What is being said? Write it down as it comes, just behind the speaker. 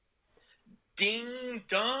Ding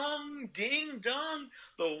dong, ding dong.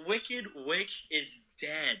 The wicked witch is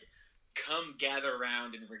dead. Come gather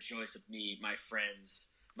round and rejoice with me, my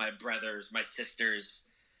friends, my brothers, my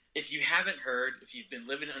sisters. If you haven't heard, if you've been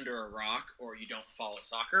living under a rock or you don't follow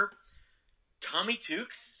soccer, Tommy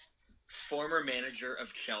Tooks, former manager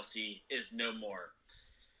of Chelsea, is no more.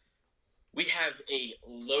 We have a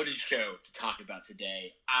loaded show to talk about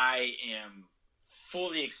today. I am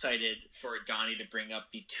fully excited for Donnie to bring up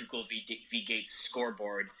the Tuchel v. Gates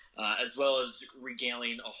scoreboard, as well as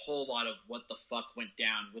regaling a whole lot of what the fuck went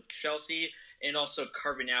down with Chelsea, and also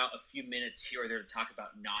carving out a few minutes here or there to talk about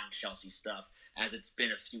non-Chelsea stuff, as it's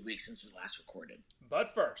been a few weeks since we last recorded.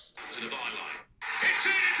 But first, to the byline. It's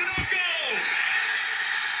an own goal!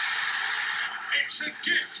 It's a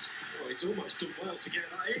gift! Well, he's almost done well to get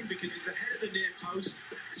that in because he's ahead of the near post.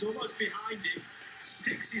 It's almost behind him.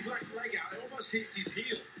 Sticks his left leg out, it almost hits his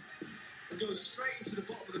heel and goes straight into the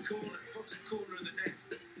bottom of the corner, bottom corner of the net.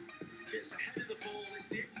 Gets ahead of the ball, it's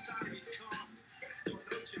the inside of his calf. Got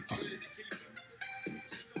no chance really, the keeper.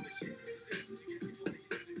 Astonishing position to get the ball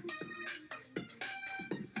into.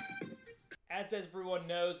 as everyone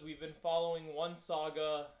knows, we've been following one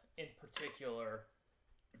saga in particular: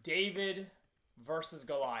 David versus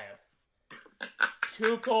Goliath.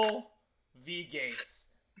 Tuchel v. Gates.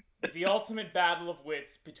 The ultimate battle of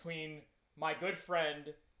wits between my good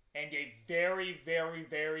friend and a very, very,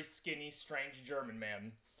 very skinny, strange German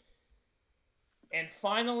man. And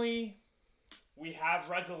finally, we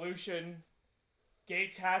have resolution.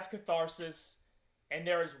 Gates has catharsis, and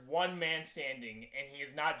there is one man standing, and he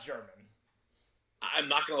is not German. I'm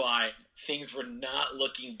not going to lie, things were not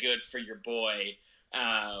looking good for your boy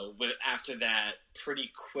after that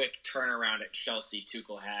pretty quick turnaround at Chelsea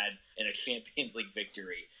Tuchel had in a Champions League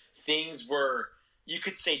victory. Things were, you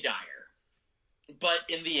could say, dire. But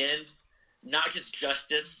in the end, not just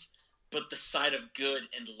justice, but the side of good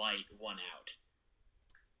and light won out.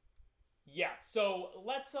 Yeah, so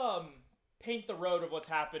let's paint the road of what's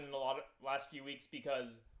happened in the last few weeks,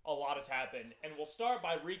 because a lot has happened. And we'll start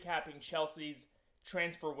by recapping Chelsea's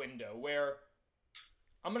transfer window, where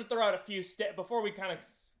I'm going to throw out a few before we kind of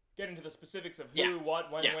get into the specifics of who,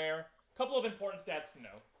 what, when, where. A couple of important stats to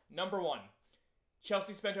know. Number one,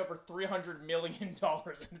 Chelsea spent over $300 million in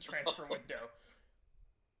the transfer window.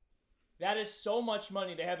 That is so much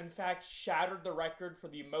money. They have, in fact, shattered the record for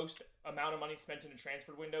the most amount of money spent in a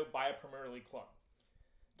transfer window by a Premier League club.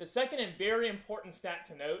 The second and very important stat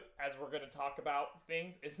to note, as we're going to talk about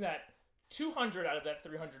things, is that 200 out of that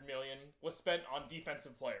 300 million was spent on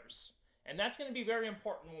defensive players. And that's going to be very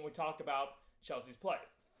important when we talk about Chelsea's play.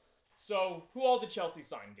 So, who all did Chelsea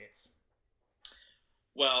sign, Gates?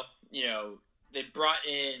 Well, they brought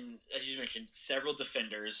in, as you mentioned, several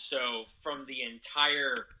defenders. So, from the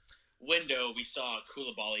entire window, we saw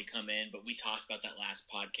Koulibaly come in, but we talked about that last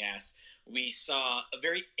podcast. We saw a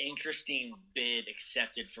very interesting bid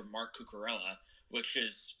accepted for Marc Cucurella, which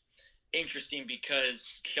is interesting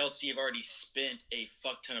because Chelsea have already spent a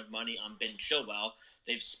fuck ton of money on Ben Chilwell.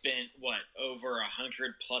 They've spent, over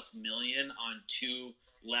 100+ million on two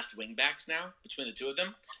left wing backs now, between the two of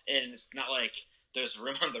them. And it's not like there's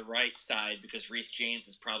room on the right side, because Reece James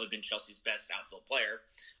has probably been Chelsea's best outfield player.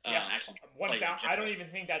 Yeah, I don't even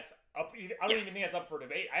think that's up. I don't even think that's up for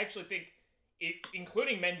debate. I actually think,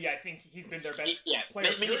 including Mendy, I think he's been their best player.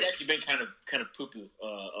 Mendy's actually been kind of poo-poo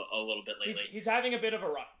a little bit lately. He's having a bit of a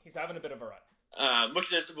run.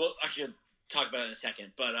 Which we'll actually talk about in a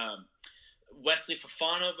second. But Wesley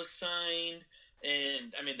Fofana was signed,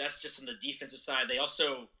 and I mean that's just on the defensive side. They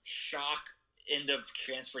also end of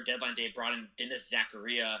transfer deadline day brought in Denis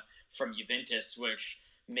Zakaria from Juventus, which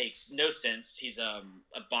makes no sense. He's a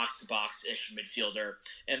box-to-box-ish midfielder.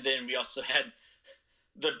 And then we also had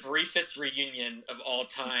the briefest reunion of all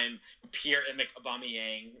time, Pierre-Emerick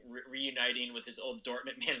Aubameyang reuniting with his old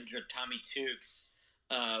Dortmund manager, Tommy Tooks.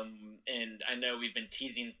 And I know we've been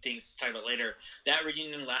teasing things to talk about later. That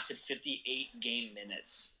reunion lasted 58 game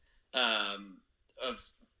minutes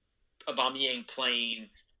of Aubameyang playing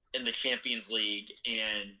in the Champions League,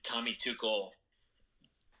 and Tommy Tuchel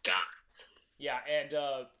got. Yeah, and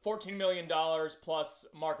 $14 million plus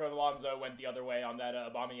Marco Alonso went the other way on that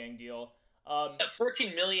Aubameyang deal.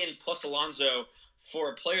 $14 million plus Alonso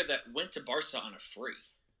for a player that went to Barca on a free.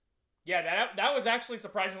 Yeah, that was actually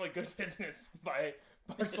surprisingly good business by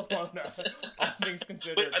Barcelona, all things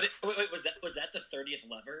considered. Wait, was that the 30th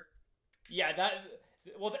lever? Yeah,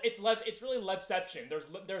 it's really Levception.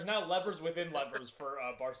 There's now levers within levers for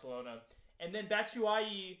Barcelona. And then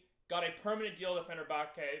Batshuayi got a permanent deal to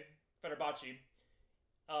Fenerbahce.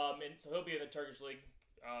 And so he'll be in the Turkish league.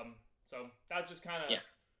 So that just kind of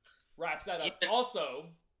wraps that up. Also,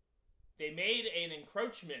 They made an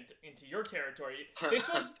encroachment into your territory.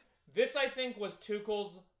 This I think was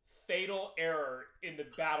Tuchel's fatal error in the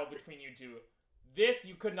battle between you two. This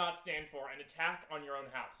you could not stand for, an attack on your own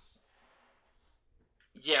house.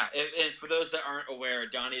 Yeah, and for those that aren't aware,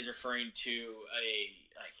 Donnie is referring to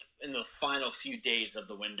in the final few days of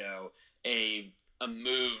the window, a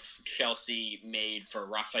move Chelsea made for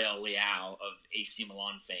Rafael Leao of AC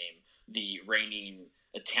Milan fame, the reigning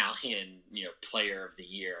Italian, player of the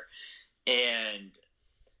year. And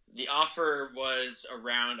the offer was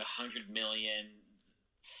around $100 million.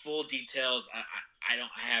 Full details, I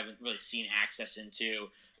haven't really seen access into.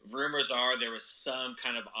 Rumors are there was some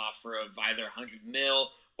kind of offer of either 100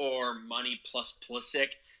 mil or money plus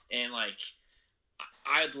Pulisic, and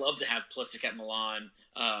I'd love to have Pulisic at Milan.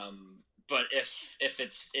 But if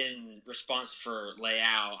it's in response for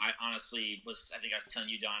Leao, I think I was telling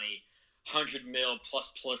you, Donnie, 100 mil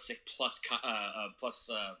plus Pulisic plus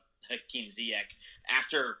Hakeem Ziyech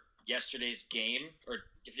after yesterday's game, or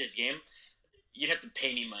if it is game, you'd have to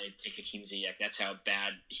pay me money to take Hakeem Ziyech. That's how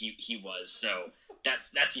bad he was. So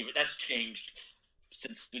that's changed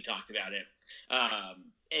since we talked about it.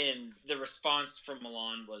 And the response from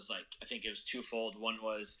Milan was I think it was twofold. One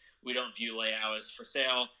was, we don't view Leao as for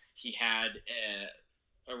sale. He had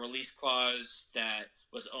a release clause that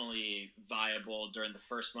was only viable during the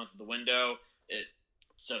first month of the window.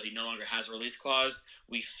 So he no longer has a release clause.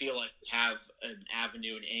 We feel like we have an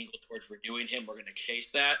avenue, an angle towards renewing him. We're going to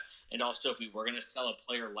chase that. And also, if we were going to sell a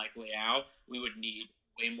player like Leao, we would need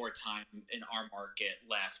way more time in our market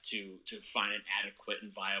left to find an adequate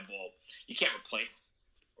and viable. You can't replace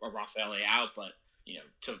Rafael Leao, but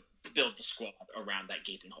to build the squad around that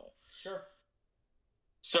gaping hole. Sure.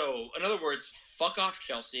 So, in other words, fuck off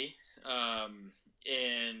Chelsea.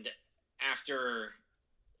 And after a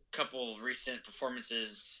couple recent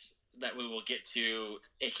performances that we will get to,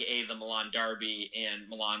 aka the Milan Derby and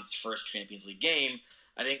Milan's first Champions League game,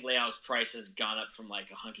 I think Leao's price has gone up from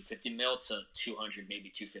 150 mil to 200, maybe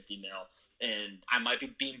 250 mil. And I might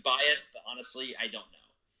be being biased, but honestly, I don't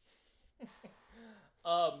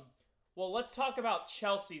know. Well, let's talk about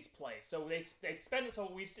Chelsea's play. So they've spent.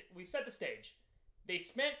 So we've set the stage. They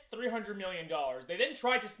spent $300 million. They then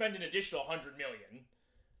tried to spend an additional $100 million.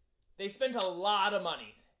 They spent a lot of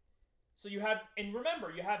money. So you have, and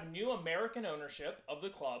remember, you have new American ownership of the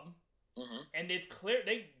club, and it's clear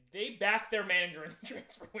they back their manager in the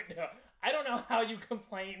transfer window. I don't know how you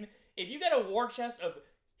complain if you get a war chest of.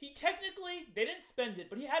 They didn't spend it,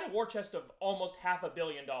 but he had a war chest of almost $500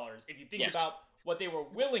 million. If you think about what they were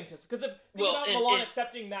willing to, because if Milan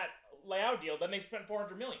accepting that Leao deal, then they spent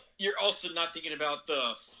 $400 million. You're also not thinking about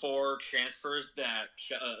the 4 transfers that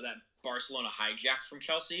Barcelona hijacked from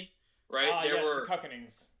Chelsea, right? The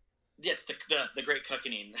Cuckenings. Yes, the great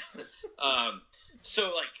Cuckening.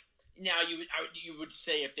 So now you would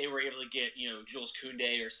say if they were able to get Jules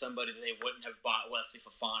Koundé or somebody that they wouldn't have bought Wesley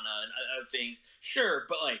Fofana and other things, sure,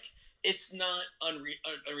 but it's not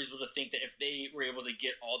unreasonable to think that if they were able to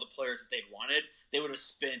get all the players that they'd wanted, they would have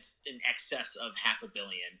spent in excess of $500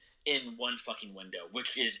 million in one fucking window,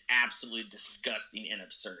 which is absolutely disgusting and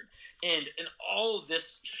absurd. And all of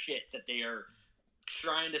this shit that they are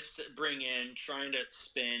trying to bring in, trying to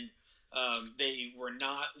spend, they were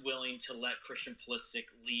not willing to let Christian Pulisic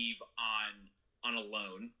leave on a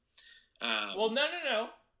loan. Well, no.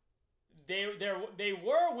 They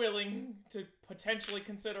were willing to potentially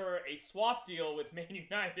consider a swap deal with Man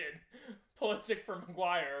United, Pulisic for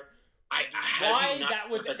Maguire. I have not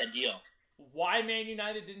heard about that deal. Why Man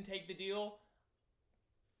United didn't take the deal?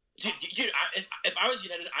 Dude, if I was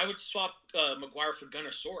United, I would swap Maguire for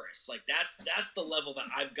Gunnersaurus. That's the level that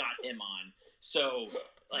I've got him on. So,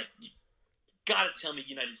 you gotta tell me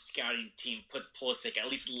United's scouting team puts Pulisic at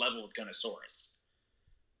least level with Gunnersaurus.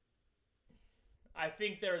 I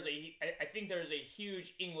think there's a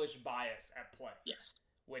huge English bias at play. Yes.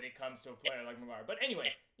 When it comes to a player like Maguire. But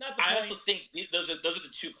anyway, not the point. I also think those are the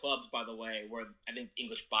 2 clubs, by the way, where I think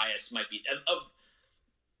English bias might be I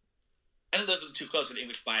think those are the 2 clubs where the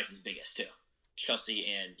English bias is biggest too. Chelsea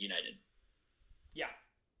and United. Yeah.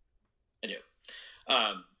 I do.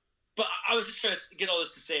 But I was just trying to get all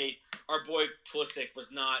this to say our boy Pulisic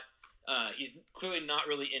was not he's clearly not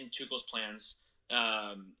really in Tuchel's plans.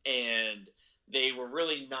 And they were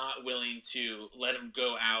really not willing to let him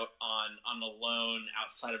go out on the loan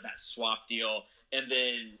outside of that swap deal. And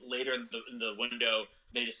then later in the window,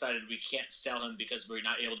 they decided we can't sell him because we're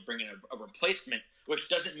not able to bring in a replacement, which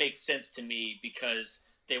doesn't make sense to me because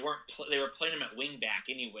they were playing him at wing back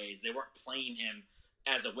anyways. They weren't playing him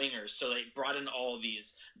as a winger, so they brought in all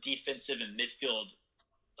these defensive and midfield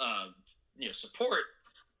support.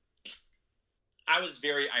 I was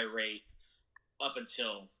very irate up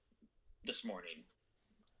until this morning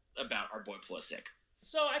about our boy Pulisic.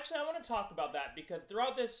 So actually, I want to talk about that because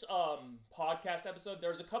throughout this podcast episode,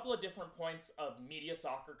 there's a couple of different points of media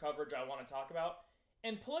soccer coverage I want to talk about,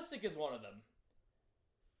 and Pulisic is one of them.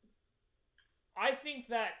 I think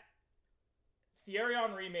that Thierry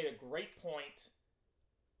Henry made a great point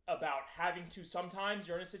about having to sometimes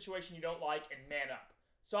you're in a situation you don't like and man up.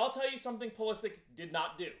 So I'll tell you something Pulisic did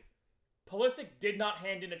not do. Pulisic did not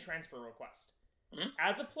hand in a transfer request. Mm-hmm.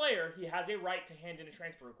 As a player, he has a right to hand in a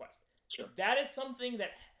transfer request. Sure. That is something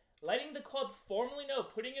that letting the club formally know,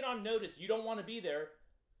 putting it on notice, you don't want to be there,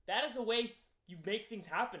 that is a way you make things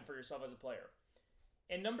happen for yourself as a player.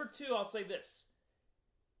 And number two, I'll say this.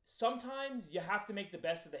 Sometimes you have to make the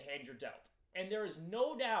best of the hand you're dealt. And there is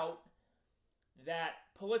no doubt that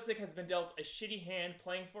Pulisic has been dealt a shitty hand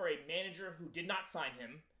playing for a manager who did not sign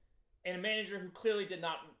him and a manager who clearly did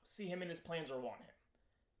not see him in his plans or want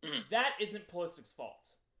him. Mm-hmm. That isn't Pulisic's fault.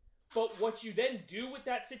 But what you then do with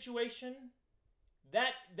that situation,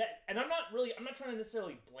 and I'm not trying to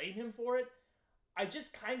necessarily blame him for it. I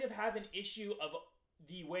just kind of have an issue of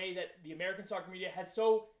the way that the American soccer media has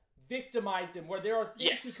so victimized him, where there are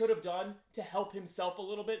things he could have done to help himself a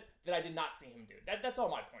little bit that I did not see him do. That's all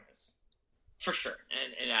my point is. For sure,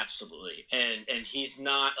 and absolutely, and he's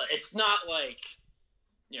not. It's not like,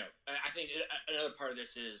 I think another part of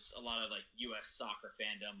this is a lot of like U.S. soccer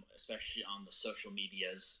fandom, especially on the social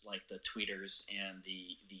medias, like the tweeters and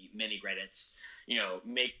the mini Reddits,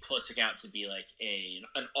 make Pulisic out to be like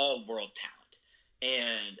an all-world talent.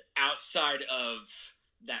 And outside of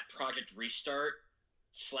that Project Restart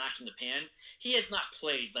flash in the pan, he has not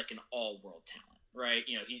played like an all-world talent, right?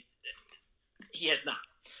 He has not.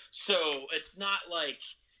 So it's not like,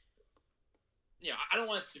 I don't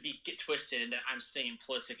want it to get twisted and that I'm saying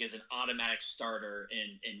Pulisic is an automatic starter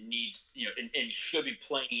and needs, and should be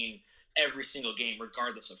playing every single game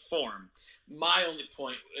regardless of form. My only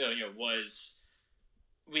point, was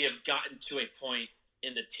we have gotten to a point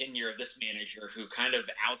in the tenure of this manager who kind of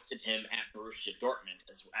ousted him at Borussia Dortmund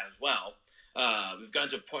as well. We've gotten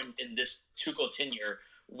to a point in this Tuchel tenure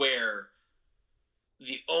where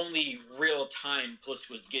the only real time Pulisic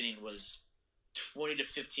was getting was 20 to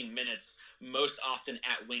 15 minutes, most often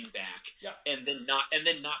at wing back, and then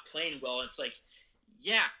not playing well. It's like,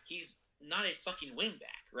 yeah, he's not a fucking wing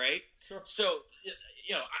back, right? Sure. So,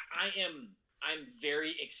 I'm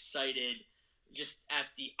very excited just at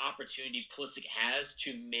the opportunity Pulisic has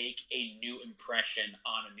to make a new impression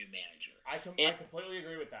on a new manager. I completely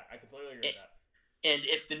agree with that. And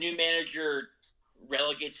if the new manager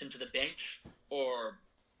relegates him to the bench or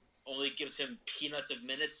only gives him peanuts of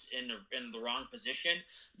minutes in the wrong position,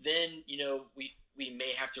 then we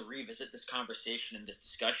may have to revisit this conversation and this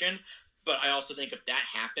discussion. But I also think if that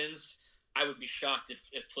happens, I would be shocked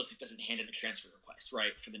if Pulisic doesn't hand in a transfer request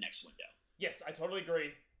right for the next window. Yes, I totally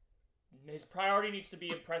agree. His priority needs to be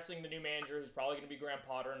impressing the new manager, who's probably going to be Graham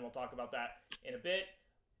Potter, and we'll talk about that in a bit.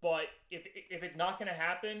 But if it's not going to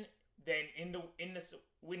happen, then in the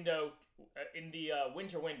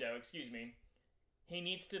winter window, he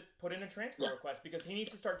needs to put in a transfer request because he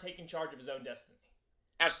needs to start taking charge of his own destiny.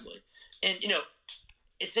 Absolutely. And,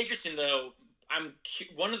 it's interesting, though.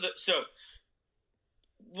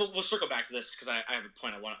 We'll circle back to this because I have a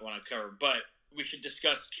point I want to cover, but we should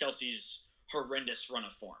discuss Chelsea's horrendous run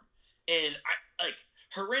of form. And,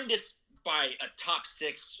 horrendous by a top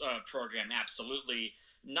six program, absolutely.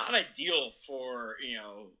 Not ideal for,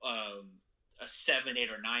 a 7, 8,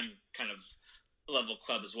 or 9 kind of level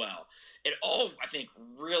club as well. It all, I think,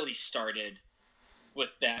 really started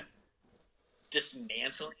with that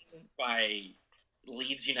dismantling by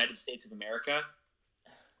Leeds United States of America.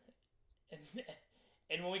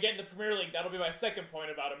 And when we get into the Premier League, that'll be my second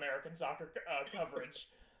point about American soccer coverage.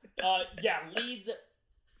 Leeds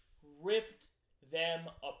ripped them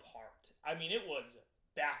apart. I mean, it was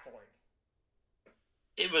baffling.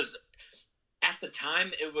 It was, at the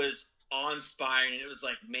time, it was awe-inspiring. It was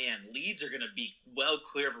like, man, Leeds are going to be well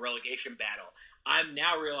clear of a relegation battle. I'm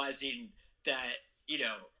now realizing that,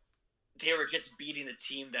 they were just beating a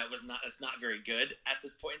team that's not very good at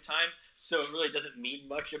this point in time. So it really doesn't mean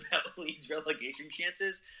much about Leeds' relegation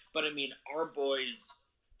chances. But, I mean, our boys,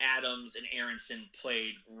 Adams and Aronson,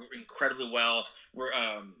 played incredibly well.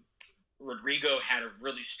 Rodrigo had a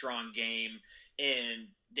really strong game, and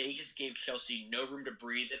they just gave Chelsea no room to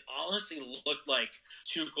breathe. It honestly looked like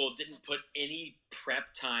Tuchel didn't put any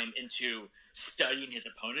prep time into studying his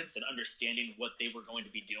opponents and understanding what they were going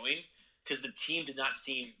to be doing, because the team did not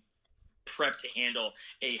seem prepped to handle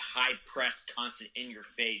a high-press, constant,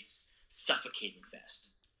 in-your-face, suffocating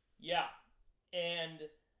fest. Yeah, and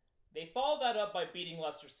They followed that up by beating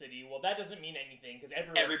Leicester City. Well, that doesn't mean anything because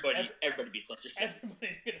everybody beats Leicester City.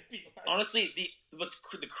 Everybody's gonna beat Leicester. Honestly,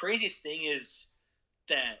 the craziest thing is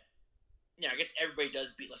that I guess everybody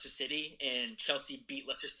does beat Leicester City, and Chelsea beat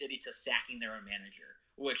Leicester City to sacking their own manager,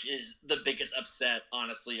 which is the biggest upset,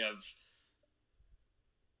 honestly, of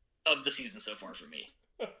the season so far for me.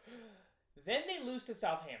 Then they lose to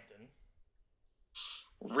Southampton.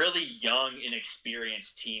 Really young,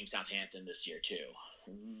 inexperienced team, Southampton, this year too.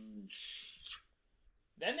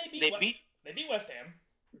 Then they beat West Ham,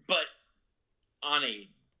 but on a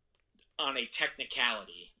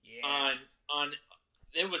technicality. Yeah. On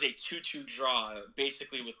it was a 2-2 draw,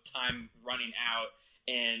 basically with time running out,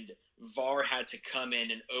 and VAR had to come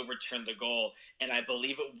in and overturn the goal. And I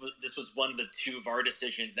believe this was one of the 2 VAR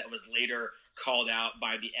decisions that was later called out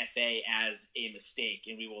by the FA as a mistake.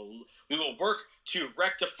 And we will work to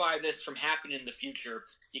rectify this from happening in the future.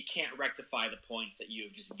 You can't rectify the points that you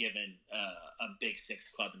have just given a Big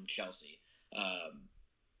Six club in Chelsea.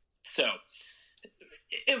 So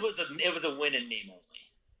it was a win in name only.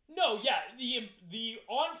 No, yeah, the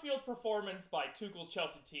on-field performance by Tuchel's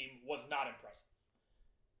Chelsea team was not impressive.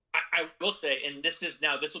 I will say, and this is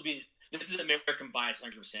American bias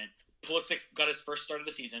 100%. Pulisic got his first start of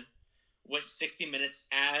the season, went 60 minutes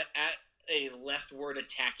at a leftward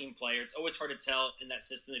attacking player. It's always hard to tell in that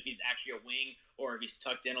system if he's actually a wing or if he's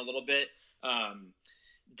tucked in a little bit.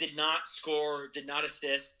 Did not score, did not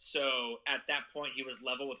assist. So at that point, he was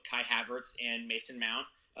level with Kai Havertz and Mason Mount.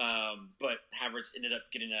 But Havertz ended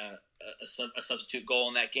up getting a substitute goal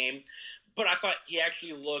in that game. But I thought he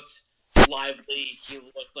actually looked lively. He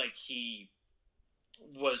looked like he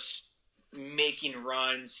was making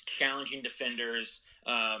runs, challenging defenders.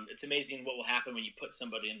 It's amazing what will happen when you put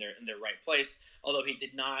somebody in their right place. Although he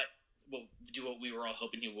did not do what we were all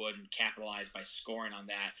hoping he would and capitalize by scoring on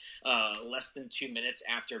that. Less than 2 minutes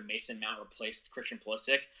after Mason Mount replaced Christian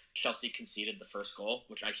Pulisic, Chelsea conceded the first goal,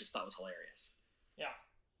 which I just thought was hilarious. Yeah.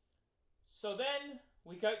 So then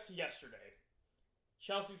we got to yesterday.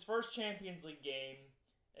 Chelsea's first Champions League game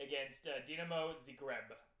against Dinamo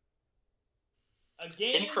Zagreb. A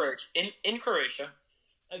game in Croatia.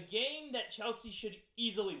 A game that Chelsea should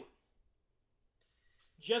easily win.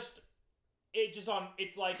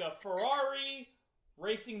 It's like a Ferrari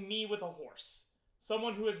racing me with a horse.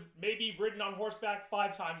 Someone who has maybe ridden on horseback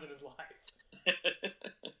 5 times in his life.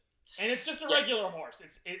 And it's just a regular horse.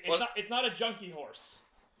 It's not a junkie horse.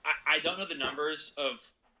 I don't know the numbers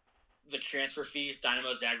of the transfer fees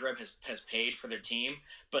Dynamo Zagreb has paid for their team,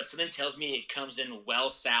 but something tells me it comes in well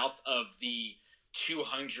south of the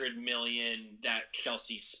 $200 million that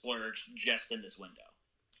Chelsea splurged just in this window.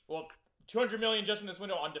 Well, $200 million just in this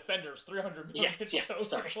window on defenders, $300 million. Yeah.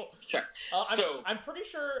 Sorry. I'm pretty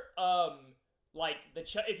sure,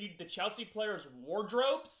 the Chelsea players'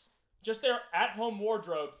 wardrobes, just their at-home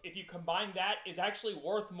wardrobes, if you combine that, is actually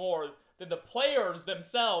worth more than the players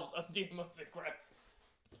themselves of Dinamo Zagreb.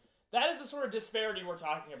 That is the sort of disparity we're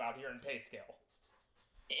talking about here in pay scale.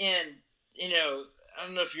 And, I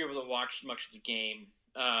don't know if you were able to watch much of the game.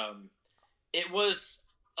 It was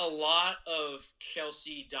a lot of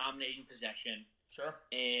Chelsea dominating possession. Sure.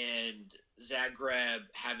 And Zagreb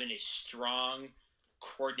having a strong,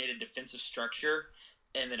 coordinated defensive structure.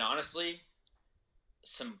 And then, honestly,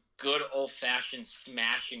 some good old-fashioned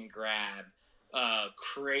smash and grab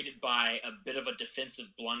created by a bit of a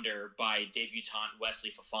defensive blunder by debutant Wesley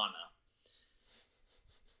Fofana.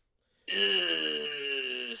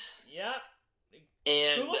 Yeah.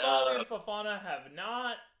 And Koulibaly and Fofana have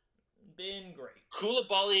not been great.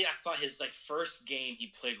 Koulibaly, I thought his first game he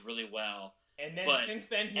played really well. And then since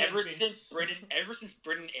then, since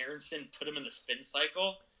Brendan Aronson put him in the spin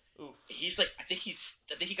cycle, oof. He's I think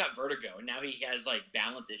he got vertigo, and now he has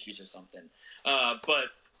balance issues or something.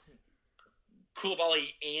 But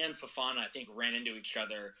Koulibaly and Fofana, I think, ran into each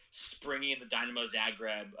other, springing the Dynamo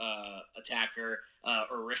Zagreb attacker,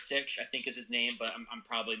 Orisic, I think is his name, but I'm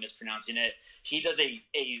probably mispronouncing it. He does a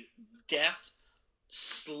deft,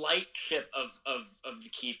 slight chip of the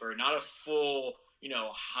keeper, not a full,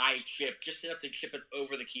 high chip, just enough to chip it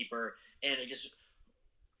over the keeper, and it just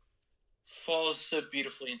falls so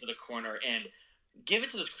beautifully into the corner. And give it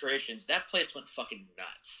to those Croatians, that place went fucking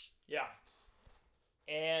nuts. Yeah.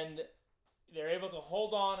 And they're able to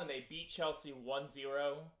hold on, and they beat Chelsea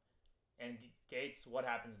 1-0. And Gates, what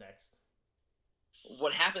happens next?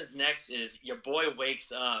 What happens next is your boy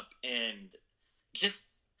wakes up and just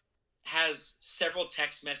has several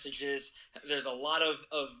text messages. There's a lot of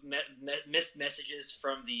missed messages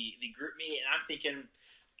from the group me, and I'm thinking,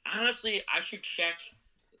 honestly, I should check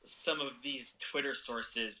some of these Twitter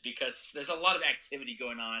sources because there's a lot of activity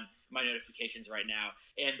going on my notifications right now,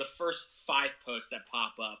 and the first 5 posts that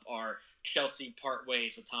pop up are Chelsea part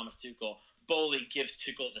ways with Thomas Tuchel. Bowley gives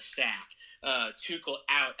Tuchel the sack. Tuchel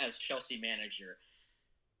out as Chelsea manager.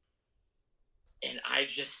 And I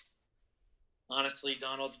just, honestly,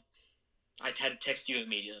 Donald, I had to text you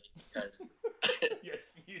immediately because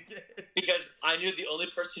yes, you did. Because I knew the only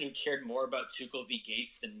person who cared more about Tuchel v.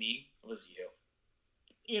 Gates than me was you.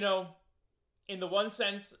 You know, in the one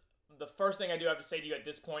sense, the first thing I do have to say to you at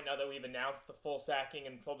this point, now that we've announced the full sacking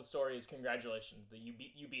and told the story, is congratulations that you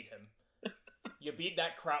beat him. You beat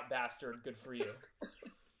that Kraut bastard. Good for you.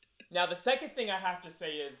 Now, the second thing I have to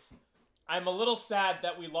say is, I'm a little sad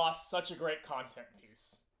that we lost such a great content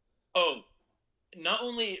piece. Oh, not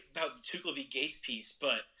only about the Tuchel v. Gates piece,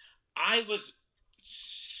 but I was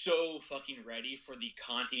so fucking ready for the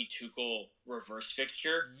Conte-Tuchel reverse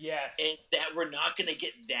fixture. Yes. And that we're not going to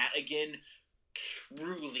get that again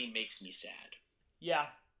truly makes me sad. Yeah,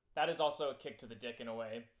 that is also a kick to the dick in a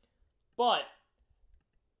way. But,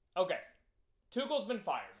 okay, Tuchel's been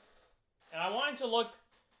fired. And I wanted to look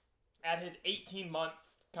at his 18-month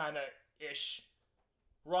kind of ish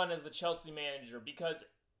run as the Chelsea manager, because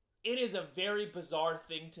it is a very bizarre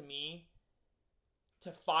thing to me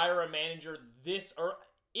to fire a manager this early.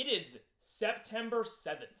 It is September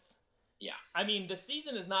 7th. Yeah. I mean, the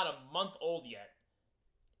season is not a month old yet.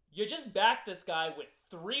 You just back this guy with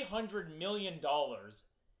 $300 million,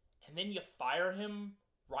 and then you fire him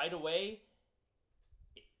right away.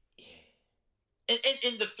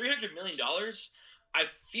 And the $300 million, I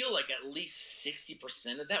feel like at least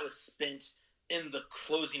 60% of that was spent in the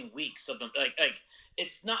closing weeks of them. Like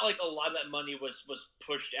it's not like a lot of that money was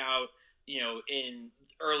pushed out, in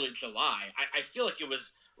early July. I feel like it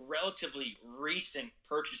was relatively recent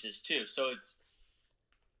purchases too. So it's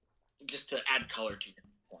just to add color to it.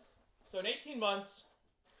 So in 18 months,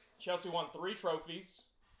 Chelsea won 3 trophies.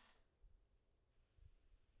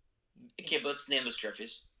 Okay, but let's name those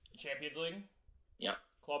trophies. Champions League. Yep.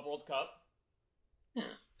 Club World Cup. Yeah.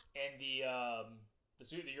 And the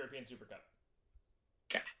European Super Cup.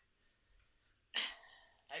 Okay.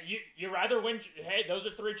 You rather win? Hey, those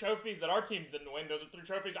are 3 trophies that our teams didn't win. Those are 3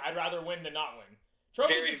 trophies I'd rather win than not win.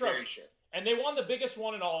 Trophies very, are trophies. very true. And they won the biggest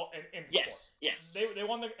one in all in yes, sport. Yes. They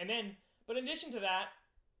won but in addition to that,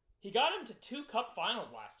 he got him to 2 cup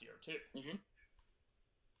finals last year too. Mm-hmm.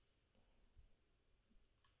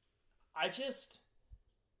 I just,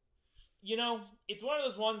 it's one of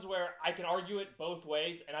those ones where I can argue it both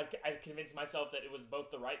ways, and I convinced myself that it was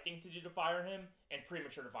both the right thing to do to fire him and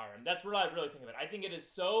premature to fire him. That's what I really think of it. I think it is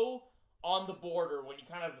so on the border when you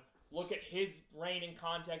kind of look at his reign in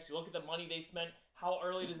context, you look at the money they spent, how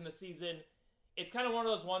early it is in the season. It's kind of one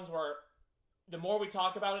of those ones where the more we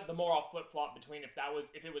talk about it, the more I'll flip-flop between if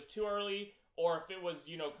it was too early or if it was,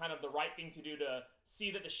 kind of the right thing to do to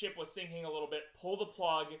see that the ship was sinking a little bit, pull the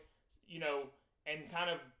plug, and kind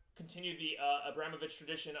of continue the Abramovich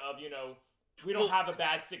tradition of, we don't have a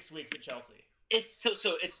bad 6 weeks at Chelsea. It's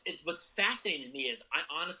it's what's fascinating to me is I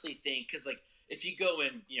honestly think, because if you go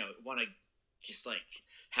and want to just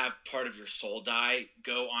have part of your soul die,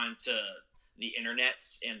 go onto the internet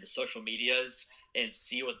and the social medias and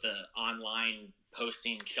see what the online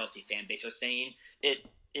posting Chelsea fan base was saying. It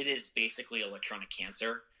is basically electronic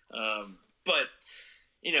cancer. But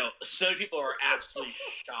so many people are absolutely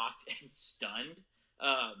shocked and stunned.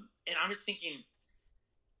 And I'm just thinking,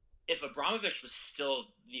 if Abramovich was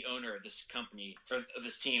still the owner of this company or of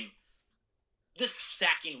this team, this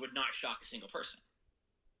sacking would not shock a single person.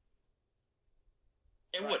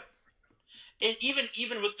 It would. And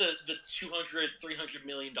even with the $200-300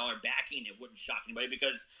 million backing, it wouldn't shock anybody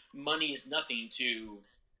because money is nothing to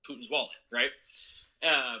Putin's wallet, right?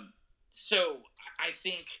 So I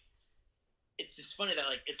think it's just funny that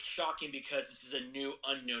it's shocking because this is a new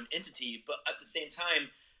unknown entity, but at the same time,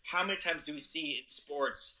 how many times do we see in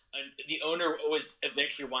sports the owner always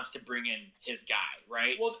eventually wants to bring in his guy,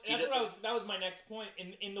 right? Well, that was my next point.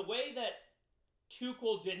 In the way that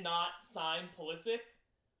Tuchel did not sign Pulisic,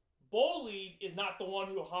 Bowley is not the one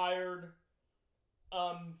who hired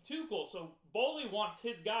Tuchel. So Bowley wants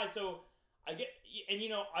his guy. So I get, and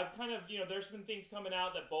I've kind of, there's been things coming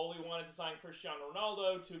out that Bowley wanted to sign Cristiano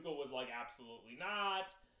Ronaldo. Tuchel was like, absolutely not.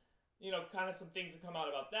 Kind of some things have come out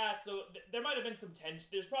about that. So there might have been some tension.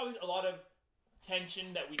 There's probably a lot of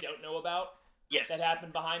tension that we don't know about. Yes. That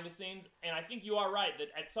happened behind the scenes. And I think you are right that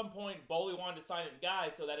at some point Bowley wanted to sign his guy,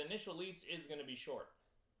 so that initial lease is going to be short.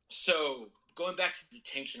 So going back to the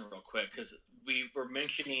tension real quick, because we were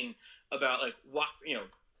mentioning about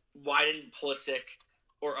why didn't Pulisic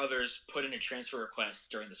or others put in a transfer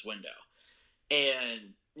request during this window?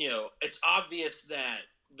 And it's obvious that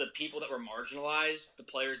the people that were marginalized, the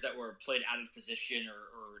players that were played out of position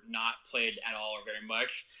or not played at all or very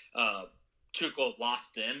much, Tuchel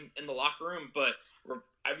lost them in the locker room. But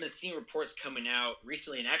I've been seeing reports coming out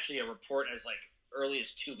recently, and actually a report as early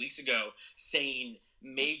as 2 weeks ago saying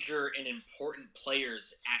major and important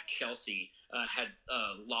players at Chelsea had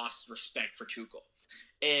lost respect for Tuchel.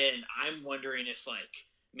 And I'm wondering if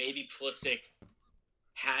maybe Pulisic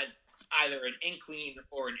had either an inkling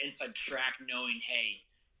or an inside track knowing, hey,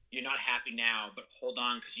 you're not happy now, but hold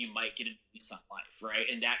on because you might get a piece on life, right?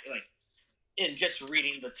 And that, and just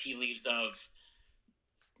reading the tea leaves of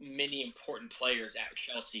many important players at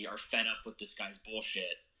Chelsea are fed up with this guy's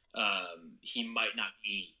bullshit. He might not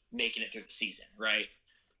be making it through the season, right?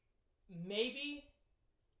 Maybe,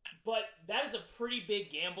 but that is a pretty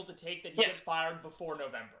big gamble to take that he gets fired before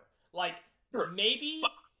November. Sure. Maybe.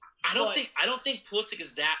 But I don't think Pulisic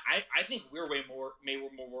is that. I think we're way more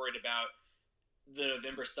worried about the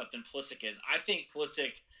November stuff than Pulisic is. I think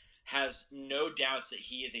Pulisic has no doubts that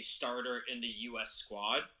he is a starter in the U.S.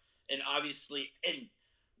 squad, and obviously, and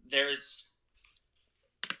there's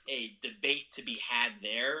a debate to be had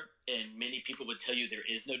there, and many people would tell you there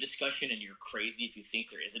is no discussion, and you're crazy if you think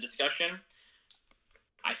there is a discussion.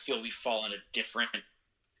 I feel we fall in a different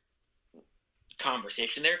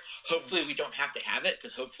conversation there. Hopefully we don't have to have it,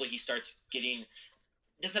 because hopefully he starts getting,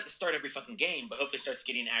 doesn't have to start every fucking game, but hopefully starts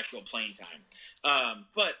getting actual playing time.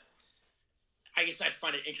 But I guess I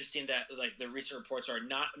find it interesting that the recent reports are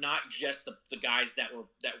not just the guys that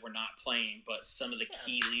were not playing, but some of the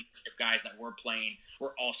key leadership guys that were playing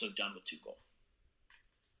were also done with Tuchel.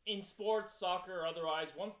 In sports, soccer, or otherwise,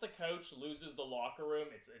 once the coach loses the locker room,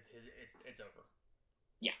 it's over.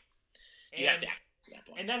 Yeah, you have to act at that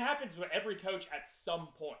point, and that happens with every coach at some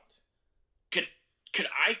point. Could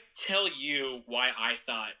I tell you why I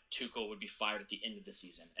thought Tuchel would be fired at the end of the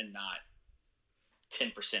season and not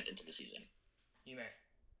 10% into the season? You may.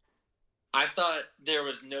 I thought there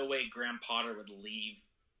was no way Graham Potter would leave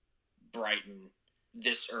Brighton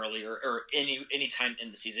this early or any time in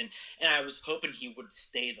the season, and I was hoping he would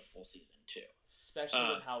stay the full season too. Especially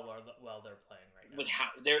with how well they're playing right now. With how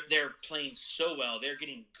they're playing so well, they're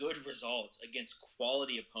getting good results against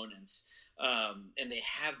quality opponents, and they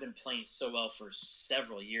have been playing so well for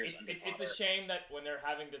several years. It's a shame that when they're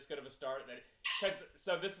having this good of a start,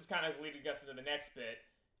 so this is kind of leading us into the next bit.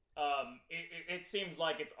 It seems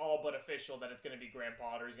like it's all but official that it's going to be Graham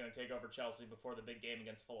Potter who's going to take over Chelsea before the big game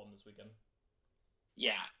against Fulham this weekend.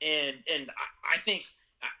 Yeah, and I think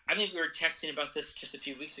we were texting about this just a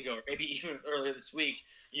few weeks ago, or maybe even earlier this week.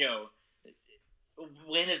 You know,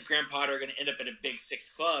 when is Graham Potter going to end up at a Big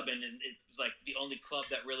Six club? And it was the only club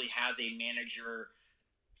that really has a manager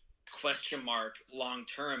question mark long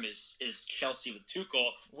term is Chelsea with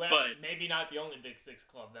Tuchel. Well, but maybe not the only Big Six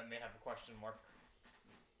club that may have a question mark.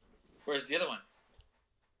 Where's the other one?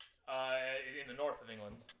 In the north of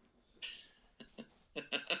England.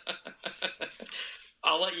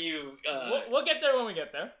 I'll let you... we'll get there when we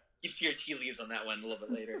get there. Get to your tea leaves on that one a little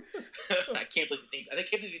bit later. I can't believe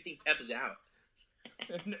you think Pep is out.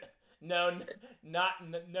 No,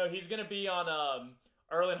 he's going to be on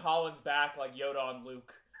Erling Haaland's back like Yoda on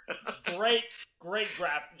Luke. Great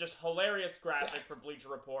graphic, just hilarious graphic for Bleacher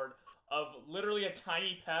Report of literally a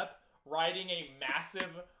tiny Pep riding a massive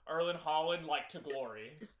Erling Haaland to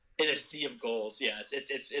glory in a sea of goals. Yeah,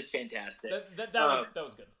 it's fantastic. That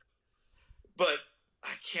was good. But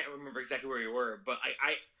I can't remember exactly where you were. But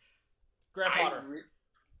Graham Potter.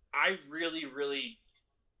 I really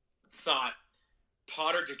thought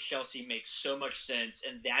Potter to Chelsea makes so much sense,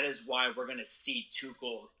 and that is why we're going to see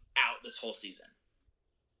Tuchel out this whole season.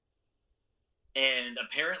 And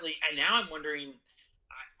apparently, and now I'm wondering.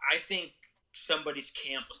 I think somebody's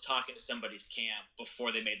camp was talking to somebody's camp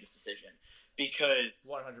before they made this decision, because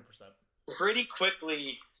 100% pretty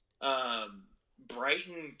quickly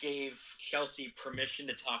Brighton gave Chelsea permission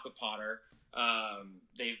to talk with Potter.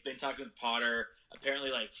 They've been talking with Potter.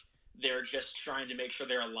 Apparently, they're just trying to make sure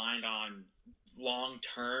they're aligned on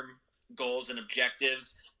long-term goals and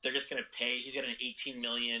objectives. They're just going to pay. He's got an £18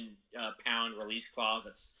 million pound release clause.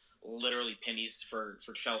 That's literally pennies for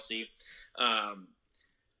Chelsea.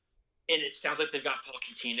 And it sounds like they've got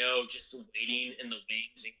Pochettino just waiting in the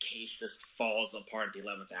wings in case this falls apart at the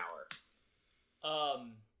 11th hour.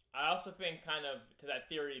 I also think, kind of to that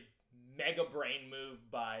theory, mega brain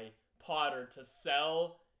move by Potter to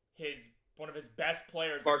sell one of his best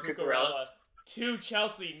players, Cucurella, to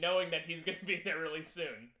Chelsea, knowing that he's going to be there really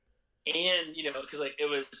soon. And, because it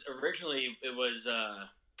was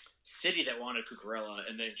City that wanted Cucurella,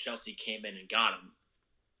 and then Chelsea came in and got him.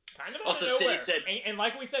 Kind of out of nowhere. And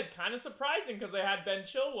like we said, kind of surprising because they had Ben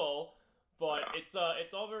Chilwell, But it's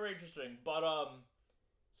all very interesting. But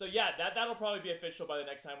so yeah, that'll probably be official by the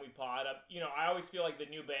next time we pod. I always feel like the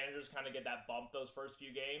new managers kind of get that bump those first few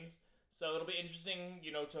games. So it'll be interesting,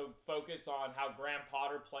 to focus on how Graham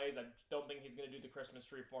Potter plays. I don't think he's going to do the Christmas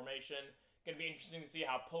tree formation. Going to be interesting to see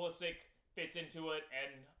how Pulisic fits into it,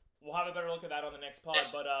 and we'll have a better look at that on the next pod.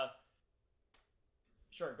 But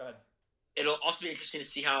sure, go ahead. It'll also be interesting to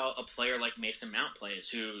see how a player like Mason Mount plays,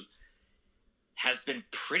 who has been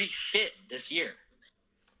pretty shit this year.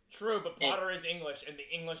 True, but Potter is English, and the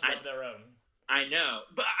English love their own. I know,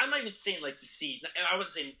 but I'm not even saying to see. I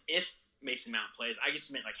wasn't saying if Mason Mount plays. I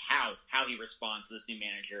just meant how he responds to this new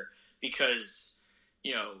manager, because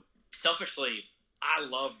selfishly, I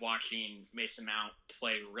love watching Mason Mount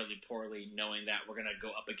play really poorly, knowing that we're gonna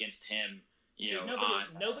go up against him.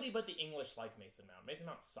 Nobody but the English like Mason Mount. Mason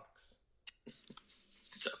Mount sucks.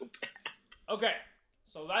 So bad. Okay.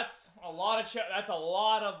 So that's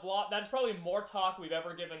probably more talk we've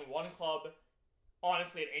ever given one club,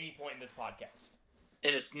 honestly, at any point in this podcast.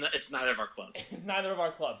 And it's neither of our clubs. It's neither of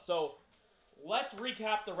our clubs. So let's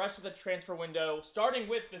recap the rest of the transfer window, starting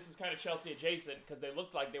with, this is kind of Chelsea adjacent, because they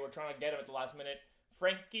looked like they were trying to get him at the last minute,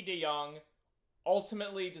 Frankie de Jong.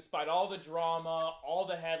 Ultimately, despite all the drama, all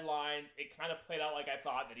the headlines, it kind of played out like I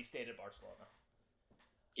thought, that he stayed at Barcelona.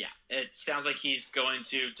 Yeah, it sounds like he's going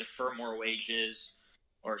to defer more wages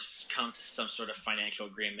or come to some sort of financial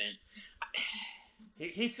agreement.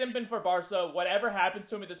 He's simping for Barca. Whatever happens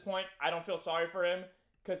to him at this point, I don't feel sorry for him,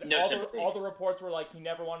 because all the reports were like he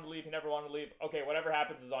never wanted to leave. Okay, whatever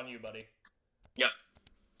happens is on you, buddy. Yep.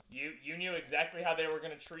 You knew exactly how they were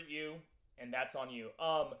going to treat you, and that's on you.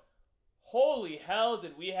 Holy hell,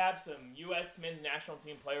 did we have some U.S. men's national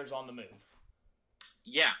team players on the move?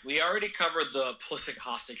 Yeah, we already covered the Pulisic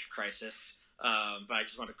hostage crisis, but I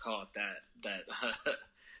just want to call it that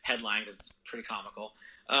headline because it's pretty comical.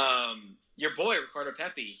 Your boy Ricardo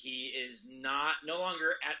Pepi, he is no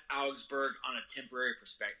longer at Augsburg on a temporary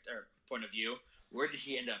point of view. Where did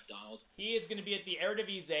he end up, Donald? He is going to be at the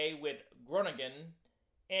Eredivisie with Groningen,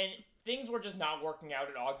 and things were just not working out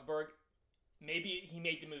at Augsburg. Maybe he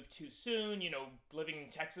made the move too soon, living in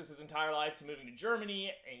Texas his entire life to moving to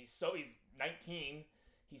Germany, and he's 19.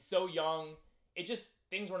 He's so young.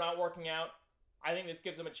 Things were not working out. I think this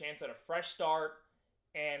gives him a chance at a fresh start,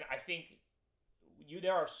 and I think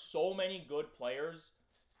there are so many good players.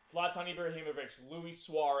 Zlatan Ibrahimovic, Luis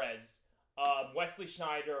Suarez, Wesley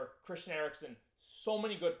Sneijder, Christian Eriksen. So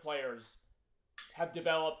many good players have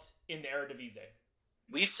developed in the Eredivisie.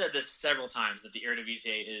 We've said this several times that the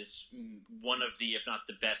Eredivisie is one of the, if not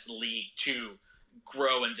the best league to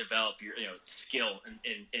grow and develop your skill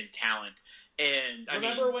and talent. And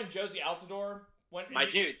remember when Josie Altidore went to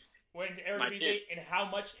Eredivisie and how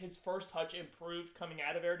much his first touch improved coming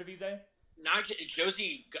out of Eredivisie?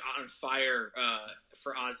 Josie got on fire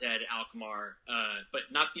for AZ Alkmaar, but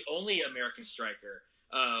not the only American striker.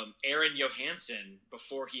 Aaron Johansson,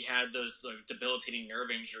 before he had those debilitating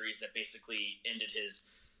nerve injuries that basically ended his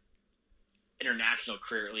international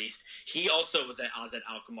career, at least, he also was at AZ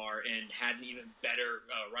Alkmaar and had an even better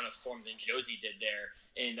run of form than Josie did there,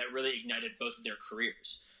 and that really ignited both of their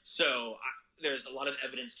careers. So there's a lot of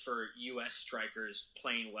evidence for U.S. strikers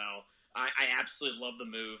playing well. I absolutely love the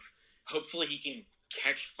move. Hopefully he can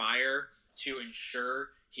catch fire to ensure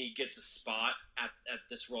he gets a spot at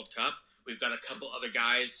this World Cup. We've got a couple other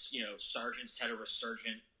guys, Sargent's had a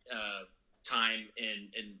resurgent time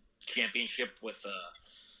in championship with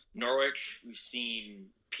Norwich. We've seen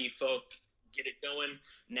P-Folk get it going.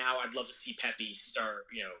 Now I'd love to see Pepi start,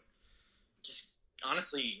 just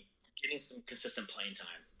honestly getting some consistent playing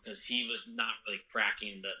time, because he was not really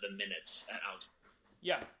cracking the minutes at Augsburg.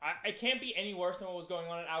 Yeah, I can't be any worse than what was going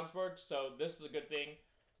on at Augsburg, so this is a good thing.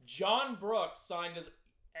 John Brooks signed as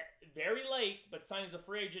very late, but signed as a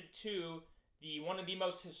free agent to one of the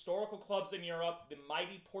most historical clubs in Europe, the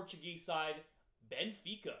mighty Portuguese side,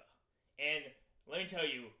 Benfica. And let me tell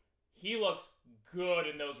you, he looks good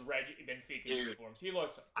in those red Benfica uniforms. He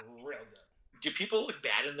looks real good. Do people look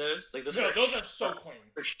bad in those? Those are so clean.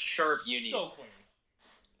 They're sharp unis. So clean.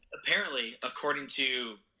 Apparently, according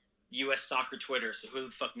to U.S. soccer Twitter, so who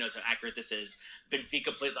the fuck knows how accurate this is,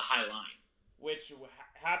 Benfica plays a high line. Which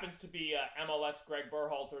happens to be MLS Greg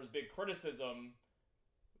Berhalter's big criticism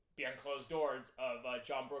behind closed doors of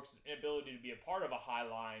John Brooks' inability to be a part of a high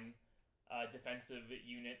line defensive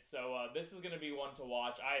unit. So this is going to be one to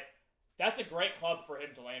watch. That's a great club for him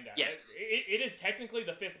to land at. Yes. It is technically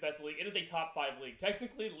the 5th best league. It is a top 5 league.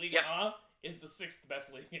 Technically, Ligue 1 is the 6th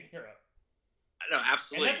best league in Europe. No,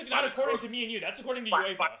 absolutely. And that's not according to me and you. That's according to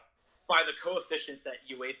UEFA. By the coefficients that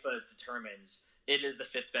UEFA determines, It is the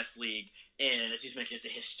 5th best league, and as you mentioned, it's a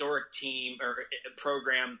historic team or a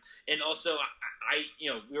program. And also,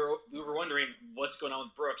 we were wondering what's going on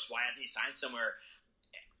with Brooks. Why hasn't he signed somewhere?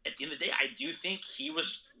 At the end of the day, I do think he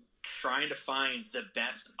was trying to find the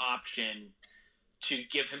best option to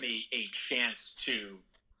give him a chance to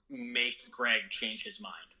make Greg change his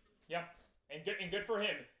mind. Yeah, and good for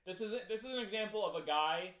him. This is an example of a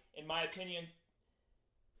guy, in my opinion,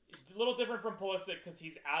 a little different from Pulisic because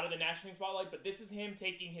he's out of the national spotlight, but this is him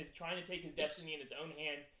trying to take his destiny in his own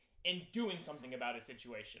hands and doing something about his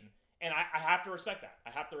situation. And I have to respect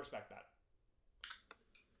that.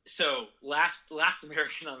 So last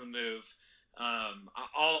American on the move.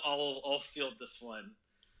 I'll field this one.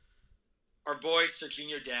 Our boy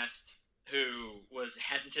Sergiño Dest, who was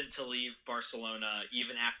hesitant to leave Barcelona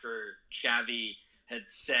even after Xavi had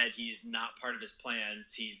said he's not part of his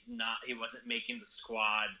plans. He wasn't making the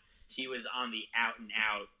squad. He was on the out and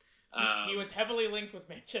out. He was heavily linked with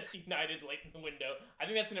Manchester United late in the window. I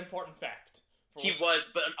think that's an important fact. He was,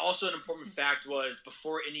 but also an important fact was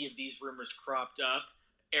before any of these rumors cropped up,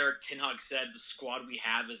 Erik ten Hag said the squad we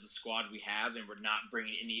have is the squad we have, and we're not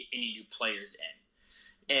bringing any new players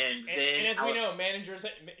in. And as we know,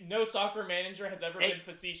 no soccer manager has ever been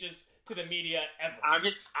facetious to the media ever. I'm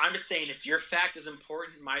just saying, if your fact is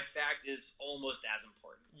important, my fact is almost as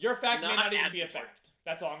important. Your fact may not even be a fact.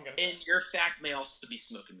 That's all I'm going to say. And your fact may also be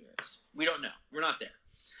smoke and mirrors. We don't know. We're not there.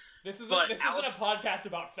 This isn't a podcast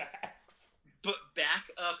about facts. But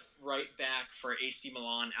right back for AC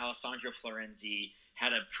Milan, Alessandro Florenzi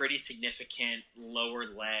had a pretty significant lower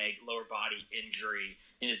body injury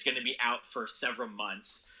and is going to be out for several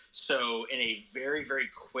months. So in a very, very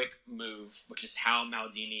quick move, which is how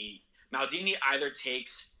Maldini either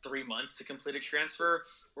takes 3 months to complete a transfer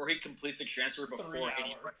or he completes the transfer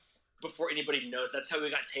before anybody knows. That's how we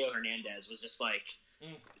got Teo Hernandez, was just like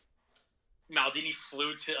Maldini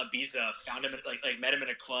flew to Ibiza, found him, met him in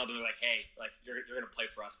a club, and they're like, hey, you're going to play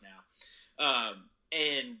for us now.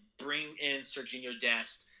 And bring in Sergiño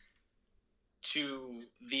Dest to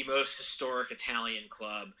the most historic Italian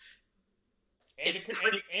club. And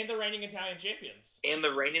the reigning Italian champions. And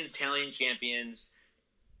the reigning Italian champions,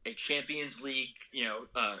 a Champions League,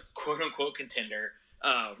 quote-unquote contender.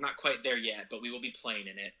 Not quite there yet, but we will be playing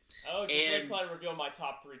in it. Oh, just wait till I reveal my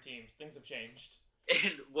top 3 teams. Things have changed.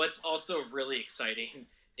 And what's also really exciting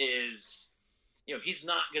is, he's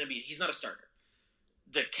not a starter.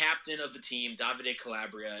 The captain of the team, Davide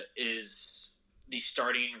Calabria, is the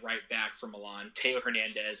starting right back for Milan. Teo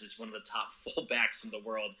Hernandez is one of the top fullbacks in the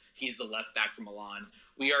world. He's the left back for Milan.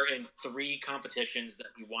 We are in 3 competitions that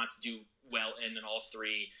we want to do well in all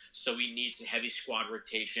 3, so we need some heavy squad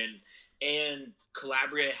rotation. And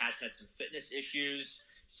Calabria has had some fitness issues.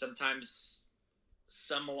 Sometimes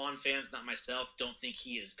some Milan fans, not myself, don't think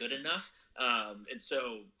he is good enough. And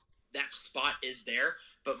so that spot is there.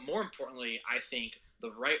 But more importantly, I think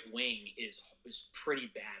the right wing is pretty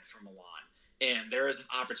bad for Milan. And there is an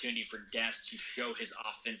opportunity for Dest to show his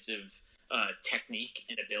offensive technique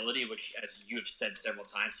and ability, which, as you have said several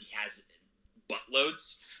times, he has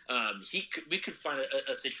buttloads. We could find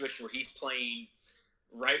a situation where he's playing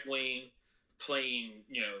right wing, playing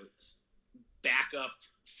backup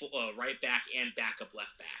right back and backup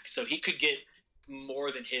left back. So he could get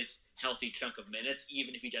more than his healthy chunk of minutes,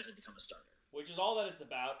 even if he doesn't become a starter. Which is all that it's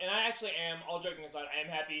about. And I actually am, all joking aside, I am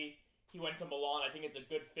happy he went to Milan. I think it's a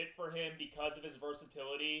good fit for him because of his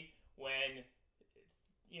versatility. When,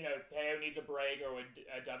 Teo needs a break, or when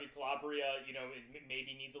David Calabria,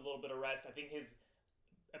 maybe needs a little bit of rest. I think his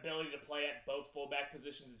ability to play at both fullback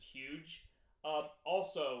positions is huge.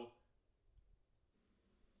 Also,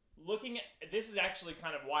 looking at, this is actually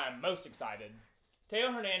kind of why I'm most excited.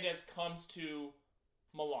 Teo Hernandez comes to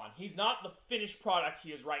Milan. He's not the finished product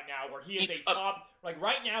he is right now, where he is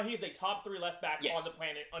right now he is a top 3 left back on the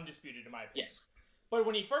planet, undisputed in my opinion. Yes. But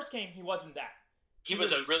when he first came, he wasn't that. He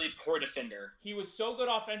was a really poor defender. He was so good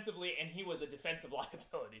offensively, and he was a defensive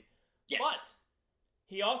liability. Yes. But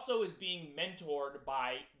he also is being mentored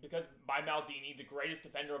by Maldini, the greatest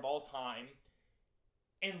defender of all time.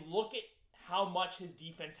 And look at how much his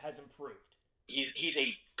defense has improved. He's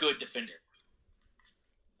a good defender.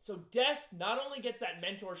 So Dest not only gets that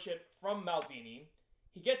mentorship from Maldini,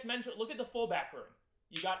 he gets look at the fullback room.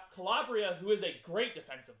 You got Calabria, who is a great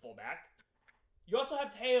defensive fullback. You also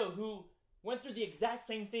have Teo, who went through the exact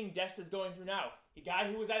same thing Dest is going through now. A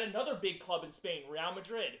guy who was at another big club in Spain, Real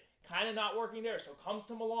Madrid, kind of not working there, so comes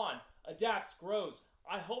to Milan, adapts, grows.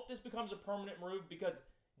 I hope this becomes a permanent move because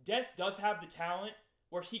Dest does have the talent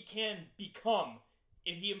where he can become,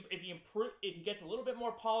 if he gets a little bit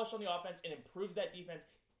more polish on the offense and improves that defense,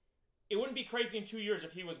 it wouldn't be crazy in 2 years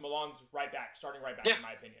if he was Milan's right back, starting right back, Yeah, in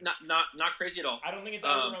my opinion. not crazy at all. I don't think it's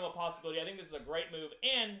out of the realm of possibility. I think this is a great move,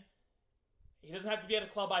 and he doesn't have to be at a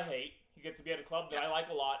club I hate. He gets to be at a club that I like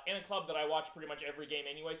a lot, and a club that I watch pretty much every game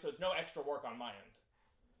anyway, so it's no extra work on my end.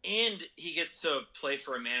 And he gets to play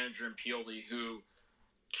for a manager in Pioli who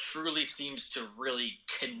truly seems to really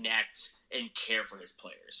connect and care for his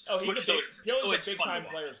players. Oh, Pioli's a big-time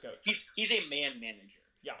players coach. He's a man manager.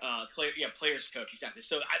 Yeah. Players coach, exactly.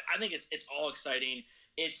 So I think it's all exciting.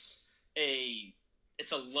 It's a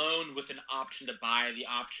loan with an option to buy. The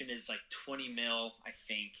option is like $20 million, I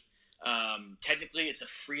think. Technically, it's a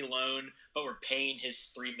free loan, but we're paying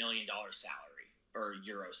his $3 million salary or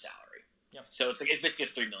euro salary. Yep. So it's basically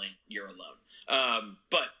a €3 million loan.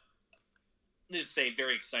 But this is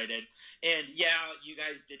very excited, and you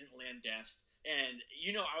guys didn't land Dest, and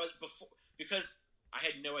I was because I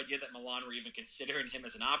had no idea that Milan were even considering him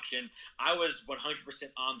as an option. I was 100%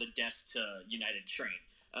 on the Dest to United train.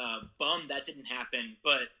 Bummed that didn't happen,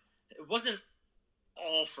 but it wasn't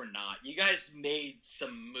all for naught. You guys made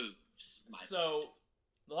some moves. So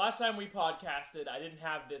the last time we podcasted, I didn't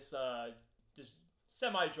have this just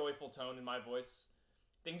semi-joyful tone in my voice.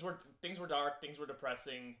 Things were dark. Things were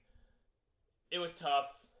depressing. It was tough.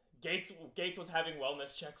 Gates was having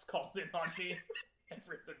wellness checks called in on me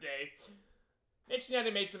every other day. Manchester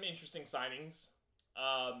United made some interesting signings.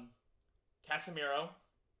 Casemiro.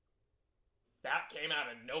 That came out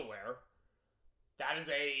of nowhere. That is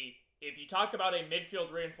if you talk about a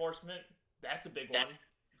midfield reinforcement, that's a big one.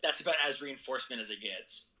 That's about as reinforcement as it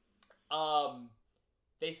gets.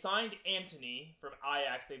 They signed Antony from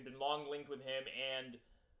Ajax. They've been long linked with him, and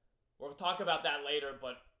we'll talk about that later,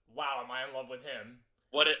 but wow, am I in love with him.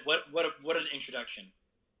 What an introduction.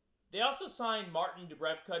 They also signed Martin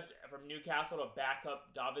Dubravka from Newcastle to back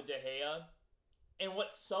up David De Gea. And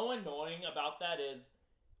what's so annoying about that is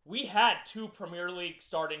we had two Premier League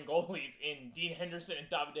starting goalies in Dean Henderson and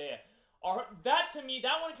David De Gea.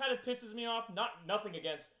 That one kind of pisses me off. Nothing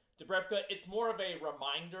against Dubravka. It's more of a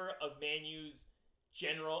reminder of Man U's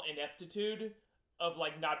general ineptitude of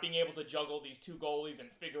not being able to juggle these two goalies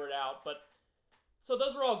and figure it out. But so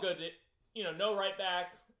those were all good. No right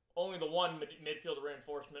back, only the one midfield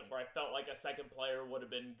reinforcement where I felt like a second player would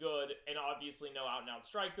have been good, and obviously no out-and-out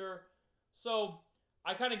striker. So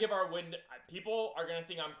I kind of give our window. People are going to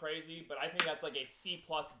think I'm crazy, but I think that's like a C+,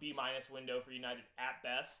 B- window for United at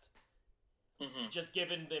best. Mm-hmm. Just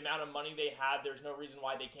given the amount of money they have, there's no reason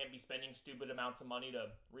why they can't be spending stupid amounts of money to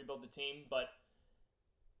rebuild the team. But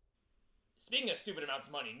speaking of stupid amounts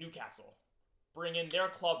of money, Newcastle bring in their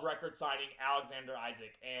club record signing, Alexander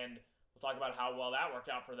Isak, and we'll talk about how well that worked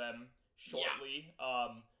out for them shortly. Yeah.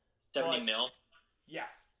 70 mil.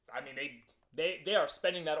 Yes. I mean, they are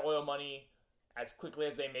spending that oil money as quickly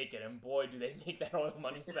as they make it, and boy, do they make that oil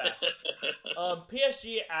money fast.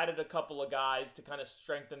 PSG added a couple of guys to kind of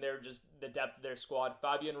strengthen the depth of their squad.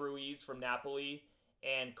 Fabian Ruiz from Napoli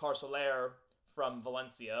and Carceller from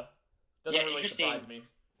Valencia. Doesn't really surprise me.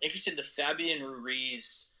 Interesting, the Fabian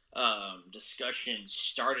Ruiz discussion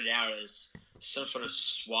started out as some sort of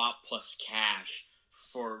swap plus cash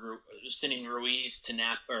for sending Ruiz to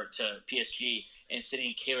PSG and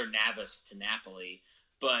sending Keylor Navas to Napoli,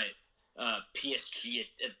 but PSG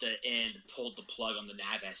at the end pulled the plug on the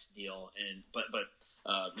Navas deal, but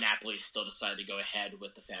Napoli still decided to go ahead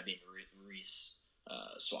with the Fabian Ruiz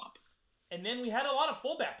swap. And then we had a lot of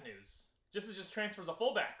fullback news. Just transfers of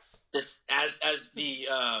fullbacks. This as the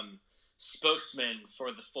spokesman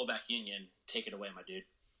for the fullback union, take it away, my dude.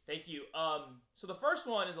 Thank you. So the first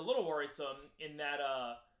one is a little worrisome in that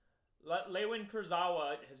Lewin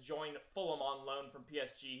Kurzawa has joined Fulham on loan from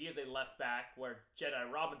PSG. He is a left back, where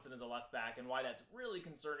Jedi Robinson is a left back, and why that's really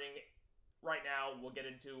concerning right now we'll get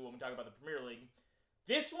into when we talk about the Premier League.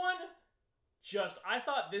 This one, I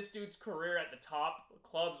thought this dude's career at the top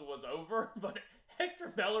clubs was over, but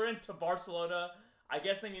Hector Bellerin to Barcelona, I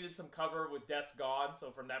guess they needed some cover with Dest gone,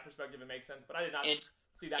 so from that perspective it makes sense, but I did not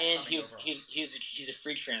see that coming. And he's a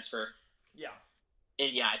free transfer. Yeah.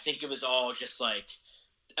 And I think it was all just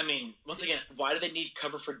once again, why do they need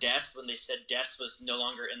cover for Dest when they said Dest was no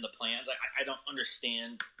longer in the plans? I don't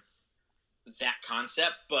understand that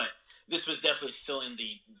concept, but this was definitely filling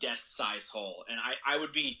the Dest-sized hole. And I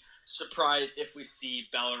would be surprised if we see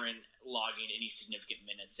Bellerin logging any significant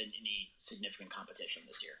minutes in any significant competition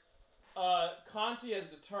this year. Conte has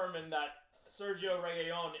determined that Sergio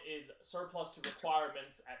Reguilon is surplus to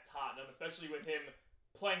requirements at Tottenham, especially with him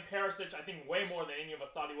playing Perisic, I think, way more than any of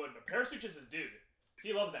us thought he would. But Perisic is his dude.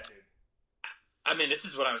 He loves that dude. I mean, this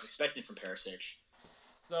is what I was expecting from Perisic.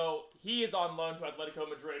 So he is on loan to Atletico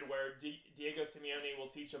Madrid, where Diego Simeone will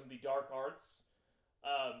teach him the dark arts.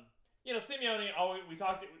 Simeone, always,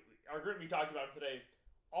 our group, we talked about him today,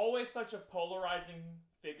 always such a polarizing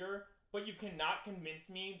figure, but you cannot convince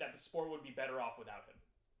me that the sport would be better off without him.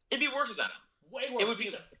 It'd be worse without him. Way worse. It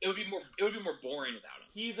would be more boring without him.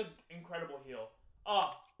 He's an incredible heel.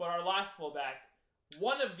 But our last fullback,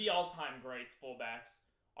 one of the all-time greats fullbacks,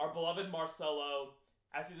 our beloved Marcelo,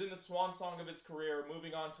 as he's in the swan song of his career,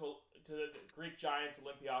 moving on to the Greek giants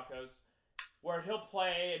Olympiakos, where he'll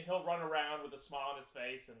play and he'll run around with a smile on his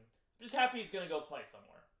face, and I'm just happy he's gonna go play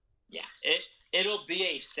somewhere. Yeah, it'll be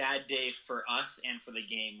a sad day for us and for the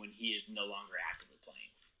game when he is no longer actively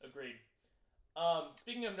playing. Agreed.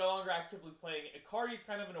 Speaking of no longer actively playing, Icardi's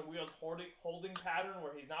kind of in a weird holding pattern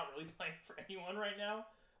where he's not really playing for anyone right now,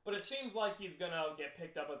 but it seems like he's gonna get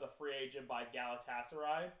picked up as a free agent by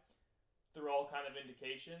Galatasaray through all kind of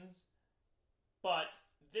indications. But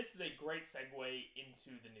this is a great segue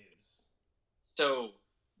into the news. So,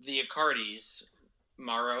 the Icardis,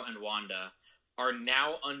 Mauro and Wanda, are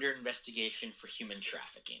now under investigation for human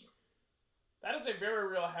trafficking. That is a very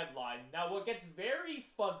real headline. Now, what gets very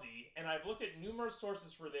fuzzy, and I've looked at numerous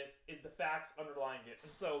sources for this, is the facts underlying it.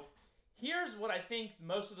 And so, here's what I think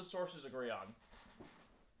most of the sources agree on.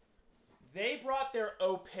 They brought their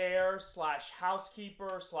au pair /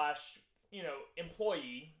 housekeeper /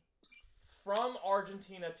 employee from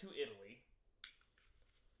Argentina to Italy,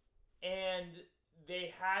 and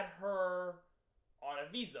they had her on a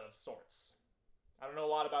visa of sorts. I don't know a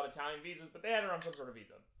lot about Italian visas, but they had her on some sort of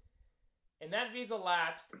visa. And that visa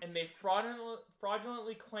lapsed, and they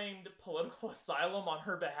fraudulently claimed political asylum on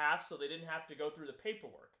her behalf so they didn't have to go through the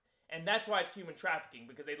paperwork. And that's why it's human trafficking,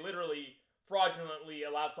 because they literally fraudulently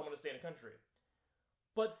allowed someone to stay in a country.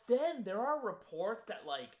 But then there are reports that,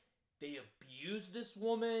 they abused this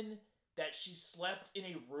woman, that she slept in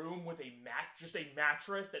a room with just a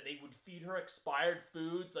mattress, that they would feed her expired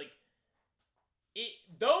foods.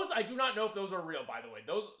 Those, I do not know if those are real, by the way.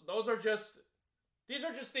 These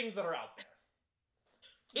are just things that are out there.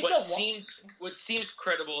 What seems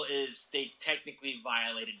credible is they technically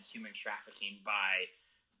violated human trafficking by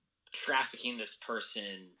trafficking this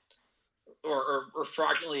person or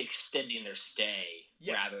fraudulently extending their stay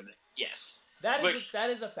rather than that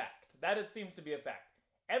is a fact. That seems to be a fact.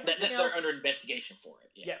 They're under investigation for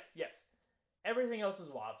it. Yeah. Yes. Everything else is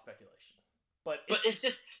wild speculation. But it's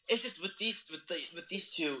just with these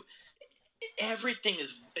two, everything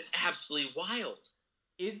is absolutely wild.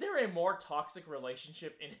 Is there a more toxic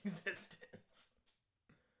relationship in existence?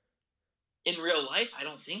 In real life, I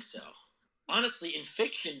don't think so. Honestly, in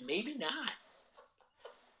fiction, maybe not.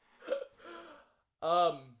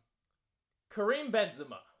 Karim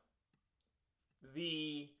Benzema,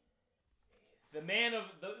 the man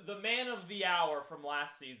of the hour from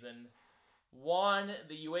last season, won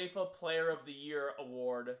the UEFA Player of the Year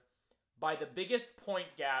award by the biggest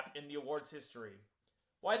point gap in the award's history.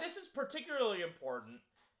 Why this is particularly important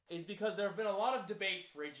is because there have been a lot of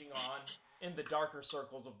debates raging on in the darker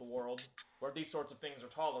circles of the world, where these sorts of things are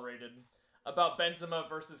tolerated, about Benzema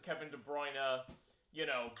versus Kevin De Bruyne,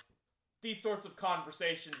 these sorts of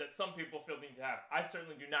conversations that some people feel the need to have. I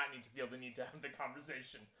certainly do not need to feel the need to have the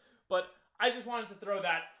conversation. But I just wanted to throw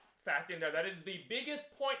that fact in there. That is the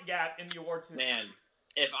biggest point gap in the awards history. Man,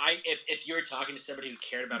 if you were talking to somebody who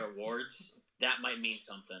cared about awards, that might mean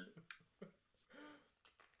something.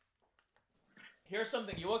 Here's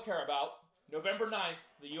something you will care about. November 9th,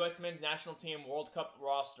 the U.S. Men's National Team World Cup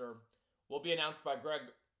roster will be announced by Greg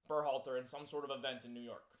Berhalter in some sort of event in New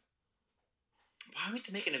York. Why do we have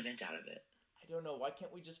to make an event out of it? I don't know. Why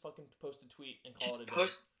can't we just fucking post a tweet and call it a day?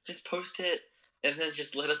 Just post it, and then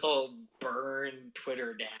just let us all burn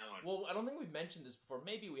Twitter down. Well, I don't think we've mentioned this before.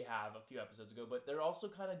 Maybe we have a few episodes ago, but they're also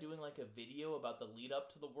kind of doing a video about the lead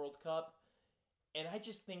up to the World Cup. And I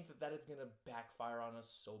just think that is going to backfire on us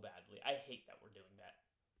so badly. I hate that we're doing that.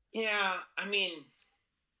 Yeah, I mean,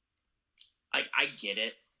 I get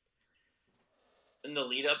it. In the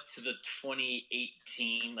lead up to the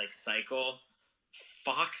 2018 cycle,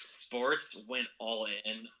 Fox Sports went all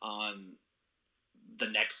in on the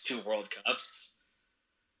next two World Cups,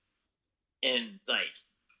 and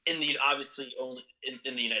obviously only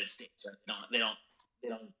in the United States, right? They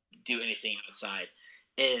don't do anything outside.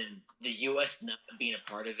 And the U.S. not being a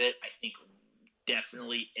part of it, I think,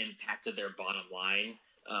 definitely impacted their bottom line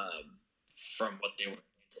from what they were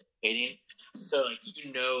anticipating. So,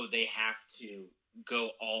 they have to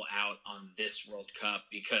go all out on this World Cup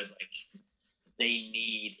because, they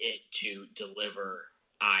need it to deliver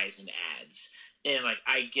eyes and ads. And,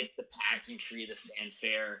 I get the pageantry, the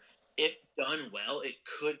fanfare. If done well, it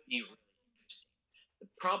could be really interesting. The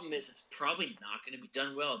problem is it's probably not going to be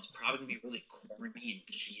done well. It's probably going to be really corny and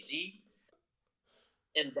cheesy.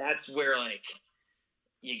 And that's where, like,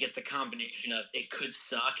 you get the combination of it could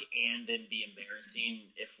suck and then be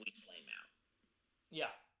embarrassing if we flame out. Yeah.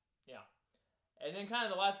 And then kind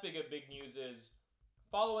of the last big news is,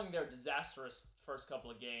 following their disastrous first couple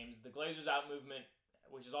of games, the Glazers out movement,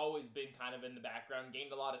 which has always been kind of in the background,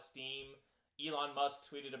 gained a lot of steam. Elon Musk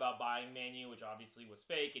tweeted about buying Man U, which obviously was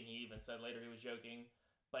fake, and he even said later he was joking.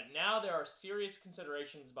 But now there are serious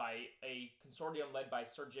considerations by a consortium led by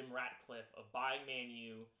Sir Jim Ratcliffe of buying Man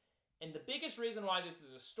U. And the biggest reason why this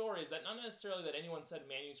is a story is that not necessarily that anyone said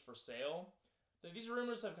Man U's for sale, but these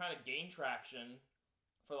rumors have kind of gained traction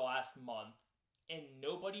for the last month. And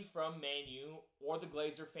nobody from Man U or the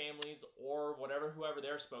Glazer families or whoever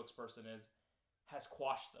their spokesperson is has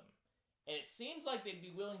quashed them. And it seems like they'd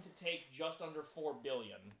be willing to take just under $4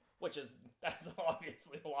 billion, that's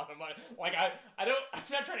obviously a lot of money. Like I'm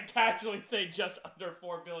not trying to casually say just under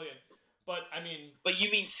 $4 billion, but I mean. But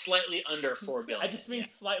you mean slightly under $4 billion? I just mean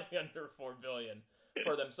slightly under $4 billion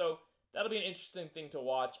for them. So that'll be an interesting thing to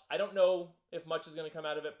watch. I don't know if much is going to come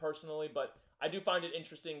out of it personally, but I do find it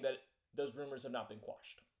interesting that those rumors have not been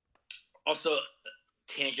quashed. Also,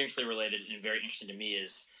 tangentially related and very interesting to me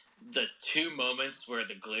is the two moments where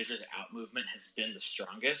the Glazers out movement has been the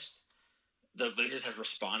strongest. The Glazers have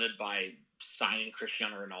responded by signing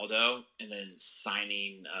Cristiano Ronaldo and then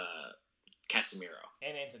signing Casemiro.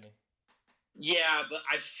 And Antony. Yeah, but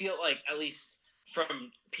I feel like, at least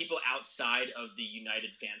from people outside of the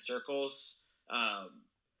United fan circles,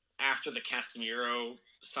 after the Casemiro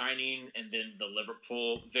signing and then the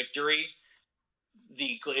Liverpool victory,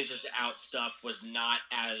 the Glazers out stuff was not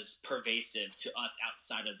as pervasive to us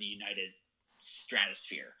outside of the United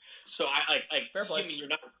stratosphere. So I fair play. I mean,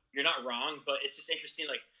 you're not wrong, but it's just interesting,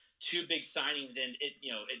 like, two big signings, and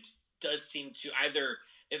it does seem to, either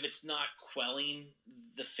if it's not quelling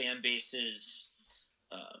the fan base's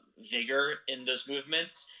vigor in those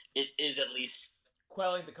movements, it is at least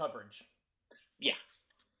quelling the coverage. Yeah.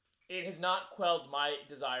 It has not quelled my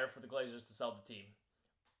desire for the Glazers to sell the team.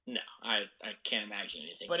 No, I can't imagine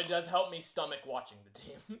anything. But it does help me stomach watching the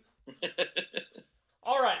team.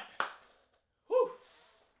 All right. Whew.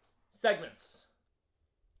 Segments.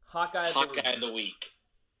 Hawkeye of the week.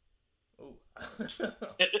 Ooh.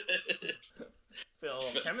 Feel a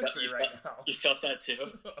little chemistry right now. You felt that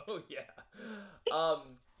too? Oh, yeah.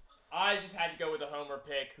 I just had to go with a homer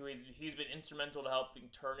pick, he's been instrumental to helping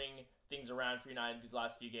turning things around for United these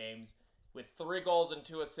last few games, with 3 goals and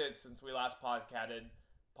 2 assists since we last podcasted.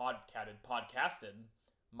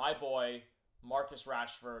 My boy, Marcus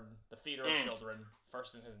Rashford, the feeder of children,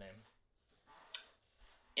 first in his name.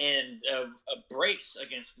 And a brace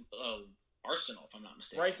against Arsenal, if I'm not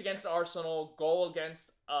mistaken. Brace against Arsenal, goal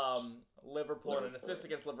against Liverpool, and an assist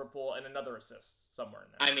against Liverpool, and another assist somewhere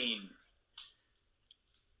in there. I mean,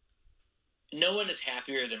 no one is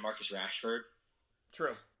happier than Marcus Rashford.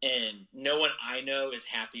 True. And no one I know is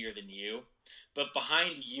happier than you. But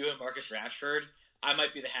behind you and Marcus Rashford, I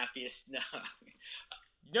might be the happiest.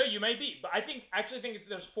 No, you may be. But I think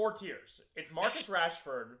there's 4 tiers. It's Marcus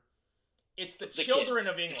Rashford. It's the children kids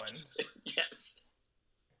of England. Yes.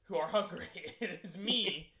 Who are hungry. It is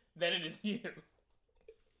me, then it is you.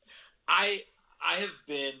 I have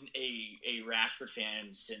been a Rashford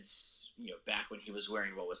fan since, back when he was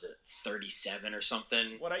wearing, 37 or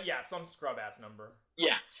something? Some scrub-ass number.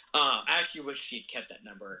 Yeah. I actually wish he had kept that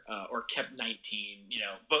number, or kept 19,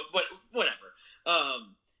 but whatever.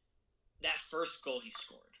 That first goal he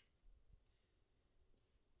scored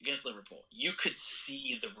against Liverpool, you could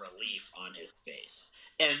see the relief on his face.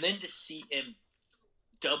 And then to see him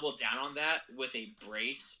double down on that with a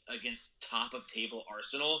brace against top-of-table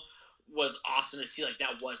Arsenal was awesome to see. Like,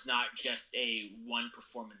 that was not just a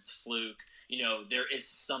one-performance fluke. There is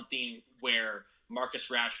something where Marcus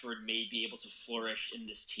Rashford may be able to flourish in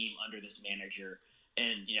this team under this manager.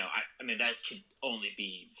 And, I mean, that could only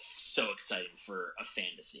be so exciting for a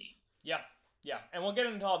fan to see. Yeah. And we'll get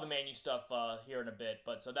into all the Man U stuff here in a bit.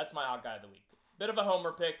 But so that's my Hawkeye of the week. Bit of a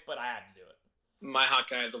homer pick, but I had to do it. My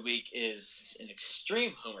Hawkeye of the week is an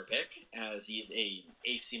extreme homer pick, as he's a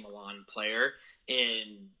AC Milan player,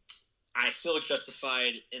 and I feel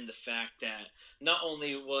justified in the fact that not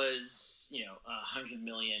only was a €100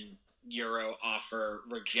 million offer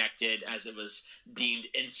rejected as it was deemed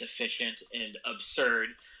insufficient and absurd,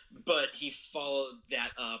 but he followed that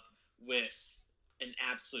up with an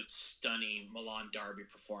absolute stunning Milan derby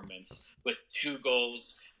performance with 2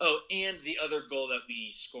 goals. Oh, and the other goal that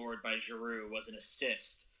we scored by Giroud was an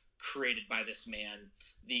assist created by this man,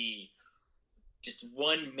 the just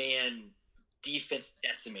one-man defense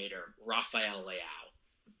decimator, Rafael Leao.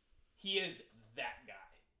 He is that guy.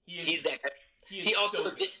 He's that guy. He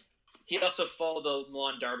also he also followed the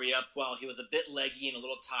Milan Derby up while he was a bit leggy and a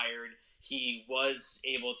little tired. He was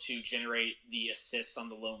able to generate the assist on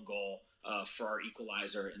the lone goal for our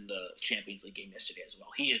equalizer in the Champions League game yesterday as well.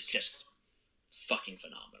 He is just fucking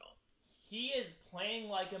phenomenal. He is playing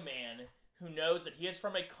like a man who knows that he is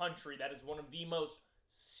from a country that is one of the most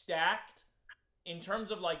stacked in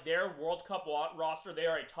terms of like their World Cup roster. They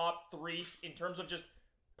are a top 3 in terms of just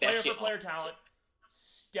player for player talent,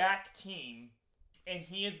 stacked team, and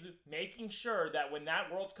he is making sure that when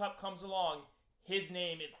that World Cup comes along, his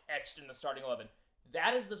name is etched in the starting 11.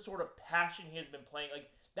 That is the sort of passion he has been playing. Like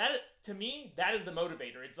that, to me, that is the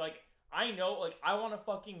motivator. It's like, I know, like, I want to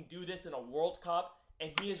fucking do this in a World Cup,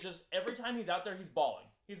 and he is just, every time he's out there, he's balling.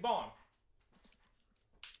 He's balling.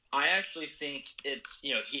 I actually think it's,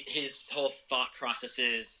 his whole thought process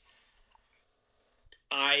is,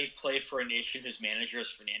 I play for a nation whose manager is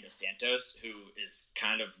Fernando Santos, who is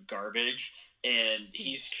kind of garbage, and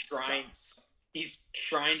he's trying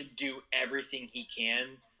to do everything he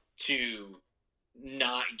can to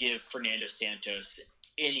not give Fernando Santos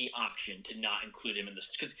any option to not include him in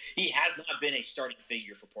this, because he has not been a starting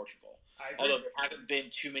figure for Portugal. Although there haven't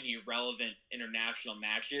been too many relevant international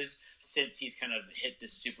matches since he's kind of hit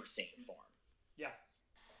this Super Saiyan form. Yeah.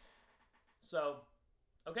 So,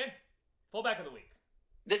 okay. Fullback of the week.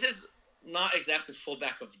 This is not exactly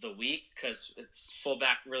fullback of the week because it's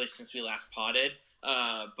fullback really since we last potted.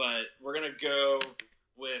 But we're going to go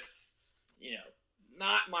with,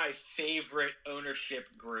 not my favorite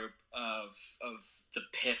ownership group of the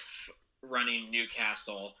PIF running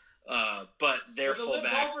Newcastle, but their fullback. The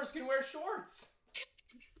golfers can wear shorts.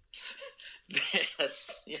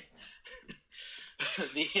 Yes. Yeah.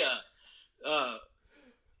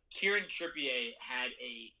 Kieran Trippier had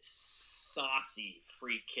a saucy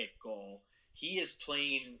free kick goal. He is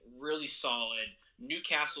playing really solid.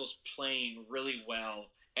 Newcastle's playing really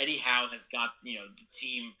well. Eddie Howe has got the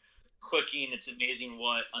team clicking. It's amazing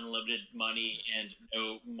what unlimited money and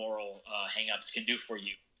no moral hang-ups can do for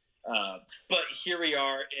you. But here we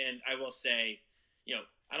are, and I will say,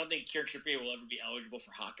 I don't think Kieran Trippier will ever be eligible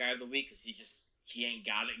for Hot Guy of the Week because he ain't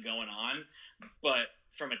got it going on. But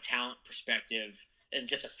from a talent perspective and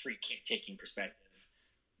just a free kick taking perspective,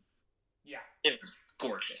 yeah, it's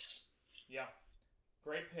gorgeous. Yeah,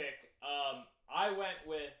 great pick. I went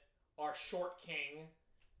with our short king,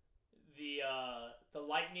 the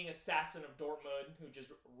lightning assassin of Dortmund, who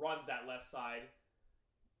just runs that left side,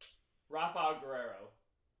 Rafael Guerrero,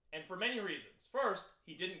 and for many reasons. First,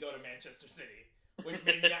 he didn't go to Manchester City, which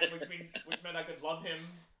meant I could love him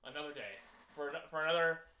another day for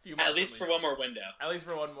another few months. At least for one more window. At least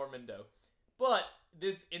for one more window. But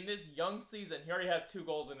in this young season, he already has 2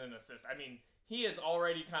 goals and an assist. I mean, he is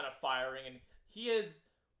already kind of firing, and he is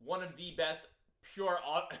one of the best pure.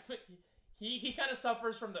 He kind of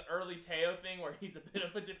suffers from the early Teo thing where he's a bit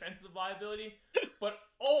of a defensive liability. But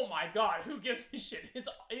oh my god, who gives a shit? He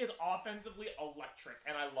is offensively electric,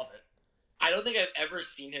 and I love it. I don't think I've ever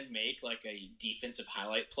seen him make like a defensive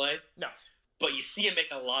highlight play. No. But you see him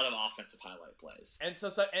make a lot of offensive highlight plays. And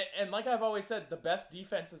and like I've always said, the best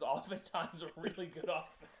defense is oftentimes a really good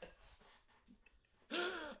offense.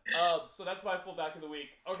 So that's my fullback of the week.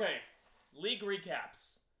 Okay, league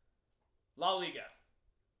recaps. La Liga.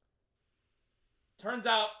 Turns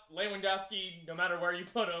out Lewandowski, no matter where you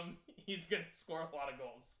put him, he's going to score a lot of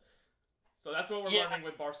goals. So that's what we're learning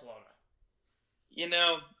with Barcelona.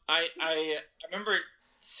 I remember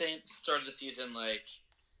saying at the start of the season, like,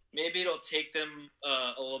 maybe it'll take them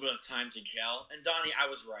a little bit of time to gel. And Donnie, I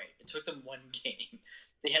was right. It took them one game.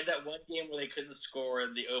 They had that one game where they couldn't score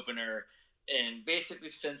in the opener, and basically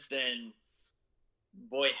since then,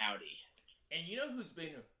 boy howdy. And you know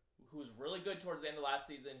who's really good towards the end of last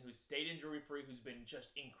season, who stayed injury-free, who's been just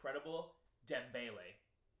incredible? Dembele.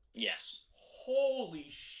 Yes. Holy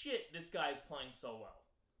shit, this guy is playing so well.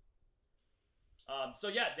 So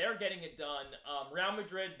yeah, they're getting it done. Real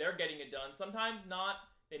Madrid, they're getting it done. Sometimes not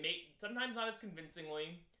as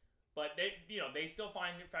convincingly, but they still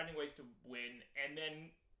finding ways to win. And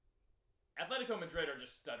then Atletico Madrid are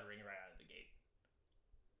just stuttering right out of the gate.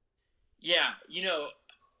 Yeah,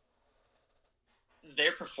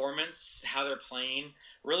 their performance, how they're playing,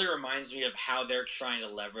 really reminds me of how they're trying to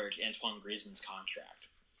leverage Antoine Griezmann's contract.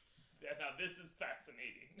 Yeah, now this is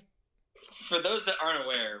fascinating. For those that aren't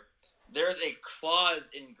aware, there's a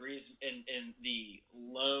clause in in the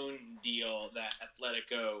loan deal that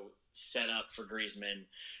Atletico set up for Griezmann,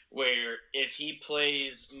 where if he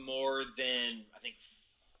plays more than, I think,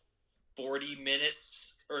 40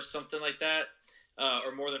 minutes or something like that,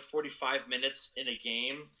 or more than 45 minutes in a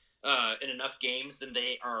game, in enough games, then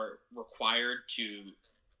they are required to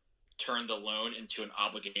turn the loan into an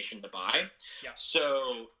obligation to buy. Yeah.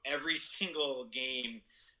 So every single game,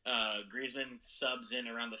 Griezmann subs in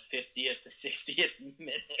around the 50th to 60th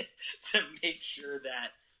minute to make sure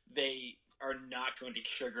that they are not going to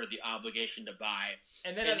trigger the obligation to buy.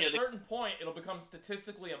 And then at a certain point, it'll become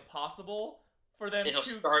statistically impossible for them and he'll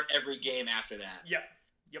start every game after that. Yep.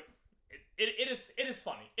 It is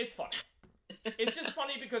funny. It's funny. It's just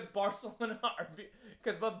funny because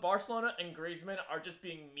because both Barcelona and Griezmann are just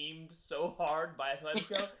being memed so hard by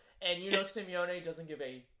Atletico, and Simeone doesn't give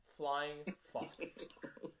a flying fuck.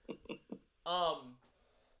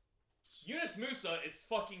 Yunus Musa is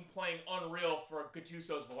fucking playing unreal for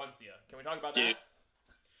Gattuso's Valencia. Can we talk about that?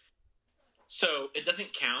 So it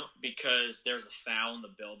doesn't count because there's a foul in the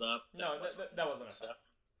build-up. That wasn't a foul.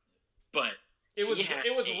 But it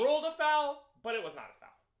was ruled a foul, but it was not a foul.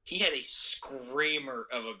 He had a screamer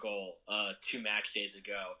of a goal 2 match days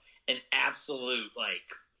ago. An absolute,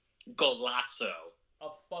 golazzo. A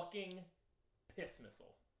fucking piss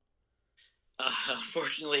missile.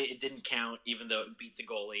 Unfortunately, it didn't count, even though it beat the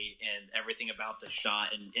goalie, and everything about the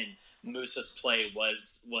shot and Musa's play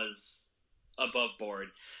was above board.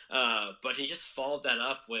 But he just followed that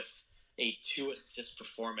up with a 2-assist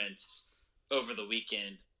performance over the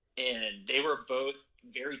weekend. And they were both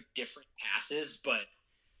very different passes, but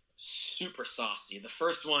super saucy. The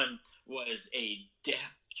first one was a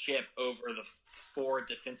deft chip over the 4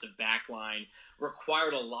 defensive back line.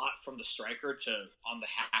 Required a lot from the striker to, on the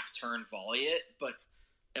half-turn, volley it, but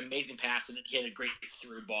amazing pass, and then he had a great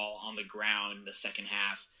through ball on the ground in the second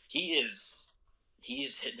half. He's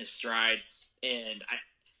hitting his stride, and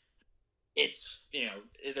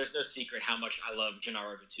there's no secret how much I love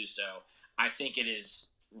Gennaro Gattuso. I think it is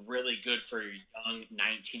really good for young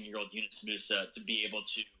 19-year-old Yunus Musa to be able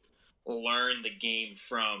to learn the game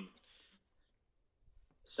from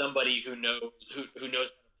somebody who knows how to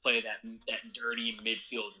play that dirty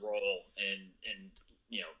midfield role and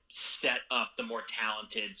set up the more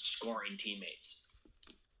talented scoring teammates.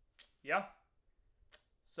 Yeah.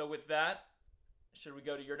 So with that, should we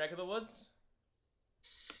go to your neck of the woods?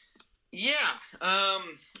 Yeah,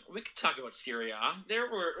 we could talk about Serie A. There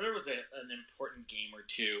was an important game or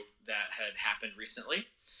two that had happened recently.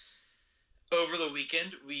 Over the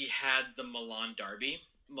weekend, we had the Milan derby.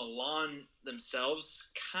 Milan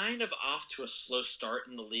themselves kind of off to a slow start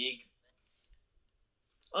in the league.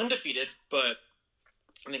 Undefeated, but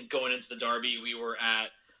I think going into the derby, we were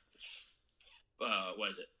at,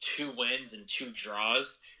 2 wins and 2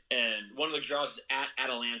 draws. And one of the draws is at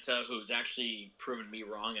Atalanta, who's actually proven me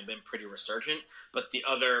wrong and been pretty resurgent. But the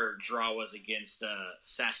other draw was against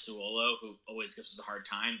Sassuolo, who always gives us a hard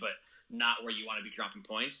time, but not where you want to be dropping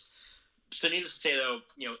points. So needless to say, though,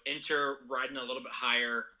 Inter riding a little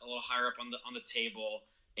higher up on the table,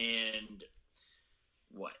 and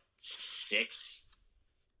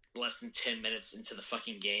less than 10 minutes into the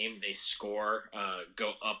fucking game, they score,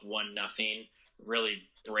 go up 1-0. Really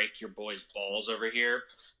break your boys' balls over here.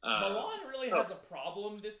 Milan really has a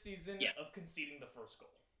problem this season of conceding the first goal.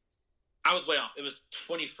 I was way off. It was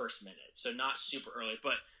 21st minute, so not super early,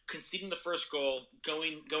 but conceding the first goal,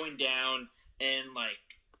 going down, and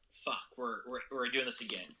fuck, we're doing this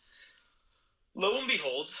again. Lo and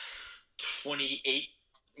behold, 28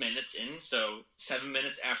 minutes in, so 7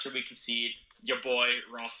 minutes after we concede, your boy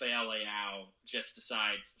Rafael Leao just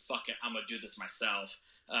decides, fuck it, I'm gonna do this myself.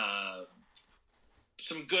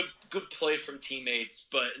 Some good play from teammates,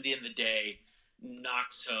 but at the end of the day,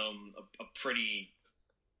 knocks home a pretty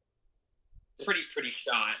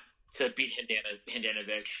shot to beat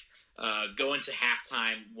Handanovic. Go into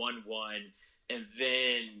halftime 1-1, and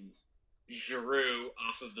then Giroud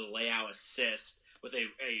off of the Leao assist with a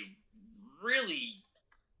really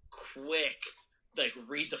quick,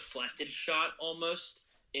 redeflected shot almost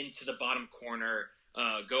into the bottom corner.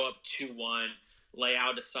 Go up 2-1.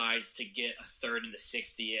 Leao decides to get a third in the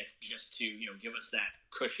 60th just to give us that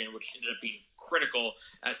cushion, which ended up being critical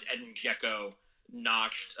as Edin Dzeko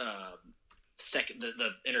notched the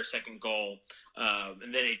second goal,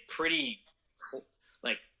 and then a pretty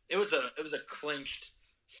it was a clinched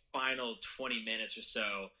final 20 minutes or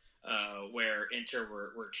so where Inter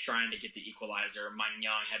were trying to get the equalizer.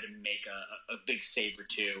 Maignan had to make a big save or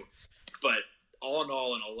two, but all in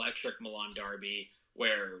all, an electric Milan derby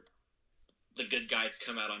where the good guys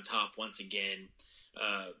come out on top once again.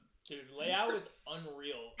 Dude, Leao is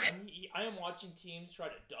unreal. I am watching teams try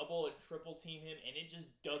to double and triple team him, and it just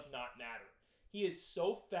does not matter. He is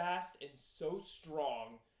so fast and so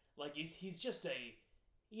strong. He's just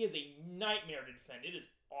he is a nightmare to defend. It is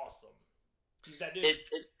awesome. He's that dude.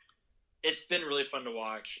 it's been really fun to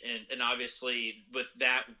watch, and obviously with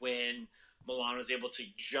that win, Milan was able to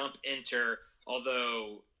jump Inter,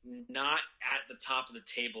 although not at the top of the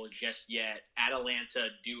table just yet. Atalanta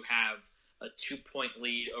do have a 2-point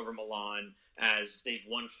lead over Milan as they've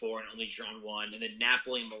won 4 and only drawn 1, and then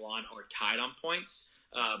Napoli and Milan are tied on points,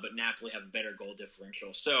 but Napoli have a better goal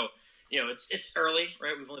differential. So, it's early,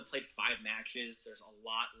 right? We've only played 5 matches. There's a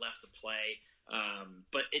lot left to play.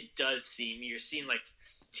 But it does seem, you're seeing like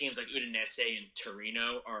teams like Udinese and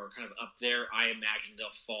Torino are kind of up there. I imagine they'll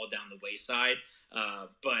fall down the wayside.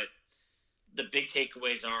 But the big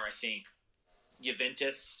takeaways are, I think,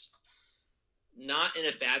 Juventus, not in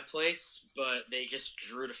a bad place, but they just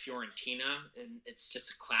drew to Fiorentina, and it's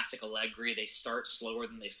just a classic Allegri. They start slower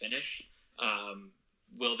than they finish.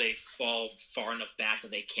 Will they fall far enough back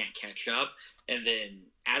that they can't catch up? And then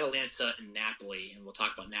Atalanta and Napoli, and we'll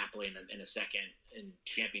talk about Napoli in a second in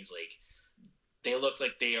Champions League. They look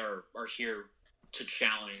like they are here to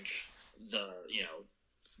challenge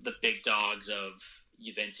the big dogs of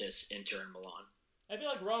Juventus, Inter, and Milan. I feel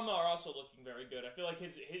like Roma are also looking very good. I feel like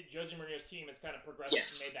his Jose Mourinho's team has kind of progressed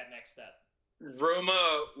and made that next step.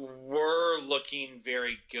 Roma were looking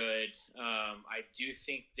very good. I do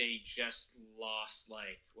think they just lost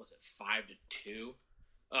 5-2.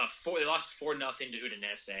 They lost 4-0 to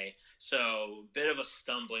Udinese. So bit of a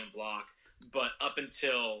stumbling block. But up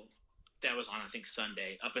until that was on, I think,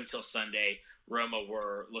 Sunday. Up until Sunday, Roma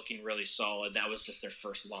were looking really solid. That was just their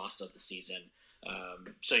first loss of the season.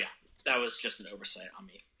 So yeah, that was just an oversight on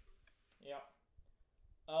me. Yeah.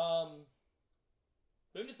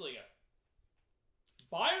 Bundesliga.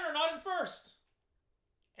 Bayern are not in first,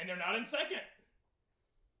 and they're not in second.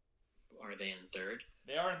 Are they in third?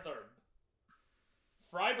 They are in third.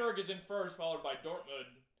 Freiburg is in first, followed by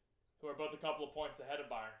Dortmund, who are both a couple of points ahead of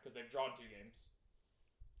Bayern because they've drawn 2 games.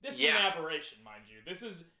 This is an aberration, mind you. This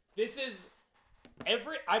is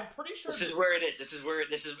I'm pretty sure this is where it is.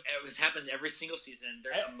 This happens every single season.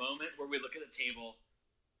 There's a moment where we look at the table,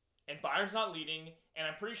 and Bayern's not leading, and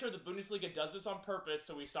I'm pretty sure the Bundesliga does this on purpose,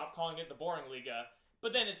 so we stop calling it the boring Liga.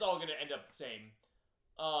 But then it's all going to end up the same.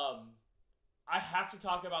 I have to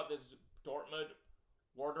talk about this Dortmund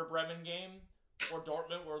Werder Bremen game, where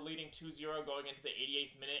Dortmund were leading 2-0 going into the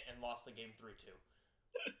 88th minute and lost the game 3-2.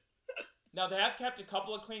 Now, they have kept a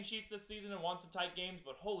couple of clean sheets this season and won some tight games,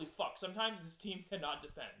 but holy fuck, sometimes this team cannot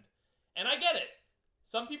defend. And I get it.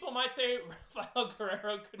 Some people might say Rafael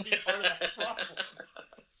Guerrero could be part of that problem.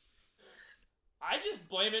 I just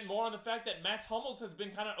blame it more on the fact that Mats Hummels has been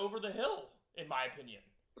kind of over the hill, in my opinion.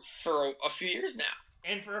 For a few years now.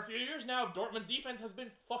 And for a few years now, Dortmund's defense has been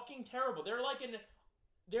fucking terrible. They're like an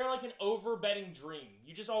over-betting dream.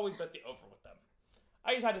 You just always bet the over with them.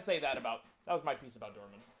 I just had to say that was my piece about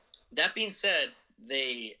Dortmund. That being said,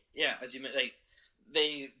 they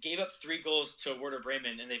gave up 3 goals to Werder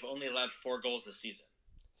Bremen, and they've only allowed 4 goals this season.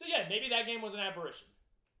 So yeah, maybe that game was an aberration.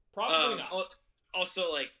 Probably not. Also,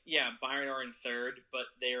 Bayern are in third, but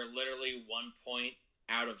they are literally 1 point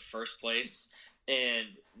out of first place,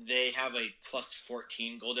 and they have a plus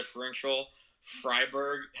 14 goal differential.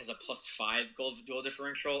 Freiburg has a plus 5 goal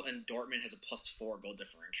differential, and Dortmund has a plus 4 goal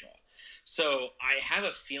differential. So I have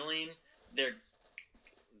a feeling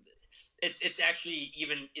it's actually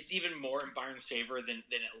even more in Bayern's favor than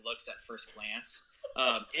it looks at first glance.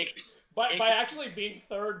 By actually being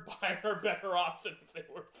third, Bayern are better off than if they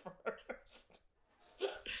were first.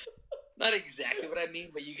 Not exactly what I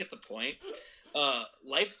mean, but you get the point.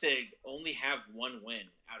 Leipzig only have 1 win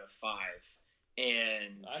out of 5,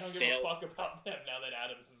 and I don't give a fuck about them now that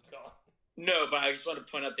Adams is gone. No, but I just want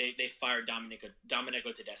to point out they fired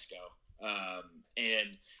Domenico Tedesco,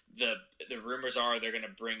 and the rumors are they're going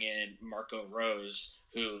to bring in Marco Rose,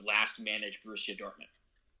 who last managed Borussia Dortmund.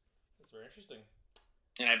 That's very interesting.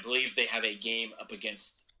 And I believe they have a game up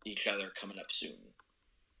against each other coming up soon.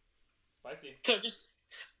 Spicy.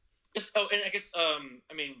 So and I guess I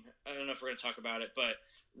don't know if we're going to talk about it, but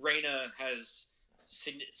Reyna has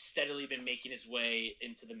steadily been making his way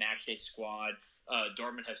into the matchday squad.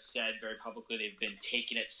 Dortmund have said very publicly they've been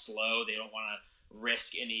taking it slow. They don't want to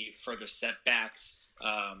risk any further setbacks.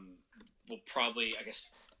 We'll probably,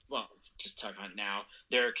 just talk on it now.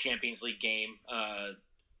 Their Champions League game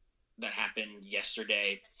that happened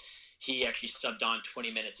yesterday, he actually subbed on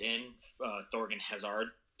 20 minutes in. Thorgan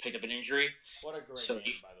Hazard picked up an injury. What a great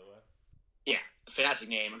name, by the way. Yeah, fantastic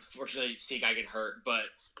name. Unfortunately, Stiga got hurt, but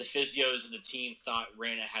the physios and the team thought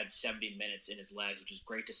Reyna had 70 minutes in his legs, which is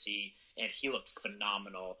great to see, and he looked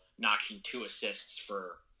phenomenal, notching 2 assists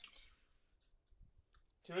for...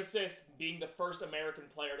 2 assists, being the first American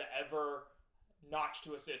player to ever notch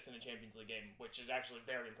 2 assists in a Champions League game, which is actually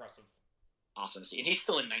very impressive. awesome to see. And he's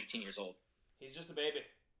still 19 years old. He's just a baby.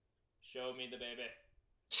 Show me the baby.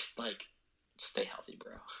 Just, stay healthy,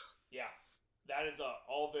 bro. Yeah, that is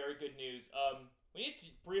all very good news. We need to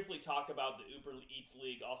briefly talk about the Uber Eats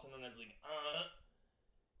League, also known as League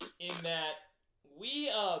in that we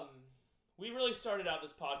really started out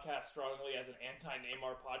this podcast strongly as an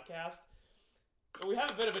anti-Neymar podcast, but we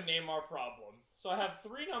have a bit of a Neymar problem. So I have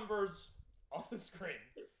 3 numbers on the screen.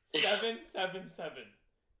 777.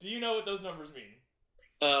 Do you know what those numbers mean?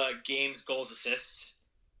 Games, goals, assists.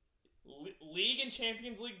 League and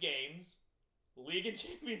Champions League games, League and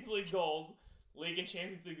Champions League goals, League and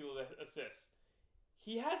Champions League assists.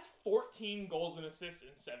 He has 14 goals and assists in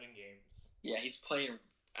 7 games. Yeah, he's playing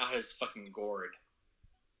out his fucking gourd.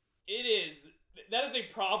 That is a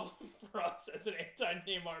problem for us as an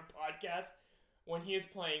anti-Neymar podcast when he is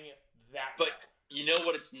playing that But well. you know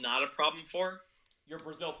what it's not a problem for? Your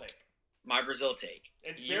Brazil take. My Brazil take.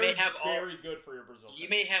 It's You very, may have all- very good for your Brazil take. You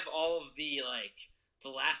may have all of the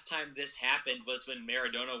last time this happened was when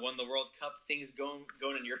Maradona won the World Cup, things going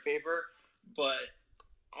in your favor, but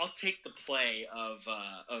I'll take the play of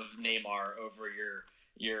Neymar over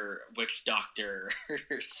your witch doctor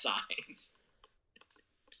signs.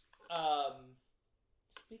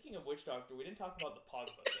 Speaking of witch doctor, we didn't talk about the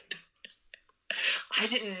Pogba thing. I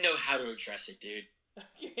didn't know how to address it, dude.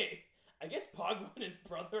 Okay, I guess Pogba and his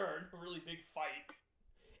brother are in a really big fight.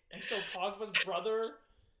 And so Pogba's brother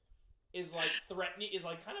is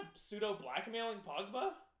kind of pseudo blackmailing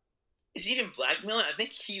Pogba. Is he even blackmailing? I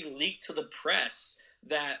think he leaked to the press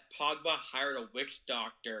that Pogba hired a witch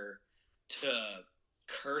doctor to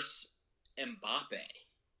curse Mbappe.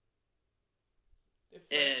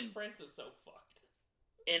 France is so fucked.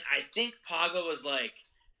 And I think Pogba was like,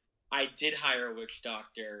 I did hire a witch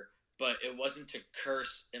doctor, but it wasn't to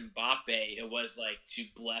curse Mbappe. It was to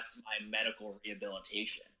bless my medical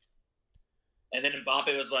rehabilitation. And then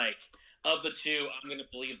Mbappe was like, of the two, I'm going to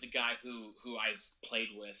believe the guy who I've played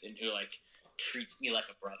with and who treats me like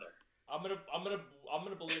a brother. I'm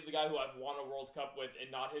gonna believe the guy who I've won a World Cup with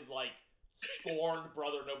and not his scorned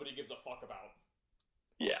brother nobody gives a fuck about.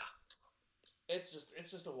 Yeah. It's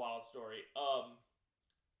just a wild story.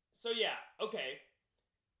 So yeah, okay.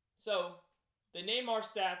 So the Neymar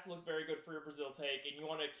stats look very good for your Brazil take, and you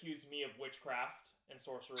want to accuse me of witchcraft and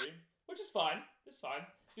sorcery, which is fine. It's fine.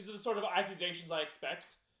 These are the sort of accusations I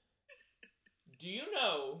expect. Do you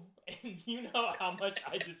know, and you know how much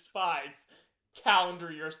I despise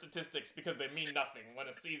calendar year statistics because they mean nothing when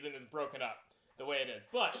a season is broken up the way it is.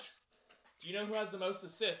 But do you know who has the most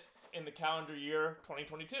assists in the calendar year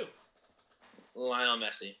 2022? Lionel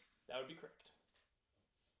Messi. That would be correct.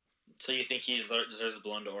 So you think he deserves the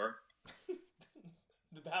Ballon d'Or?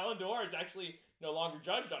 The Ballon d'Or is actually no longer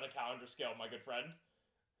judged on a calendar scale, my good friend.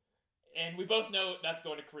 And we both know that's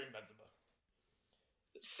going to Karim Benzema.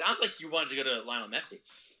 It sounds like you wanted to go to Lionel Messi.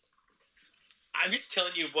 I'm just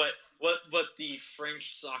telling you what the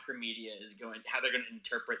French soccer media is how they're going to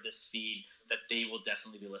interpret this feed that they will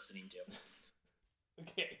definitely be listening to.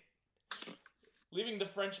 Okay. Leaving the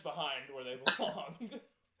French behind where they belong,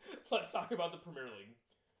 let's talk about the Premier League.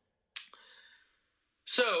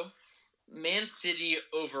 So, Man City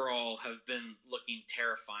overall have been looking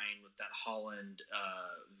terrifying with that Haaland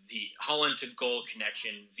to goal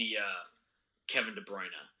connection via Kevin De Bruyne.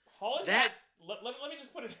 Let me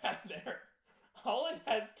just put it out there. Haaland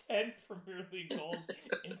has 10 Premier League goals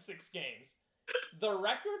in 6 games. The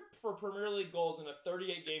record for Premier League goals in a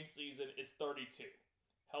 38-game season is 32,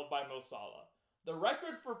 held by Mo Salah. The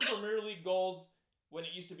record for Premier League goals when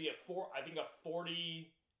it used to be a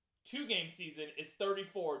 42-game season is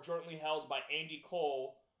 34, jointly held by Andy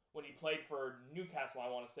Cole when he played for Newcastle, I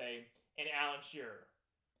want to say, and Alan Shearer.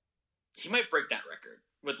 He might break that record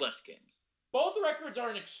with less games. Both records are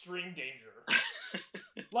in extreme danger.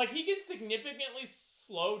 He can significantly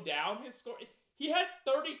slow down his score. He has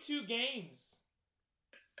 32 games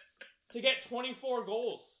to get 24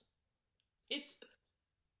 goals. It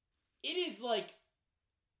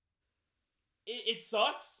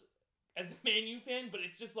sucks as a Man U fan, but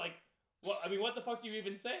it's just what the fuck do you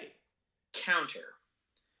even say? Counter.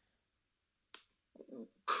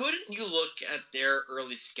 Couldn't you look at their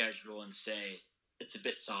early schedule and say it's a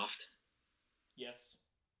bit soft? Yes.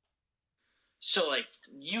 So,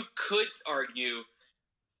 you could argue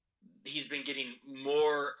he's been getting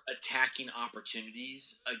more attacking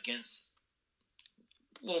opportunities against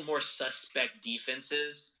a little more suspect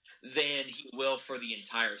defenses than he will for the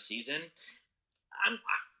entire season.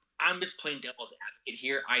 I'm just playing devil's advocate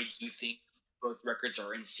here. I do think both records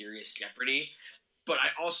are in serious jeopardy, but I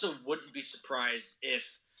also wouldn't be surprised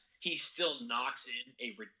if he still knocks in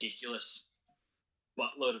a ridiculous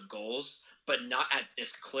buttload of goals, but but not at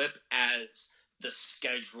this clip as the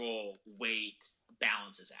schedule weight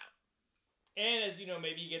balances out. And as you know,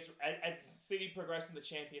 maybe he gets as City progress in the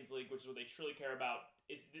Champions League, which is what they truly care about.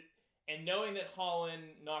 And knowing that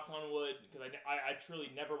Haaland, knock on wood, because I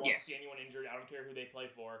truly never want to see anyone injured. I don't care who they play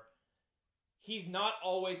for. He's not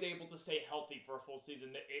always able to stay healthy for a full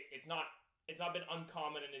season. It's not been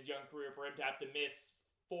uncommon in his young career for him to have to miss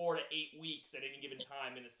 4 to 8 weeks at any given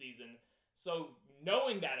time in a season. So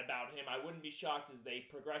knowing that about him, I wouldn't be shocked as they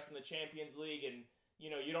progress in the Champions League, and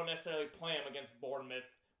you don't necessarily play him against Bournemouth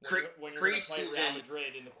when you're going to play Real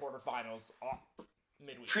Madrid in the quarterfinals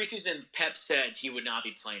midweek. Preseason, Pep said he would not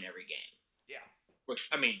be playing every game. Yeah. Which,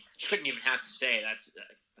 I mean, you couldn't even have to say.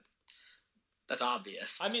 That's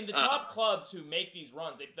obvious. I mean, the top clubs who make these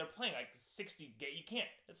runs, they're playing like 60 games. You can't.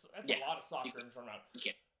 That's a lot of soccer in turnaround.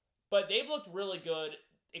 Yeah. But they've looked really good,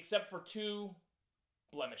 except for 2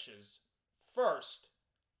 blemishes. First,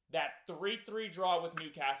 that 3-3 draw with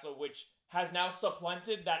Newcastle, which has now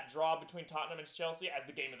supplanted that draw between Tottenham and Chelsea as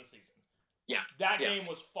the game of the season. Yeah. That game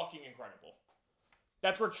was fucking incredible.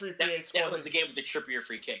 That's where Trippier scored. That was the game with the Trippier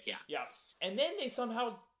free kick, yeah. Yeah. And then they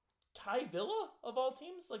somehow tie Villa, of all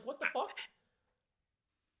teams? Like, what the fuck?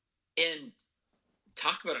 And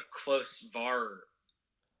talk about a close VAR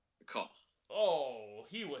call. Oh,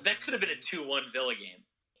 he was... That could have been a 2-1 Villa game.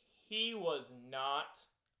 He was not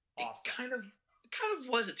offside. It kind of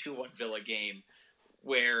was a 2-1 Villa game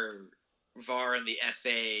where VAR and the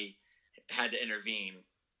FA had to intervene.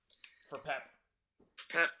 For Pep.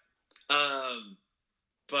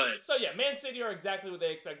 But so yeah, Man City are exactly what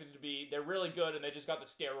they expected to be. They're really good, and they just got the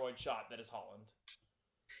steroid shot that is Haaland.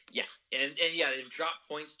 Yeah, and yeah, they've dropped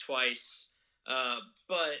points twice,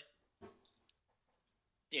 but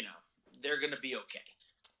they're gonna be okay.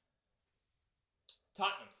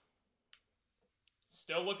 Tottenham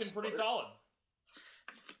still looking pretty solid.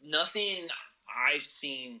 Nothing I've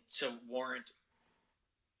seen to warrant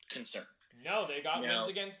concern. No, they got wins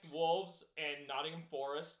against Wolves and Nottingham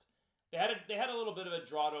Forest. They had a little bit of a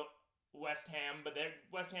draw to West Ham, but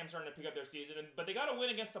West Ham's starting to pick up their season. But they got a win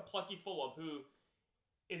against a plucky Fulham, who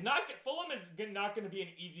is not. Fulham is not going to be an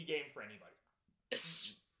easy game for anybody,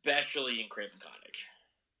 especially in Craven Cottage.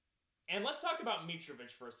 And let's talk about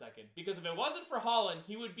Mitrovic for a second, because if it wasn't for Haaland,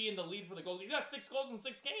 he would be in the lead for the goal. He's got 6 goals in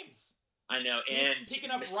 6 games. I know, and he's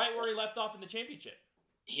picking up right where he left off in the championship.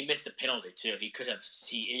 He missed the penalty too. He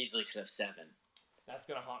easily could have 7. That's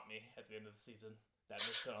gonna haunt me at the end of the season. That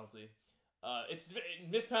missed penalty.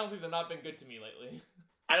 Missed penalties have not been good to me lately.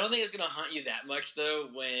 I don't think it's gonna haunt you that much though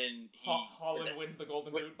when Haaland wins the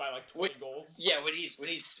Golden Boot by like 20 goals. Yeah, when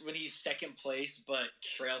he's second place but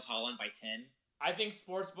trails Haaland by 10. I think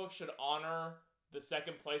sportsbooks should honor the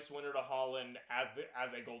second place winner to Haaland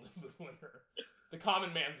as a Golden Boot winner, the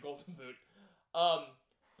common man's Golden Boot.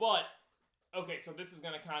 But okay, so this is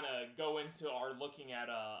gonna kind of go into our looking at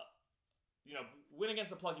win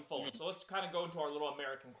against a plucky Fulham. So let's kind of go into our little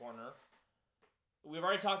American corner. We've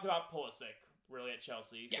already talked about Pulisic, really, at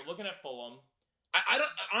Chelsea. So looking at Fulham, I don't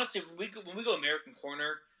honestly when we go American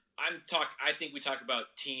corner, I think we talk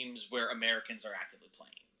about teams where Americans are actively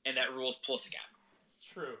playing, and that rules Pulisic out.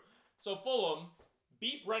 True. So Fulham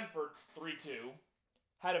beat Brentford 3-2.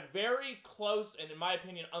 Had a very close and, in my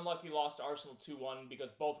opinion, unlucky loss to Arsenal 2-1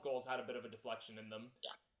 because both goals had a bit of a deflection in them.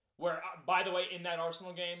 Yeah. Where, by the way, in that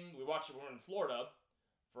Arsenal game, we watched it when we were in Florida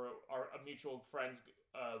for a mutual friend's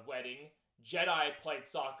wedding. Jedi played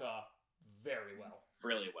Saka very well.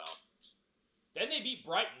 Really well. Then they beat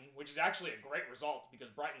Brighton, which is actually a great result because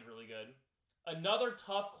Brighton's really good. Another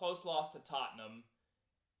tough, close loss to Tottenham,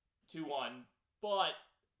 2-1. But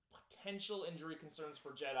potential injury concerns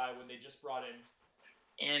for Jedi when they just brought in.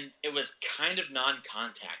 And it was kind of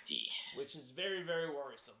non-contact-y. Which is very, very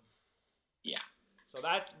worrisome. Yeah. So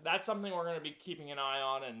that's something we're going to be keeping an eye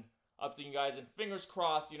on and updating you guys. And fingers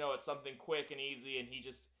crossed, it's something quick and easy and he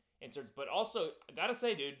just inserts. But also, I got to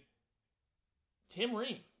say, dude, Tim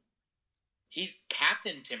Ream. He's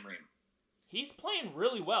Captain Tim Ream. He's playing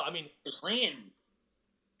really well. I mean... Playing...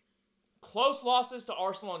 Close losses to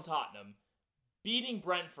Arsenal and Tottenham. Beating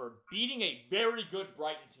Brentford. Beating a very good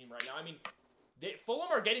Brighton team right now. I mean... Fulham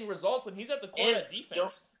are getting results, and he's at the core of that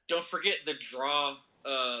defense. Don't forget the draw.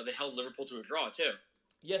 They held Liverpool to a draw, too.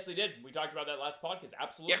 Yes, they did. We talked about that last podcast.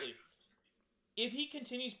 Absolutely. Yeah. If he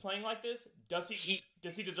continues playing like this, does he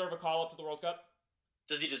deserve a call-up to the World Cup?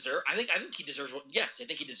 Does he deserve? I think he deserves one. Yes, I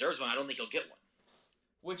think he deserves one. I don't think he'll get one.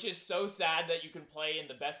 Which is so sad that you can play in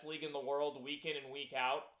the best league in the world week in and week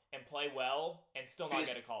out and play well and still not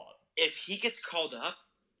get a call-up. If he gets called up,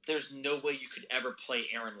 there's no way you could ever play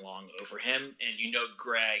Aaron Long over him, and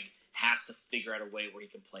Greg has to figure out a way where he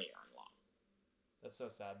can play Aaron Long. That's so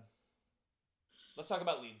sad. Let's talk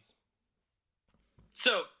about Leeds.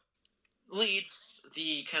 So, Leeds,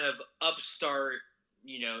 the kind of upstart,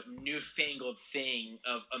 newfangled thing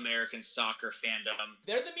of American soccer fandom.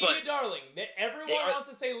 They're the media darling. Everyone wants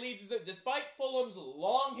to say Leeds despite Fulham's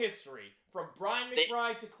long history, from Brian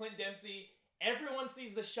McBride to Clint Dempsey, everyone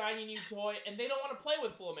sees the shiny new toy, and they don't want to play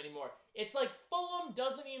with Fulham anymore. It's like Fulham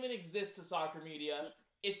doesn't even exist to soccer media.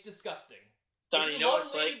 It's disgusting. Don, if you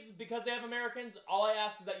love Leeds because they have Americans, all I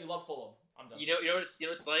ask is that you love Fulham. I'm done. You know what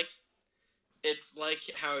it's like? It's like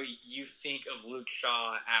how you think of Luke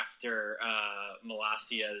Shaw after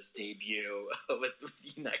Malasia's debut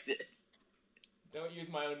with United. Don't use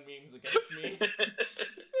my own memes against me.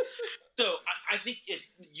 So I think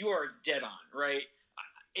you are dead on, right?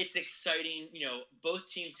 It's exciting. Both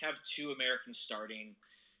teams have two Americans starting,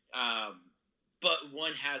 but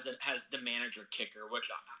one has the manager kicker,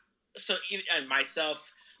 and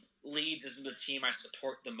myself, Leeds isn't the team I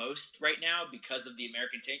support the most right now because of the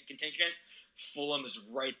American contingent. Fulham is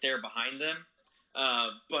right there behind them.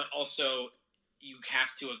 But also, you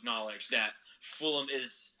have to acknowledge that Fulham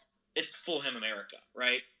it's Fulham America,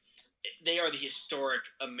 right? They are the historic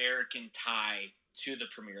American tie to the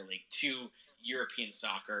Premier League, to European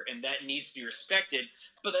soccer, and that needs to be respected.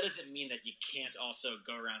 But that doesn't mean that you can't also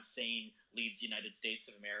go around saying Leeds United States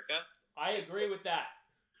of America. I agree with that.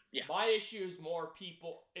 Yeah. My issue is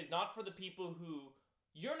not for the people who,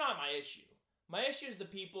 you're not my issue. My issue is the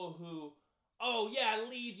people who,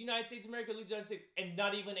 Leeds, United States of America, Leeds, United States, and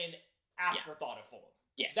not even an afterthought of Fulham.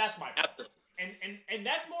 Yes. That's my problem. And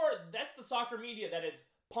that's the soccer media that is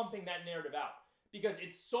pumping that narrative out. Because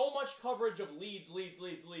it's so much coverage of Leeds,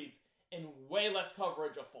 and way less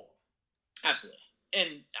coverage of Fulham. Absolutely.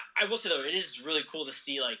 And I will say, though, it is really cool to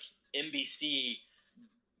see, NBC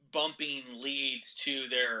bumping Leeds to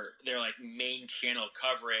their main channel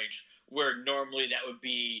coverage, where normally that would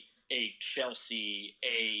be a Chelsea,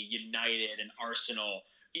 a United, an Arsenal.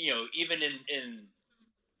 Even in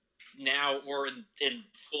now or in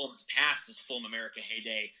Fulham's past, as Fulham America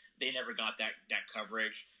heyday, they never got that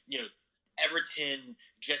coverage. Everton,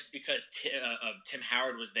 just because Tim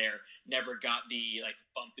Howard was there, never got the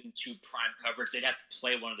bumping to prime coverage. They'd have to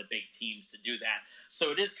play one of the big teams to do that.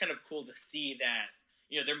 So it is kind of cool to see that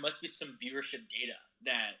there must be some viewership data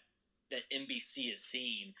that NBC is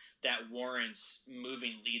seeing that warrants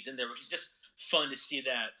moving Leeds in there, which is just fun to see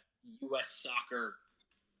that U.S. soccer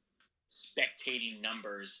spectating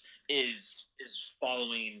numbers is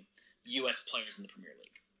following U.S. players in the Premier League.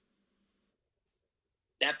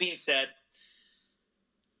 That being said,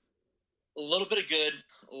 a little bit of good,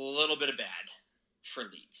 a little bit of bad for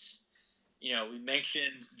Leeds. We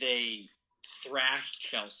mentioned they thrashed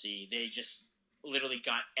Chelsea. They just literally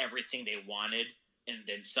got everything they wanted and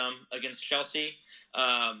then some against Chelsea.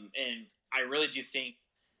 And I really do think,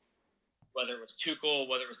 whether it was Tuchel,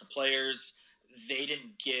 whether it was the players, they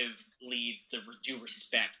didn't give Leeds the due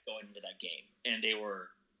respect going into that game. And they were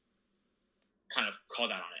kind of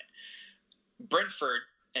called out on it. Brentford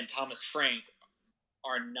and Thomas Frank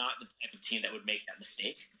are not the type of team that would make that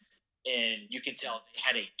mistake. And you can tell they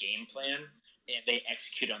had a game plan, and they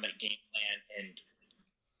executed on that game plan and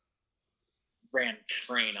ran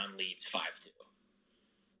train on Leeds 5-2.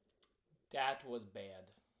 That was bad.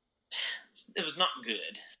 It was not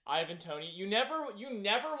good. Ivan Toney, you never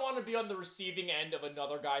want to be on the receiving end of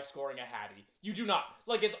another guy scoring a hattie. You do not.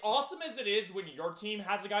 As awesome as it is when your team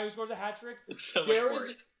has a guy who scores a hat trick, it's so much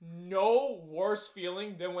worse. Is no worse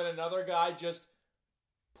feeling than when another guy just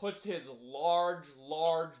puts his large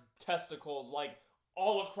testicles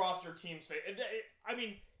all across your team's face. I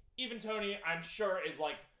mean, even Toney, I'm sure, is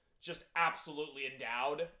just absolutely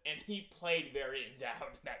endowed, and he played very endowed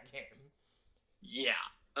in that game. Yeah.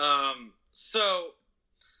 So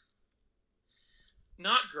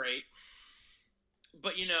not great,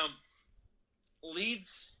 but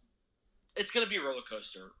Leeds, it's going to be a roller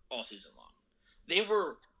coaster all season long. They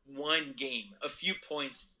were one game, a few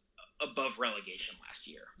points above relegation last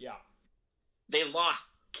year. Yeah. They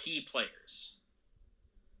lost key players.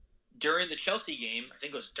 During the Chelsea game, I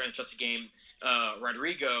think it was during the Chelsea game,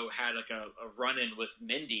 Rodrigo had a run-in with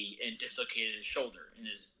Mendy and dislocated his shoulder in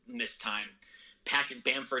his missed time. Patrick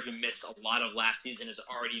Bamford, who missed a lot of last season, has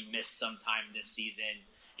already missed some time this season.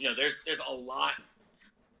 There's a lot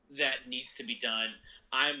that needs to be done.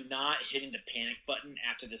 I'm not hitting the panic button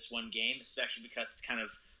after this one game, especially because it's kind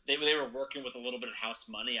of they were working with a little bit of house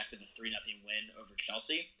money after the 3-0 win over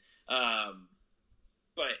Chelsea.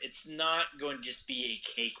 But it's not going to just be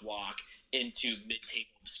a cakewalk into mid-table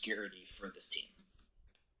obscurity for this team.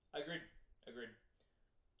 Agreed.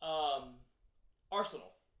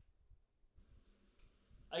 Arsenal.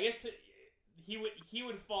 I guess he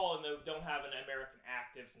would fall in the don't have an American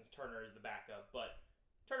active since Turner is the backup, but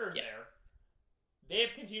Turner's there. They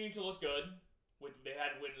have continued to look good. They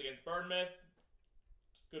had wins against Bournemouth,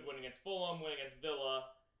 good win against Fulham, win against Villa,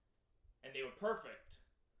 and they were perfect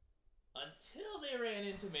until they ran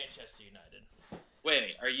into Manchester United.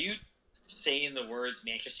 Wait, are you saying the words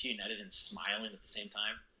Manchester United and smiling at the same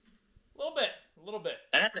time? A little bit.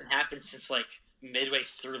 That hasn't happened since like midway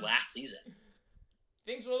through last season.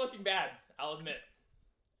 Things were looking bad, I'll admit.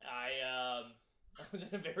 I was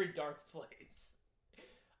in a very dark place.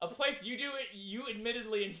 A place you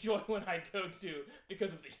admittedly enjoy when I go to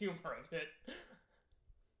because of the humor of it.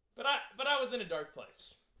 But I was in a dark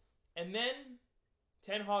place. And then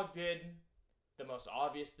Ten Hag did the most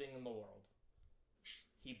obvious thing in the world.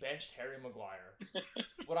 He benched Harry Maguire.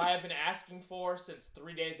 What I have been asking for since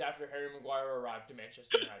 3 days after Harry Maguire arrived to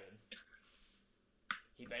Manchester United.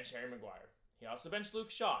 He benched Harry Maguire. He also benched Luke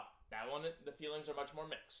Shaw. That one, the feelings are much more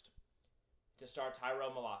mixed. To start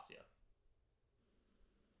Tyrell Malacia.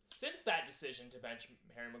 Since that decision to bench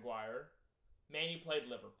Harry Maguire, Man U played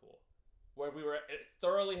Liverpool, where we were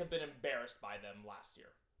thoroughly have been embarrassed by them last year.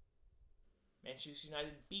 Manchester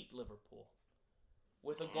United beat Liverpool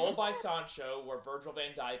with a goal by Sancho where Virgil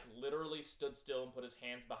van Dijk literally stood still and put his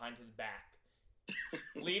hands behind his back,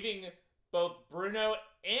 leaving both Bruno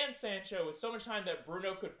and Sancho with so much time that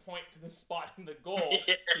Bruno could point to the spot in the goal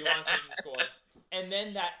he wants him to score. And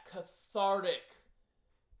then that cathartic,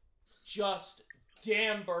 just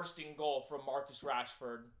dam-bursting goal from Marcus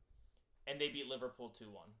Rashford, and they beat Liverpool 2-1.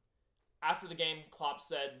 After the game, Klopp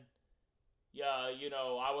said, yeah,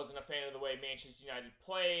 I wasn't a fan of the way Manchester United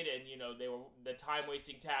played, and, they were the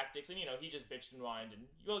time-wasting tactics, and, he just bitched and whined, and,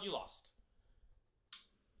 you lost.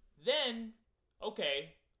 Then,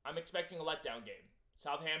 okay, I'm expecting a letdown game.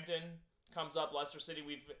 Southampton comes up, Leicester City,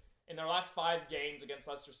 in their last 5 games against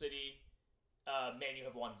Leicester City, Man U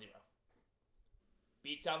have 1-0.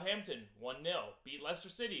 Beat Southampton, 1-0. Beat Leicester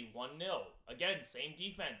City, 1-0. Again, same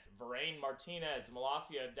defense. Varane, Martinez,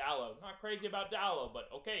 Malacia, Dalot. Not crazy about Dalot, but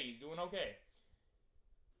okay, he's doing okay.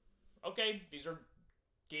 Okay, these are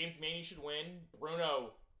games Man U should win.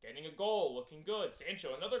 Bruno getting a goal, looking good.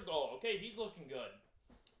 Sancho, another goal. Okay, he's looking good.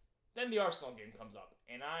 Then the Arsenal game comes up,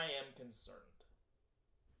 and I am concerned.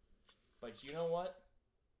 But you know what?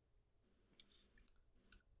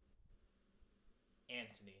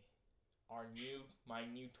 Antony. My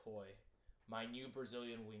new toy, my new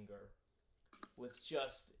Brazilian winger, with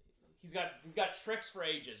he's got tricks for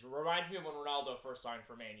ages. It reminds me of when Ronaldo first signed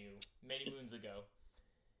for Man U many moons ago,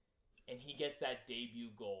 and he gets that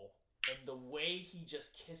debut goal, and the way he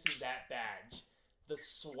just kisses that badge, the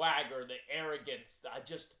swagger, the arrogance, I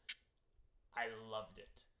loved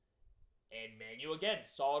it. And Man U again,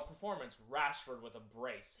 solid performance. Rashford with a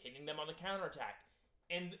brace, hitting them on the counterattack,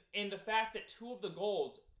 and the fact that 2 of the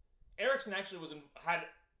goals. Eriksen actually had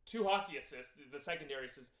 2 hockey assists, the secondary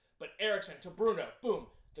assists, but Eriksen to Bruno, boom,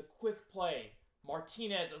 the quick play.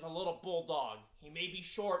 Martinez is a little bulldog. He may be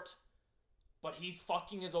short, but he's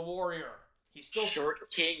fucking as a warrior. He's still Short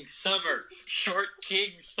King Summer.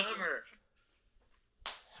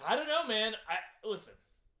 I don't know, man. Listen.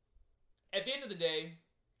 At the end of the day,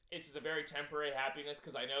 it's a very temporary happiness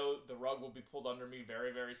because I know the rug will be pulled under me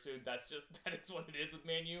very, very soon. That is what it is with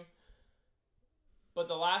Man U. But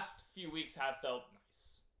the last few weeks have felt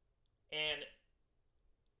nice. And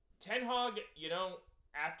Ten Hag,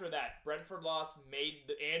 after that Brentford loss, he made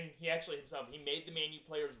the Man U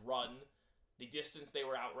players run the distance they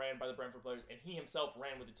were outran by the Brentford players, and he himself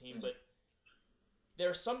ran with the team. But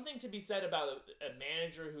there's something to be said about a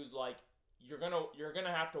manager who's like, you're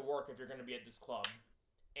gonna have to work if you're gonna be at this club.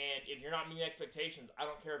 And if you're not meeting expectations, I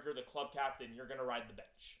don't care if you're the club captain, you're gonna ride the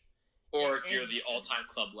bench. Or if you're the all-time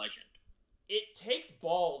club legend. It takes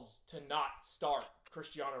balls to not start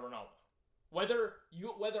Cristiano Ronaldo. Whether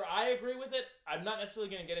I agree with it, I'm not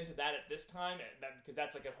necessarily going to get into that at this time, because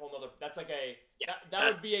that's like a whole nother. That's like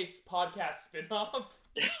that would be a podcast spinoff.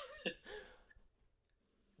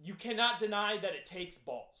 You cannot deny that it takes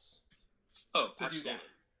balls. Oh, to absolutely. do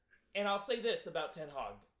that. And I'll say this about Ten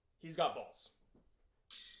Hag: he's got balls.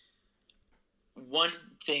 One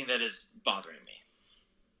thing that is bothering me: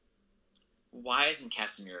 why isn't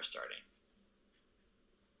Casemiro starting?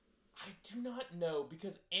 I do not know,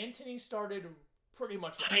 because Antony started pretty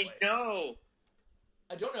much right away. I know.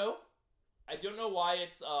 I don't know. I don't know why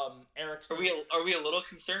it's Eriksen. Are we a little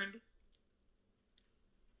concerned?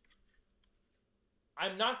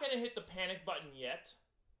 I'm not going to hit the panic button yet.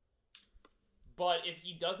 But if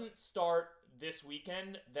he doesn't start this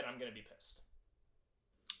weekend, then I'm going to be pissed.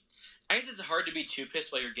 I guess it's hard to be too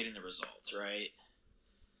pissed while you're getting the results, right?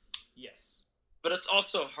 Yes. But it's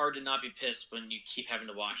also hard to not be pissed when you keep having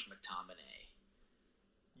to watch McTominay.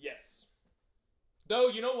 Yes. Though,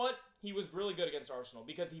 you know what? He was really good against Arsenal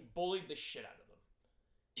because he bullied the shit out of them.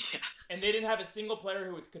 Yeah. And they didn't have a single player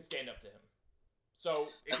who could stand up to him. So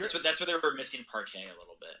that's where they were missing Partey a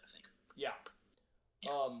little bit, I think. Yeah.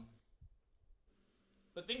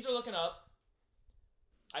 But things are looking up.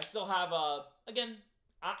 I still have, again,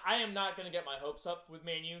 I am not going to get my hopes up with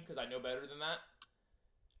Man U because I know better than that.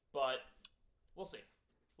 But we'll see.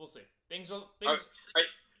 We'll see.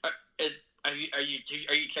 Are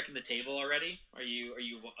you checking the table already? Are you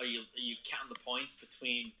counting the points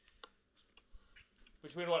between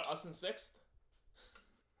what, us and sixth?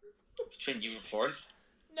 Between you and fourth?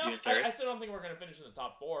 No, you and third? I still don't think we're going to finish in the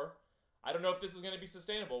top four. I don't know if this is going to be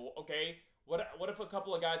sustainable. Okay, what if a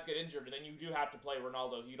couple of guys get injured and then you do have to play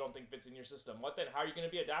Ronaldo who you don't think fits in your system? What then? How are you going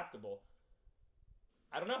to be adaptable?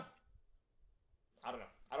 I don't know. I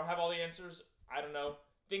don't have all the answers. I don't know.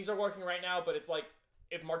 Things are working right now, but it's like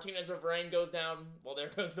if Martinez or Varane goes down, well, there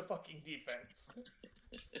goes the fucking defense.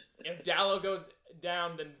 If Dallo goes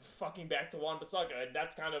down, then fucking back to Wan-Bissaka, and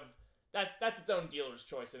that's kind of that's its own dealer's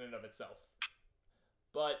choice in and of itself.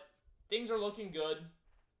 But things are looking good.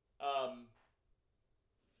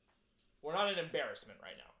 We're not an embarrassment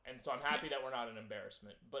right now, and so I'm happy that we're not an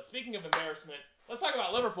embarrassment. But speaking of embarrassment, let's talk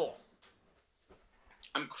about Liverpool.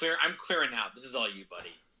 I'm clearing out. This is all you,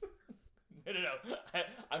 buddy. No.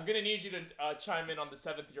 I'm going to need you to chime in on the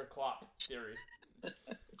seventh-year Klopp theory.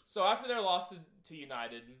 So after their loss to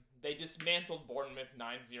United, they dismantled Bournemouth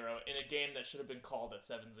 9-0 in a game that should have been called at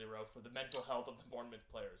 7-0 for the mental health of the Bournemouth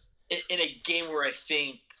players. In a game where I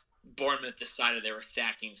think Bournemouth decided they were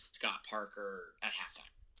sacking Scott Parker at halftime.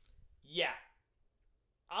 Yeah.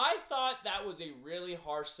 I thought that was a really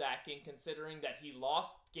harsh sacking considering that he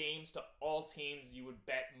lost games to all teams you would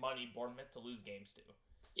bet money Bournemouth to lose games to.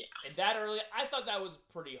 Yeah. And that early, I thought that was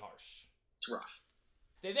pretty harsh. It's rough.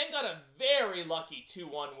 They then got a very lucky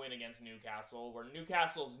 2-1 win against Newcastle, where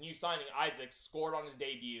Newcastle's new signing, Isaac, scored on his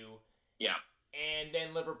debut. Yeah. And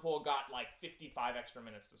then Liverpool got like 55 extra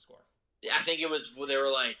minutes to score. I think there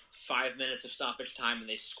were like 5 minutes of stoppage time, and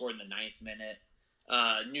they scored in the 9th minute.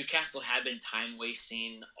 Newcastle had been time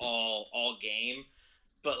wasting all game,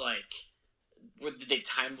 but like, did they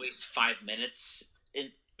time waste 5 minutes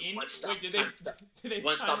in one stop? Did they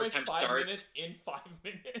time waste 5 minutes in 5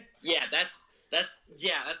 minutes? Yeah, that's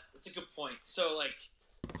a good point. So like,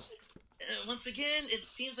 once again, it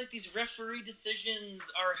seems like these referee decisions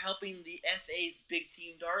are helping the FA's big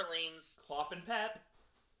team darlings, Klopp and Pep.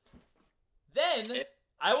 Then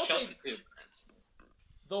I will Chelsea say too.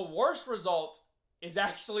 the worst result is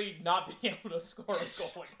actually not being able to score a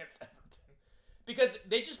goal against Everton. Because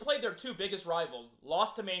they just played their two biggest rivals,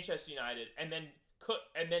 lost to Manchester United, and then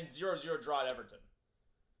 0-0 draw at Everton.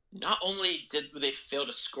 Not only did they fail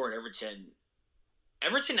to score at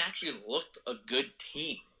Everton actually looked a good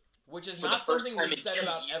team. Which is not something we've said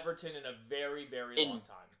about Everton in a very, very long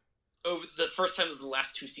time. Over the first time of the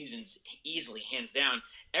last 2 seasons, easily, hands down,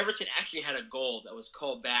 Everton actually had a goal that was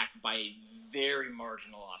called back by very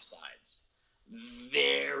marginal offsides.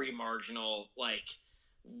 Very marginal,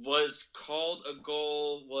 was called a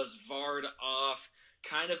goal, was VAR'd off,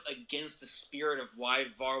 kind of against the spirit of why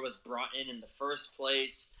VAR was brought in the first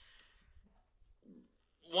place.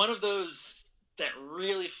 One of those that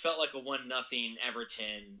really felt like a 1-0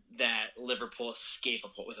 Everton that Liverpool escaped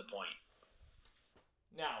with a point.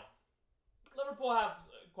 Now, Liverpool have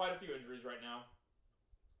quite a few injuries right now,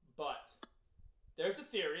 but there's a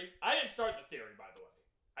theory. I didn't start the theory, by the way.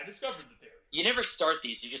 I discovered the theory. You never start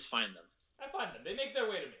these, you just find them. I find them. They make their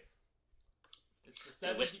way to me. It's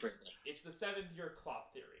the seventh-year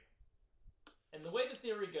Klopp theory. And the way the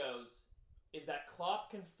theory goes is that Klopp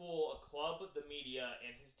can fool a club, the media,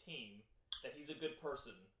 and his team that he's a good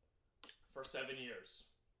person for 7 years.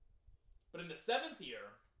 But in the 7th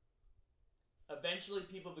year, eventually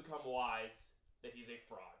people become wise that he's a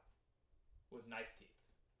fraud with nice teeth.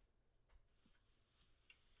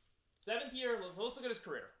 7th year, let's look at his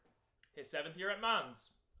career. His 7th year at Mainz,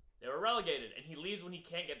 they were relegated, and he leaves when he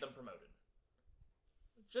can't get them promoted.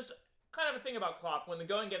 Just kind of a thing about Klopp. When the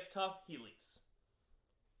going gets tough, he leaves.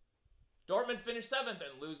 Dortmund finished 7th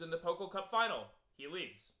and lose in the Pokal Cup final. He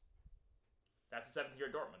leaves. That's the 7th year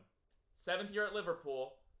at Dortmund. 7th year at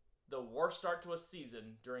Liverpool, the worst start to a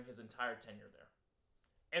season during his entire tenure there.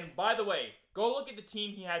 And by the way, go look at the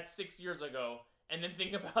team he had 6 years ago, and then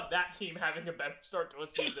think about that team having a better start to a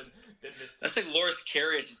season than this team. That's like Loris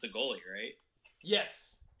Karius is the goalie, right?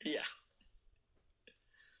 Yes. Yeah.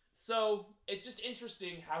 So, it's just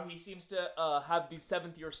interesting how he seems to have these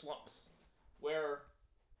 7th year slumps, where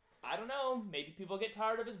I don't know. Maybe people get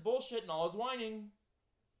tired of his bullshit and all his whining.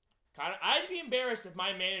 I'd be embarrassed if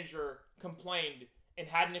my manager complained and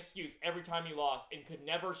had an excuse every time he lost and could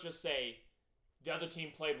never just say, the other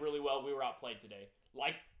team played really well, we were outplayed today.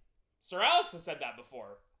 Like, Sir Alex has said that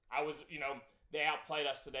before. They outplayed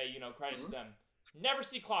us today, credit to them. Never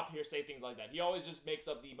see Klopp here say things like that. He always just makes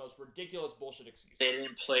up the most ridiculous bullshit excuses. They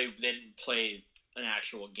didn't play an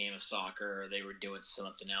actual game of soccer, or they were doing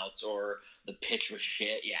something else, or the pitch was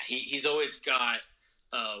shit. Yeah, he's always got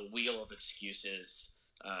a wheel of excuses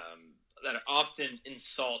that often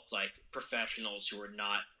insult like professionals who are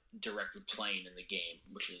not directly playing in the game,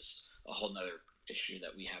 which is a whole nother issue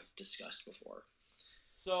that we have discussed before.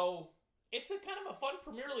 So it's a kind of a fun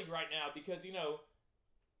Premier League right now because,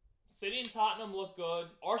 City and Tottenham look good.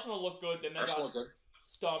 Arsenal look good. Then they got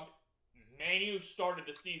stumped. Man U started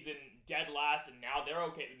the season dead last, and now they're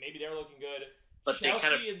okay. Maybe they're looking good. But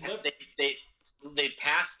they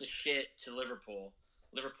passed the shit to Liverpool.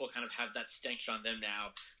 Liverpool kind of have that stench on them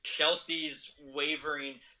now. Chelsea's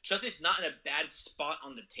wavering. Chelsea's not in a bad spot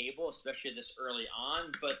on the table, especially this early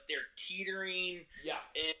on, but they're teetering. Yeah,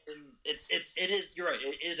 and it is. You're right.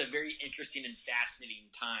 It is a very interesting and fascinating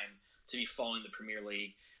time to be following the Premier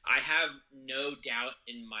League. I have no doubt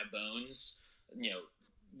in my bones,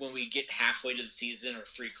 when we get halfway to the season or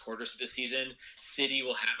 3/4 of the season, City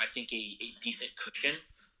will have, I think, a decent cushion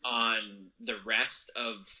on the rest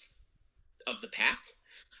of the pack.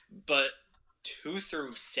 But 2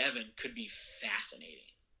 through 7 could be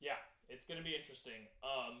fascinating. Yeah, it's going to be interesting.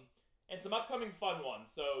 And some upcoming fun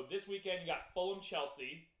ones. So this weekend you got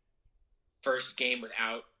Fulham-Chelsea. First game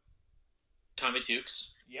without Tommy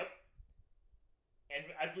Tukes. Yep. And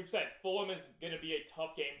as we've said, Fulham is going to be a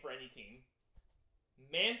tough game for any team.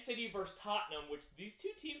 Man City versus Tottenham, which these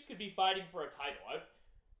two teams could be fighting for a title.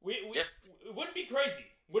 It wouldn't be crazy.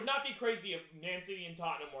 Would not be crazy if Man City and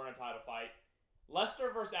Tottenham were in a title fight.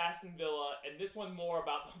 Leicester versus Aston Villa, and this one more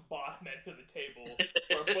about the bottom end of the table,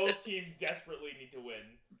 where both teams desperately need to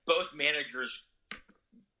win. Both managers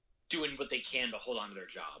doing what they can to hold on to their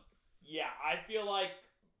job. Yeah, I feel like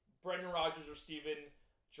Brendan Rodgers or Steven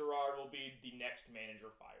Gerrard will be the next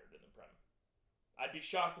manager fired in the Prem. I'd be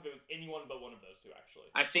shocked if it was anyone but one of those two,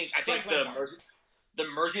 actually. I think the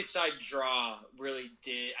Merseyside draw really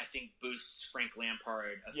did, I think, boost Frank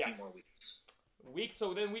Lampard a few more weeks.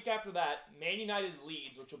 So then week after that, Man United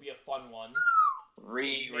Leeds, which will be a fun one.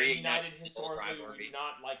 Man United historically do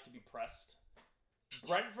not like to be pressed.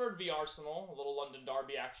 Brentford v Arsenal, a little London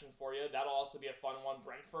derby action for you. That'll also be a fun one.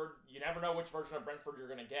 Brentford, you never know which version of Brentford you're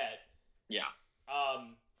going to get. Yeah.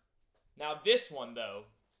 Now this one though,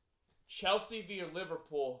 Chelsea v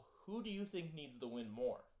Liverpool. Who do you think needs the win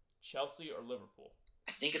more, Chelsea or Liverpool?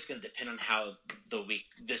 I think it's going to depend on how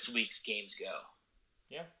this week's games go.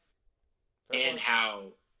 Yeah. And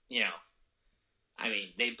how,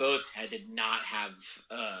 they both did not have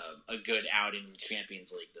a good outing in the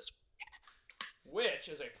Champions League this week. Which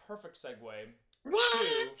is a perfect segue to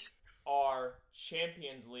our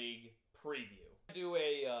Champions League preview. I do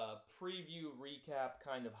a preview recap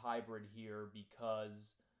kind of hybrid here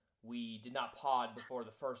because we did not pod before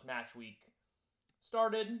the first match week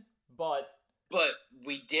started, but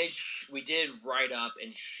we did write up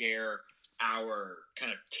and share our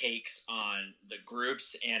kind of takes on the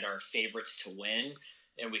groups and our favorites to win,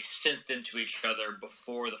 and we sent them to each other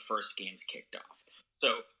before the first games kicked off.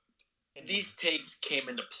 So these takes came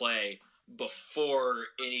into play before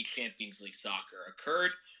any Champions League soccer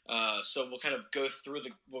occurred. So we'll kind of go through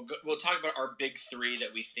we'll talk about our big three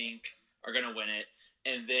that we think are going to win it,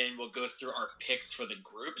 and then we'll go through our picks for the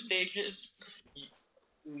group stages.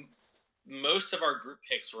 Most of our group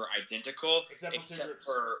picks were identical, except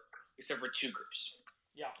for two groups.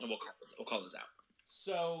 Yeah. And we'll call those out.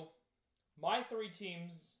 So, my three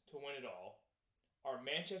teams to win it all are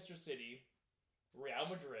Manchester City, Real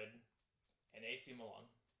Madrid, and AC Milan.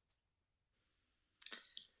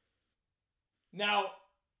 Now,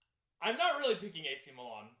 I'm not really picking AC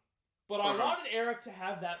Milan, but I wanted Eric to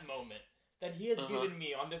have that moment that he has given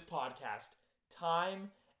me on this podcast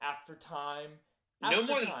time after time after No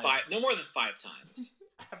more than five times.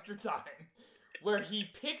 after time. Where he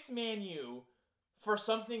picks Man U for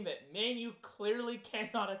something that Man U clearly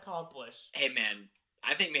cannot accomplish. Hey, man,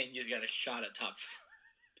 I think Man U's got a shot at top.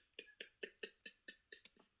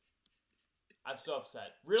 I'm so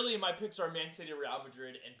upset. Really, my picks are Man City, Real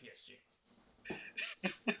Madrid, and PSG.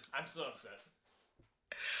 I'm so upset.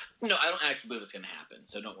 No, I don't actually believe it's going to happen,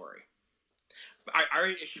 so don't worry. I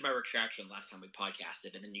already issued my retraction last time we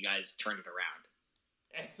podcasted, and then you guys turned it around.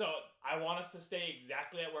 And so I want us to stay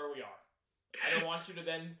exactly at where we are. I don't want you to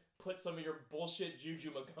then put some of your bullshit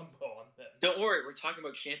Juju Magumbo on them. Don't worry, we're talking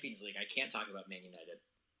about Champions League. I can't talk about Man United.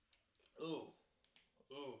 Ooh,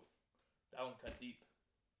 that one cut deep.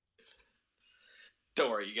 Don't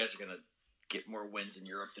worry, you guys are gonna get more wins in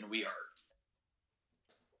Europe than we are.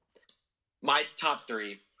 My top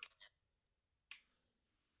 3,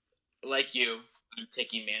 like you, I'm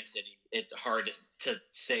taking Man City. It's hard to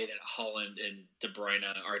say that Haaland and De Bruyne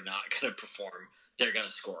are not going to perform. They're going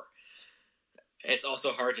to score. It's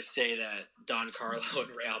also hard to say that Don Carlo and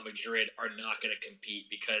Real Madrid are not going to compete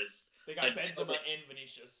because they got Benzema and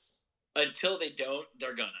Vinicius. Until they don't,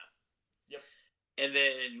 they're gonna. Yep. And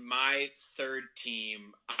then my third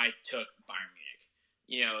team, I took Bayern Munich.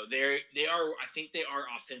 You know, they are. I think they are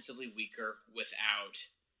offensively weaker without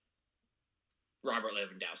Robert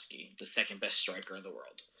Lewandowski, the second best striker in the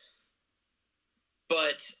world.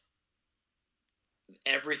 But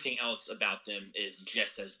everything else about them is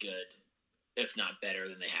just as good, if not better,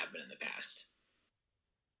 than they have been in the past.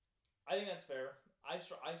 I think that's fair. I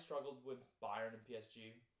struggled with Bayern and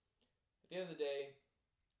PSG. At the end of the day,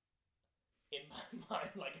 in my mind,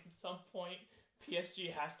 like at some point,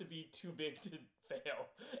 PSG has to be too big to fail,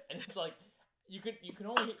 and it's like you can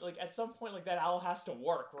only like at some point like that all has to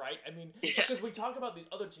work, right? I mean, because we talk about these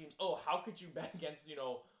other teams. Oh, how could you bet against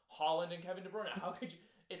Haaland and Kevin De Bruyne? How could you?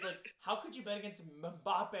 It's like how could you bet against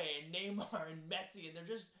Mbappe and Neymar and Messi? And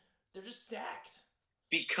they're just stacked.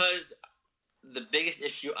 Because the biggest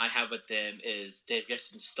issue I have with them is they've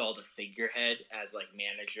just installed a figurehead as like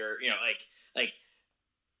manager. Like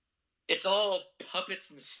it's all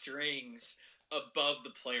puppets and strings above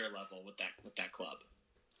the player level with that club.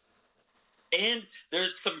 And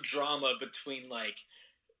there's some drama between like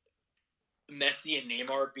Messi and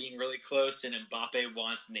Neymar being really close, and Mbappe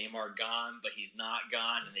wants Neymar gone, but he's not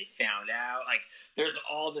gone, and they found out. Like there's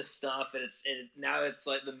all this stuff, and now it's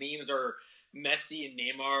like the memes are Messi and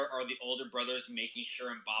Neymar are the older brothers making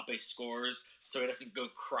sure Mbappe scores so he doesn't go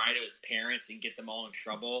cry to his parents and get them all in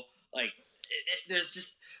trouble. Like there's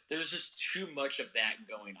just too much of that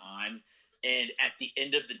going on, and at the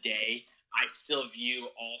end of the day, I still view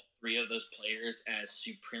all 3 of those players as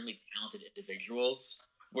supremely talented individuals.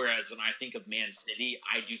 Whereas when I think of Man City,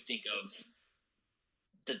 I do think of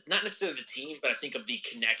not necessarily the team, but I think of the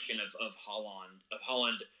connection of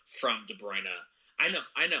Haaland from De Bruyne. I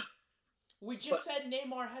know. We just said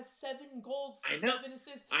Neymar has 7 goals, I know. 7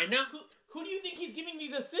 assists. I know. Who do you think he's giving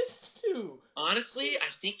these assists to? Honestly, I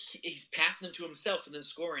think he's passing them to himself and then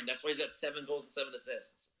scoring. That's why he's got 7 goals and 7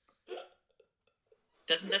 assists.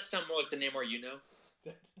 Doesn't that sound more like the Neymar you know?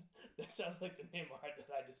 That sounds like the Neymar that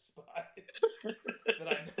I despise. That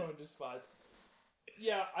I know and despise.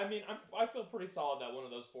 Yeah, I mean, I feel pretty solid that one of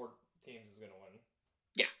those 4 teams is going to win.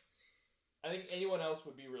 Yeah. I think anyone else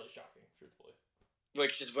would be really shocking, truthfully.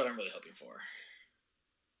 Which is what I'm really hoping for.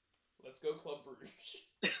 Let's go Club Brugge.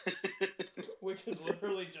 Which is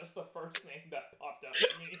literally just the first name that popped out to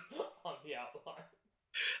me on the outline.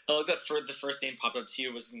 Oh, the first name popped up to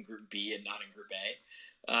you was in Group B and not in Group A.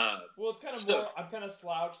 Well, it's kind of more. I'm kind of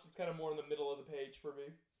slouched. It's kind of more in the middle of the page for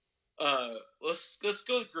me. Let's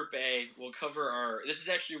go with Group A. We'll cover this is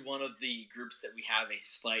actually one of the groups that we have a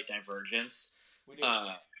slight divergence. We do.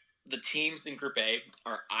 The teams in Group A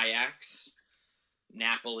are Ajax,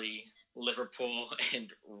 Napoli, Liverpool,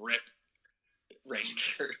 and RIP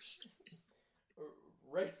Rangers.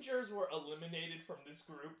 Rangers were eliminated from this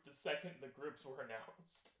group the second the groups were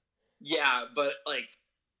announced. Yeah, but like,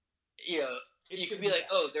 you could be like,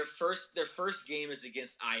 oh, their first game is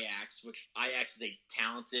against Ajax, which Ajax is a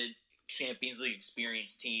talented Champions League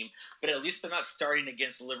experienced team, but at least they're not starting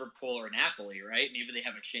against Liverpool or Napoli, right? Maybe they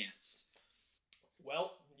have a chance.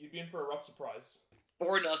 Well, you'd be in for a rough surprise.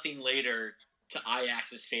 Or nothing later to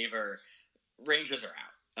Ajax's favor. Rangers are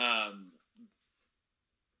out.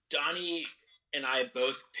 Donnie and I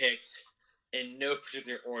both picked, in no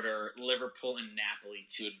particular order, Liverpool and Napoli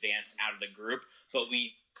to advance out of the group, but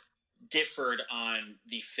we differed on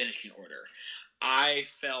the finishing order. I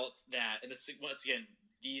felt that, and this, once again,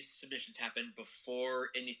 these submissions happened before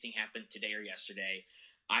anything happened today or yesterday.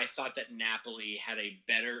 I thought that Napoli had a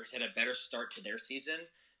better start to their season,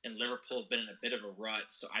 and Liverpool have been in a bit of a rut,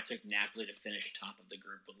 so I took Napoli to finish top of the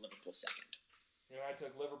group with Liverpool second. I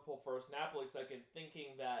took Liverpool first, Napoli second,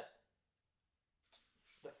 thinking that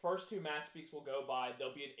the first 2 match weeks will go by,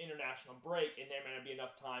 there'll be an international break, and there may not be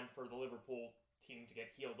enough time for the Liverpool team to get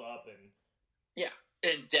healed up and... Yeah,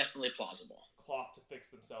 and definitely plausible. Klopp to fix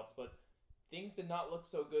themselves, but things did not look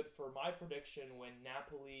so good for my prediction when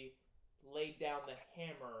Napoli laid down the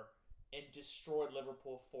hammer and destroyed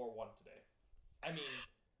Liverpool 4-1 today. I mean,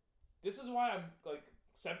 this is why I'm, like,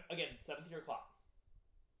 7th year Klopp.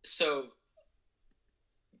 So,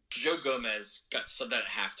 Joe Gomez got subbed out at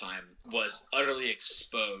halftime, was utterly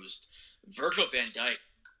exposed. Virgil van Dijk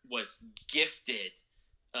was gifted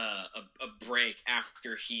a break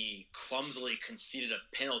after he clumsily conceded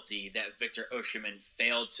a penalty that Victor Osimhen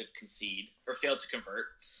failed to convert.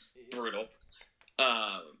 Brutal.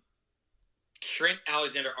 Trent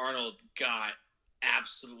Alexander-Arnold got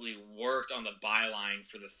absolutely worked on the byline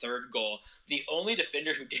for the third goal. The only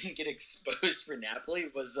defender who didn't get exposed for Napoli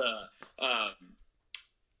was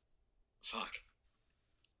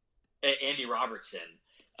Andy Robertson.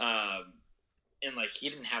 And he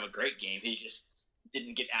didn't have a great game. He just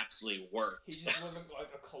didn't get absolutely worked. He just wasn't like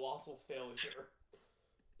a colossal failure.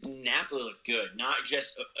 Napoli looked good. Not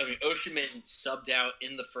just, Osimhen subbed out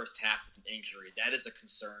in the first half with an injury. That is a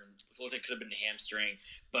concern. It looked like it could have been a hamstring,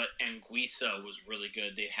 but Anguissa was really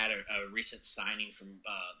good. They had a recent signing from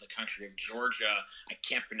the country of Georgia. I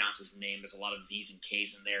can't pronounce his name. There's a lot of V's and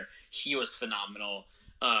K's in there. He was phenomenal.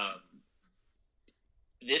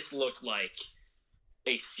 This looked like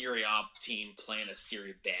a Serie A team playing a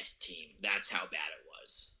Serie B team. That's how bad it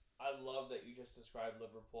was. I love that you just described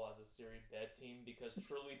Liverpool as a Serie B team because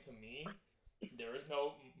truly to me, there is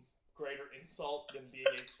no greater insult than being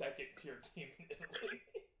a second-tier team in Italy.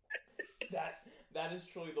 That is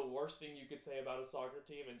truly the worst thing you could say about a soccer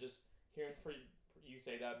team, and just hearing you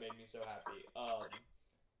say that made me so happy.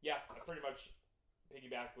 Yeah, I pretty much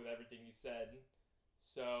piggyback with everything you said.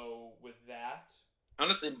 So with that,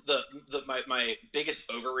 honestly, my biggest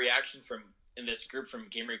overreaction in this group from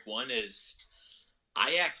Game Week 1 is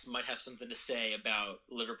Ajax might have something to say about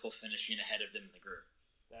Liverpool finishing ahead of them in the group.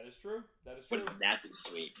 That is true. Wouldn't that be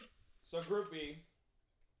sweet? So Group B,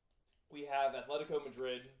 we have Atletico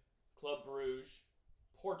Madrid, Club Brugge,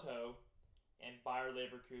 Porto, and Bayer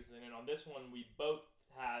Leverkusen. And on this one, we both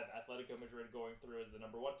have Atletico Madrid going through as the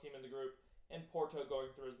number 1 team in the group, and Porto going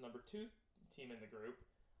through as the number 2 team in the group.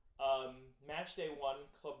 Match day 1,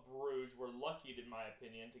 Club Brugge were lucky, in my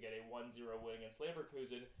opinion, to get a 1-0 win against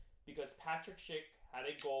Leverkusen because Patrick Schick had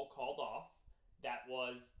a goal called off that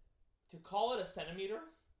was, to call it a centimeter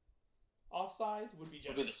offside would be generous.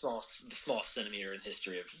 It would be the smallest centimeter in the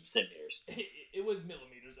history of centimeters. It was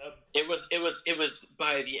millimeters. It was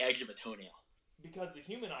by the edge of a toenail. Because the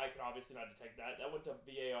human eye can obviously not detect that. That went to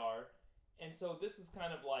VAR. And so this is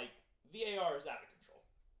kind of like, VAR is out of control.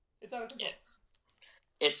 It's out of control.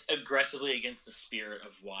 It's aggressively against the spirit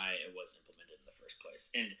of why it was implemented in the first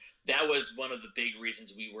place. And that was one of the big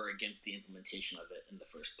reasons we were against the implementation of it in the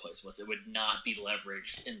first place, was it would not be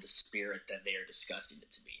leveraged in the spirit that they are discussing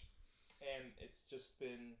it to be. And it's just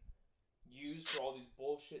been used for all these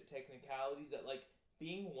bullshit technicalities that,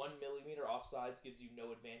 being 1 millimeter offsides gives you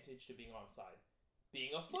no advantage to being onside.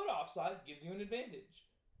 Being a foot offsides gives you an advantage.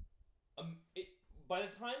 By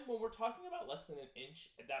the time when we're talking about less than an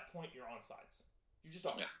inch, at that point, you're onsides. You just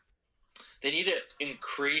don't. Yeah. They need to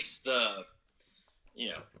increase the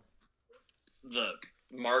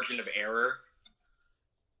margin of error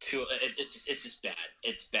to it's just bad.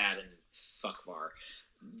 It's bad and fuck VAR.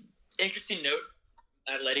 Interesting note: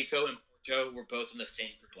 Atletico and Porto were both in the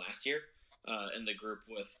same group last year, in the group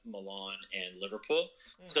with Milan and Liverpool.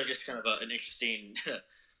 So just kind of an interesting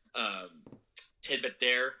tidbit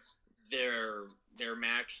there. Their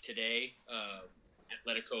match today.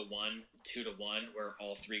 Atletico won 2-1, where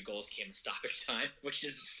all 3 goals came in stoppage time, which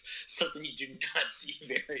is something you do not see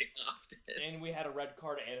very often. And we had a red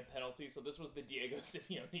card and a penalty, so this was the Diego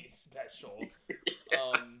Simeone special.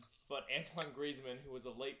 But Antoine Griezmann, who was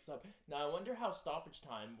a late sub. Now, I wonder how stoppage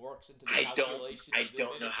time works into the calculation. I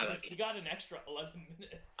don't know how that. He got an extra 11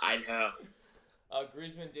 minutes. I know.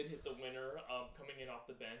 Griezmann did hit the winner, coming in off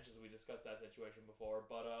the bench, as we discussed that situation before.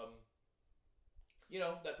 But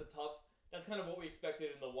that's kind of what we expected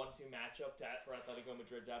in the 1-2 matchup for Atletico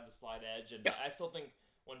Madrid to have the slight edge. And yeah. I still think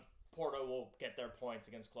when Porto will get their points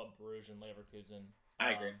against Club Brugge and Leverkusen.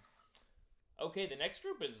 I agree. Okay, the next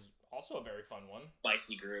group is also a very fun one.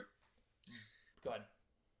 Spicy group. Go ahead.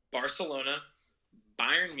 Barcelona,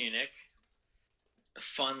 Bayern Munich, a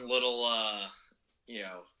fun little,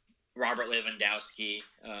 Robert Lewandowski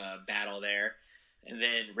battle there. And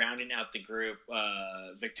then rounding out the group,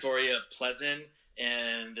 Victoria Pleasant,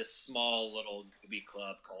 and this small little goofy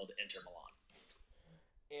club called Inter Milan.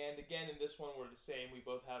 And again, in this one, we're the same. We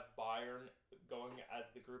both have Bayern going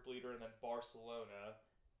as the group leader, and then Barcelona.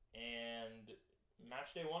 And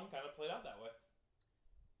match day 1 kind of played out that way.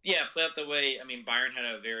 Yeah, played out that way. I mean, Bayern had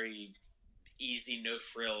a very easy,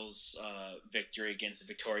 no-frills victory against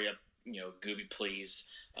Victoria. Gooby,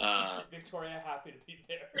 please. Victoria happy to be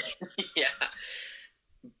there. Yeah.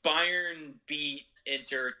 Bayern beat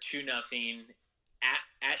Inter 2-0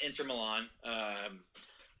 at Inter Milan.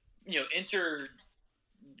 Inter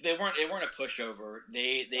they weren't a pushover.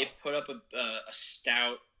 They put up a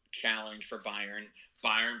stout challenge for Bayern.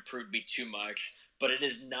 Bayern proved to be too much, but it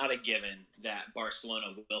is not a given that Barcelona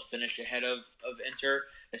will finish ahead of Inter,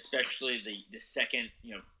 especially the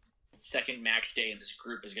second match day in this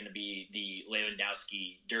group is going to be the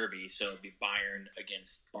Lewandowski derby, so it'll be Bayern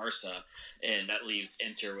against Barca, and that leaves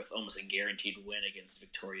Inter with almost a guaranteed win against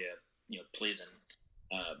Victoria, Pleasant.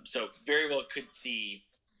 So very well could see,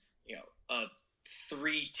 a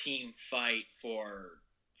 3-team fight for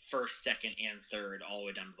first, second, and third all the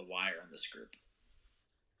way down to the wire on this group.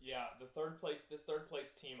 Yeah, this third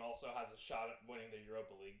place team also has a shot at winning the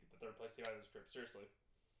Europa League. The third place team out of this group, seriously.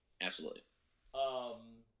 Absolutely. A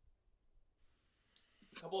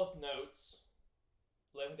couple of notes.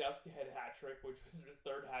 Lewandowski had a hat trick, which was his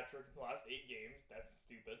third hat trick in the last 8 games. That's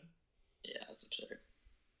stupid. Yeah, that's absurd.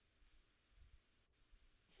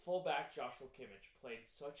 Fullback Joshua Kimmich played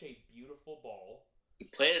such a beautiful ball. He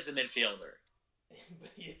played as a midfielder. But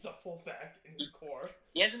he is a fullback in his core.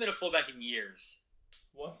 He hasn't been a fullback in years.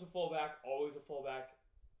 Once a fullback, always a fullback.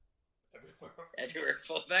 Everywhere a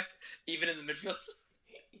fullback, even in the midfield.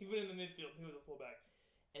 Even in the midfield, he was a fullback.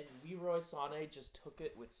 And Leroy Sané just took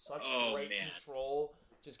it with such great control.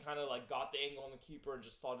 Just kind of got the angle on the keeper and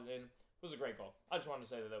just slotted it in. It was a great goal. I just wanted to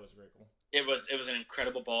say that was a great goal. It was an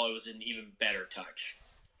incredible ball. It was an even better touch.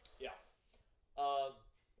 Yeah.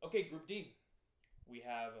 Okay, Group D. We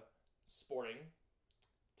have Sporting,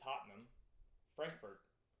 Tottenham, Frankfurt,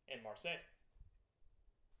 and Marseille.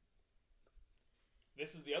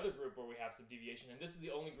 This is the other group where we have some deviation, and this is the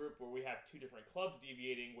only group where we have 2 different clubs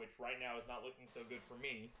deviating, which right now is not looking so good for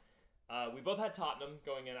me. We both had Tottenham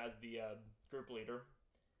going in as the group leader.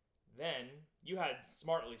 Then you had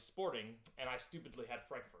smartly Sporting, and I stupidly had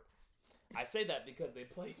Frankfurt. I say that because they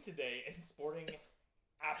played today, and Sporting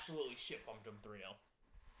absolutely shit-bumped them 3-0.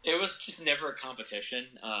 It was just never a competition.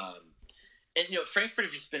 And, Frankfurt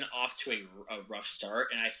have just been off to a rough start,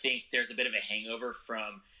 and I think there's a bit of a hangover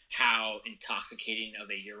from how intoxicating of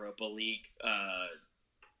a Europa League,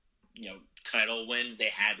 title win they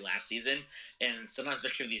had last season. And sometimes,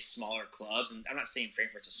 especially with these smaller clubs, and I'm not saying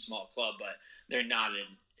Frankfurt's a small club, but they're not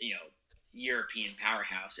an, European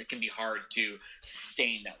powerhouse. It can be hard to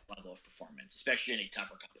sustain that level of performance, especially in a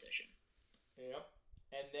tougher competition. Yep.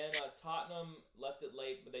 And then Tottenham left it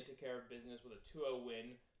late, but they took care of business with a 2-0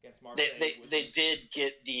 win against Marseille. They did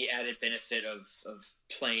get the added benefit of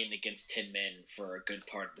playing against 10 men for a good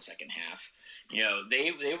part of the second half.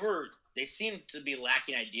 They seemed to be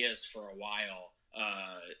lacking ideas for a while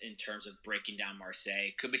in terms of breaking down Marseille.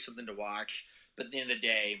 Could be something to watch, but at the end of the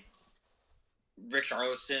day,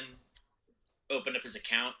 Richarlison opened up his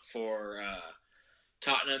account for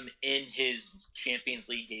Tottenham in his Champions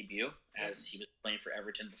League debut, as he was playing for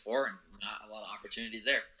Everton before, and not a lot of opportunities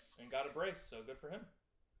there. And got a brace, so good for him.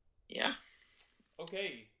 Yeah.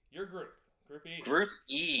 Okay, your group. Group E. Group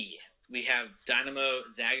E. We have Dynamo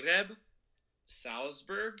Zagreb,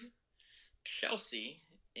 Salzburg, Chelsea,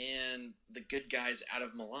 and the good guys out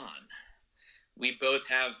of Milan. We both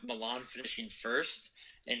have Milan finishing first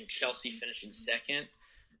and Chelsea finishing second.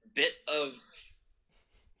 Bit of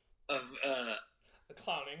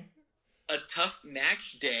clowning. A tough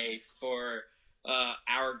match day for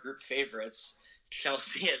our group favorites.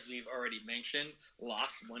 Chelsea, as we've already mentioned,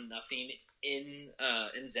 lost 1-0 in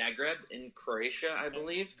Zagreb, in Croatia, I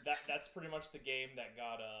believe. That's pretty much the game that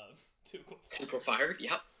got Tuchel fired.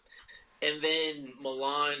 Yep. And then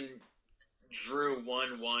Milan drew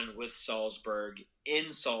 1-1 with Salzburg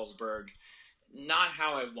in Salzburg. Not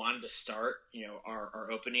how I wanted to start, our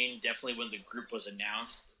opening. Definitely when the group was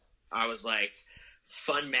announced, I was like,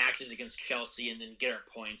 fun matches against Chelsea and then get our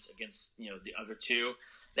points against, the other two.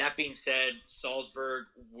 That being said, Salzburg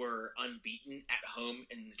were unbeaten at home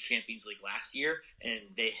in the Champions League last year, and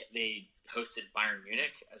they hosted Bayern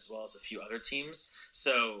Munich as well as a few other teams.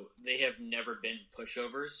 So they have never been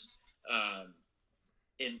pushovers.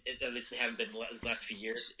 At least they haven't been the last few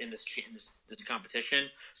years in this competition.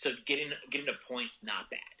 So getting to points, not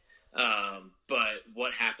bad. But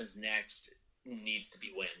what happens next needs to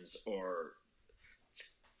be wins, or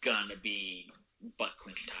it's gonna be butt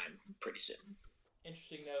clinch time pretty soon.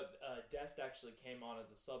 Interesting note, Dest actually came on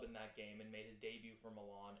as a sub in that game and made his debut for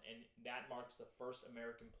Milan, and that marks the first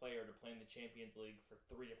American player to play in the Champions League for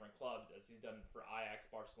 3 different clubs, as he's done for Ajax,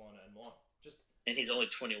 Barcelona, and Milan. And he's only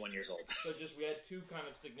 21 years old. So we had 2 kind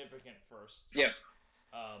of significant firsts. Yeah.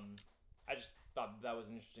 I just thought that was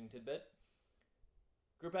an interesting tidbit.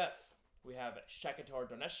 Group F, we have Shakhtar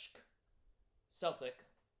Donetsk, Celtic,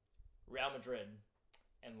 Real Madrid,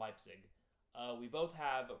 and Leipzig. We both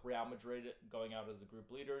have Real Madrid going out as the group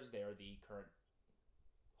leaders. They are the current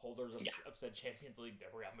holders of said Champions League. They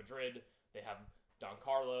have Real Madrid. They have Don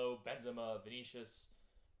Carlo, Benzema, Vinicius.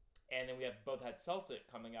 And then we have both had Celtic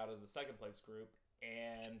coming out as the second place group.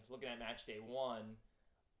 And looking at match day 1,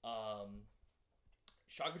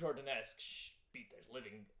 Shakhtar Donetsk beat their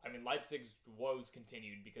living. I mean, Leipzig's woes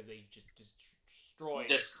continued because they just destroyed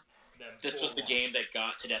them. This was the game that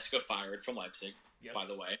got Tedesco fired from Leipzig. Yes. By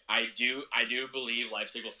the way, I do believe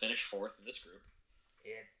Leipzig will finish 4th in this group.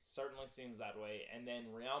 It certainly seems that way. And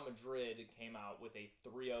then Real Madrid came out with a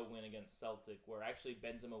 3-0 win against Celtic, where actually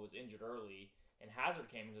Benzema was injured early, and Hazard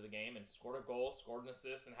came into the game and scored a goal, scored an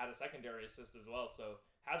assist, and had a secondary assist as well. So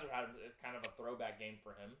Hazard had kind of a throwback game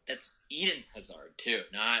for him. That's Eden Hazard too,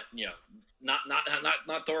 not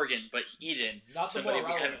Thorgan, but Eden. Not the more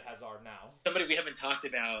relevant Hazard now. Somebody we haven't talked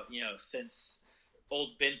about, since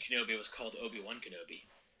old Ben Kenobi was called Obi-Wan Kenobi.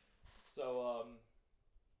 So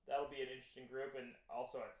that'll be an interesting group, and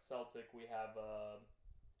also at Celtic we have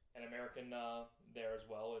an American there as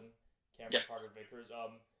well, and Cameron Carter-Vickers.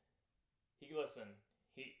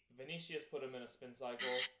 Vinicius put him in a spin cycle.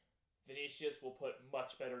 Vinicius will put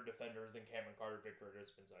much better defenders than Cameron Carter-Vickers in a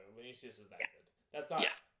spin cycle. Vinicius is that good. That's not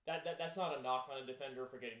that's not a knock on a defender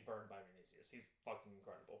for getting burned by Vinicius. He's fucking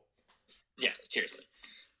incredible. Yeah, seriously.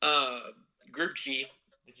 Group G.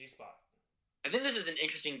 The G spot. I think this is an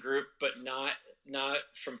interesting group, but not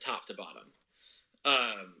from top to bottom.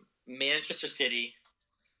 Manchester City,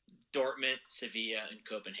 Dortmund, Sevilla, and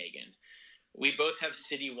Copenhagen. We both have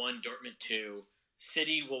City 1, Dortmund 2.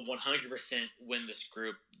 City will 100% win this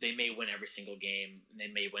group. They may win every single game. They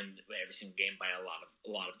may win every single game by a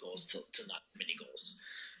lot of goals to not many goals.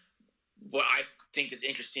 What I think is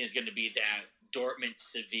interesting is going to be that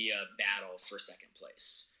Dortmund-Sevilla battle for second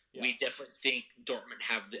place. Yeah. We definitely think Dortmund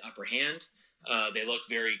have the upper hand. They looked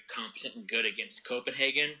very competent and good against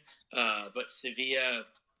Copenhagen, but Sevilla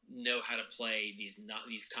know how to play these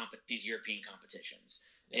European competitions,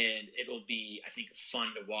 and it'll be, I think,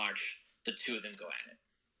 fun to watch the two of them go at it.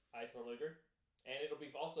 I totally agree, and it'll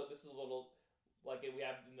be also, this is a little like we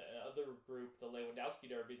have in the other group, the Lewandowski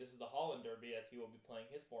Derby. This is the Holland Derby, as he will be playing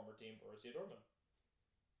his former team, Borussia Dortmund.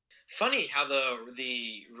 Funny how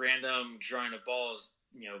the random drawing of balls,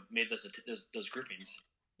 made those groupings.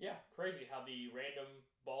 Yeah, crazy how the random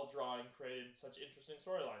ball drawing created such interesting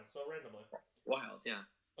storylines so randomly. Wild, yeah.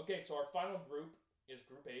 Okay, so our final group is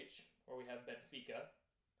Group H, where we have Benfica,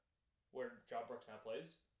 where John Brooks now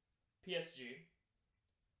plays, PSG,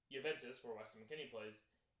 Juventus, where Weston McKennie plays,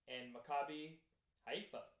 and Maccabi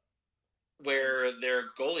Haifa, where their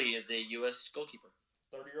goalie is a U.S. goalkeeper.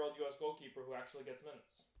 30-year-old U.S. goalkeeper who actually gets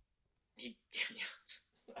minutes. Yeah.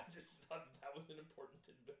 I just thought that was an important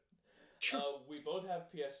tidbit. Sure. We both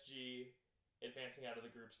have PSG advancing out of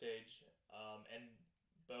the group stage, and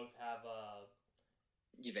both have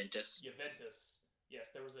Juventus.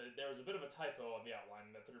 Yes, there was a bit of a typo on the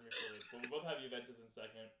outline that threw me for a loop, but we both have Juventus in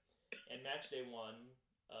second. And match day 1,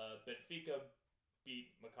 Benfica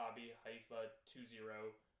beat Maccabi Haifa 2-0.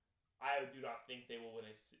 I do not think they will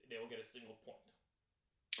get a single point.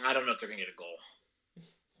 I don't know if they're gonna get a goal.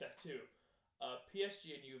 That too.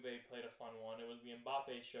 PSG and Juve played a fun one. It was the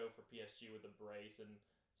Mbappe show for PSG with a brace and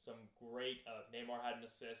some great. Neymar had an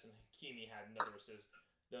assist and Hakimi had another assist.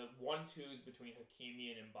 The 1-2s between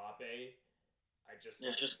Hakimi and Mbappe,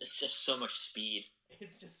 it's just so much speed.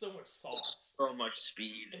 It's just so much sauce. So much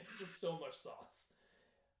speed. It's just so much sauce.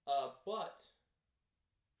 But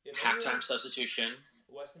if halftime substitution.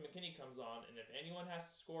 Weston McKennie comes on, and if anyone has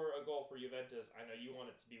to score a goal for Juventus, I know you want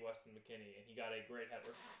it to be Weston McKennie, and he got a great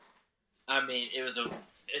header. I mean, it was a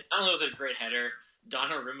great header.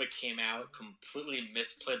 Donnarumma came out, completely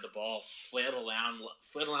misplayed the ball, flailed around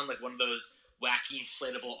like one of those wacky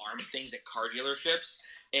inflatable arm things at car dealerships,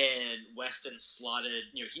 and Weston slotted.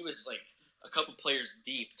 He was like a couple players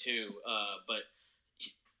deep too, but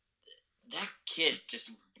that kid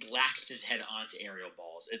just latched his head onto aerial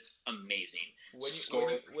balls. It's amazing. When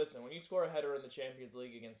you score a header in the Champions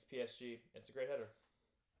League against PSG, it's a great header.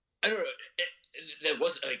 I don't know. That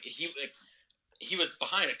was he was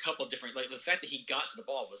behind a couple different. Like the fact that he got to the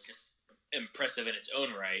ball was just impressive in its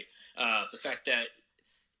own right. The fact that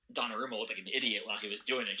Donnarumma looked like an idiot while he was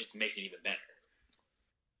doing it just makes it even better.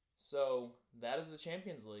 So that is the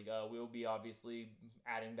Champions League. We will be obviously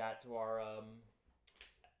adding that to our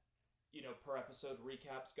per episode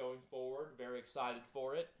recaps going forward. Very excited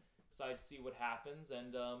for it. Excited to see what happens,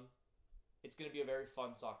 and it's going to be a very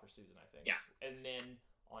fun soccer season, I think. Yeah. And then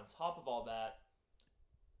on top of all that,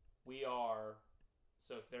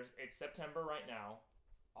 it's September right now,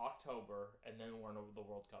 October, and then we're in the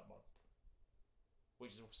World Cup month,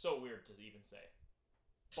 which is so weird to even say,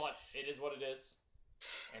 but it is what it is,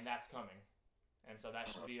 and that's coming. And so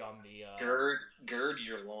that should be on the... Gird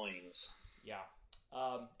your loins. Yeah.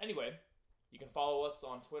 Anyway, you can follow us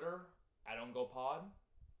on Twitter at OwnGoalPod.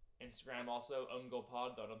 Instagram also,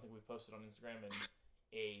 OwnGoalPod, though I don't think we've posted on Instagram in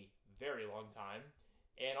a very long time.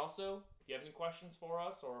 And also, if you have any questions for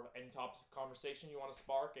us or any topics of conversation you want to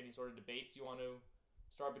spark, any sort of debates you want to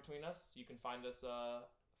start between us, you can find us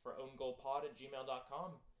for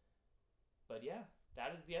owngoalpod@gmail.com. But yeah,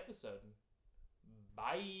 that is the episode.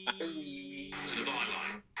 Bye. To the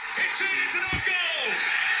byline. It's in, it's an own goal!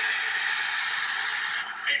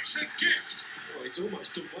 It's a gift! Well, he's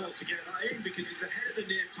almost done well to get that in because he's ahead of the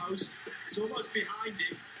near post. It's almost behind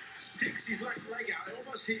him. Sticks his leg out. It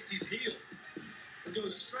almost hits his heel. And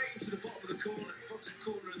goes straight into the bottom corner of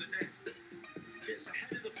the net. Gets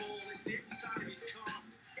ahead of the ball. It's the inside.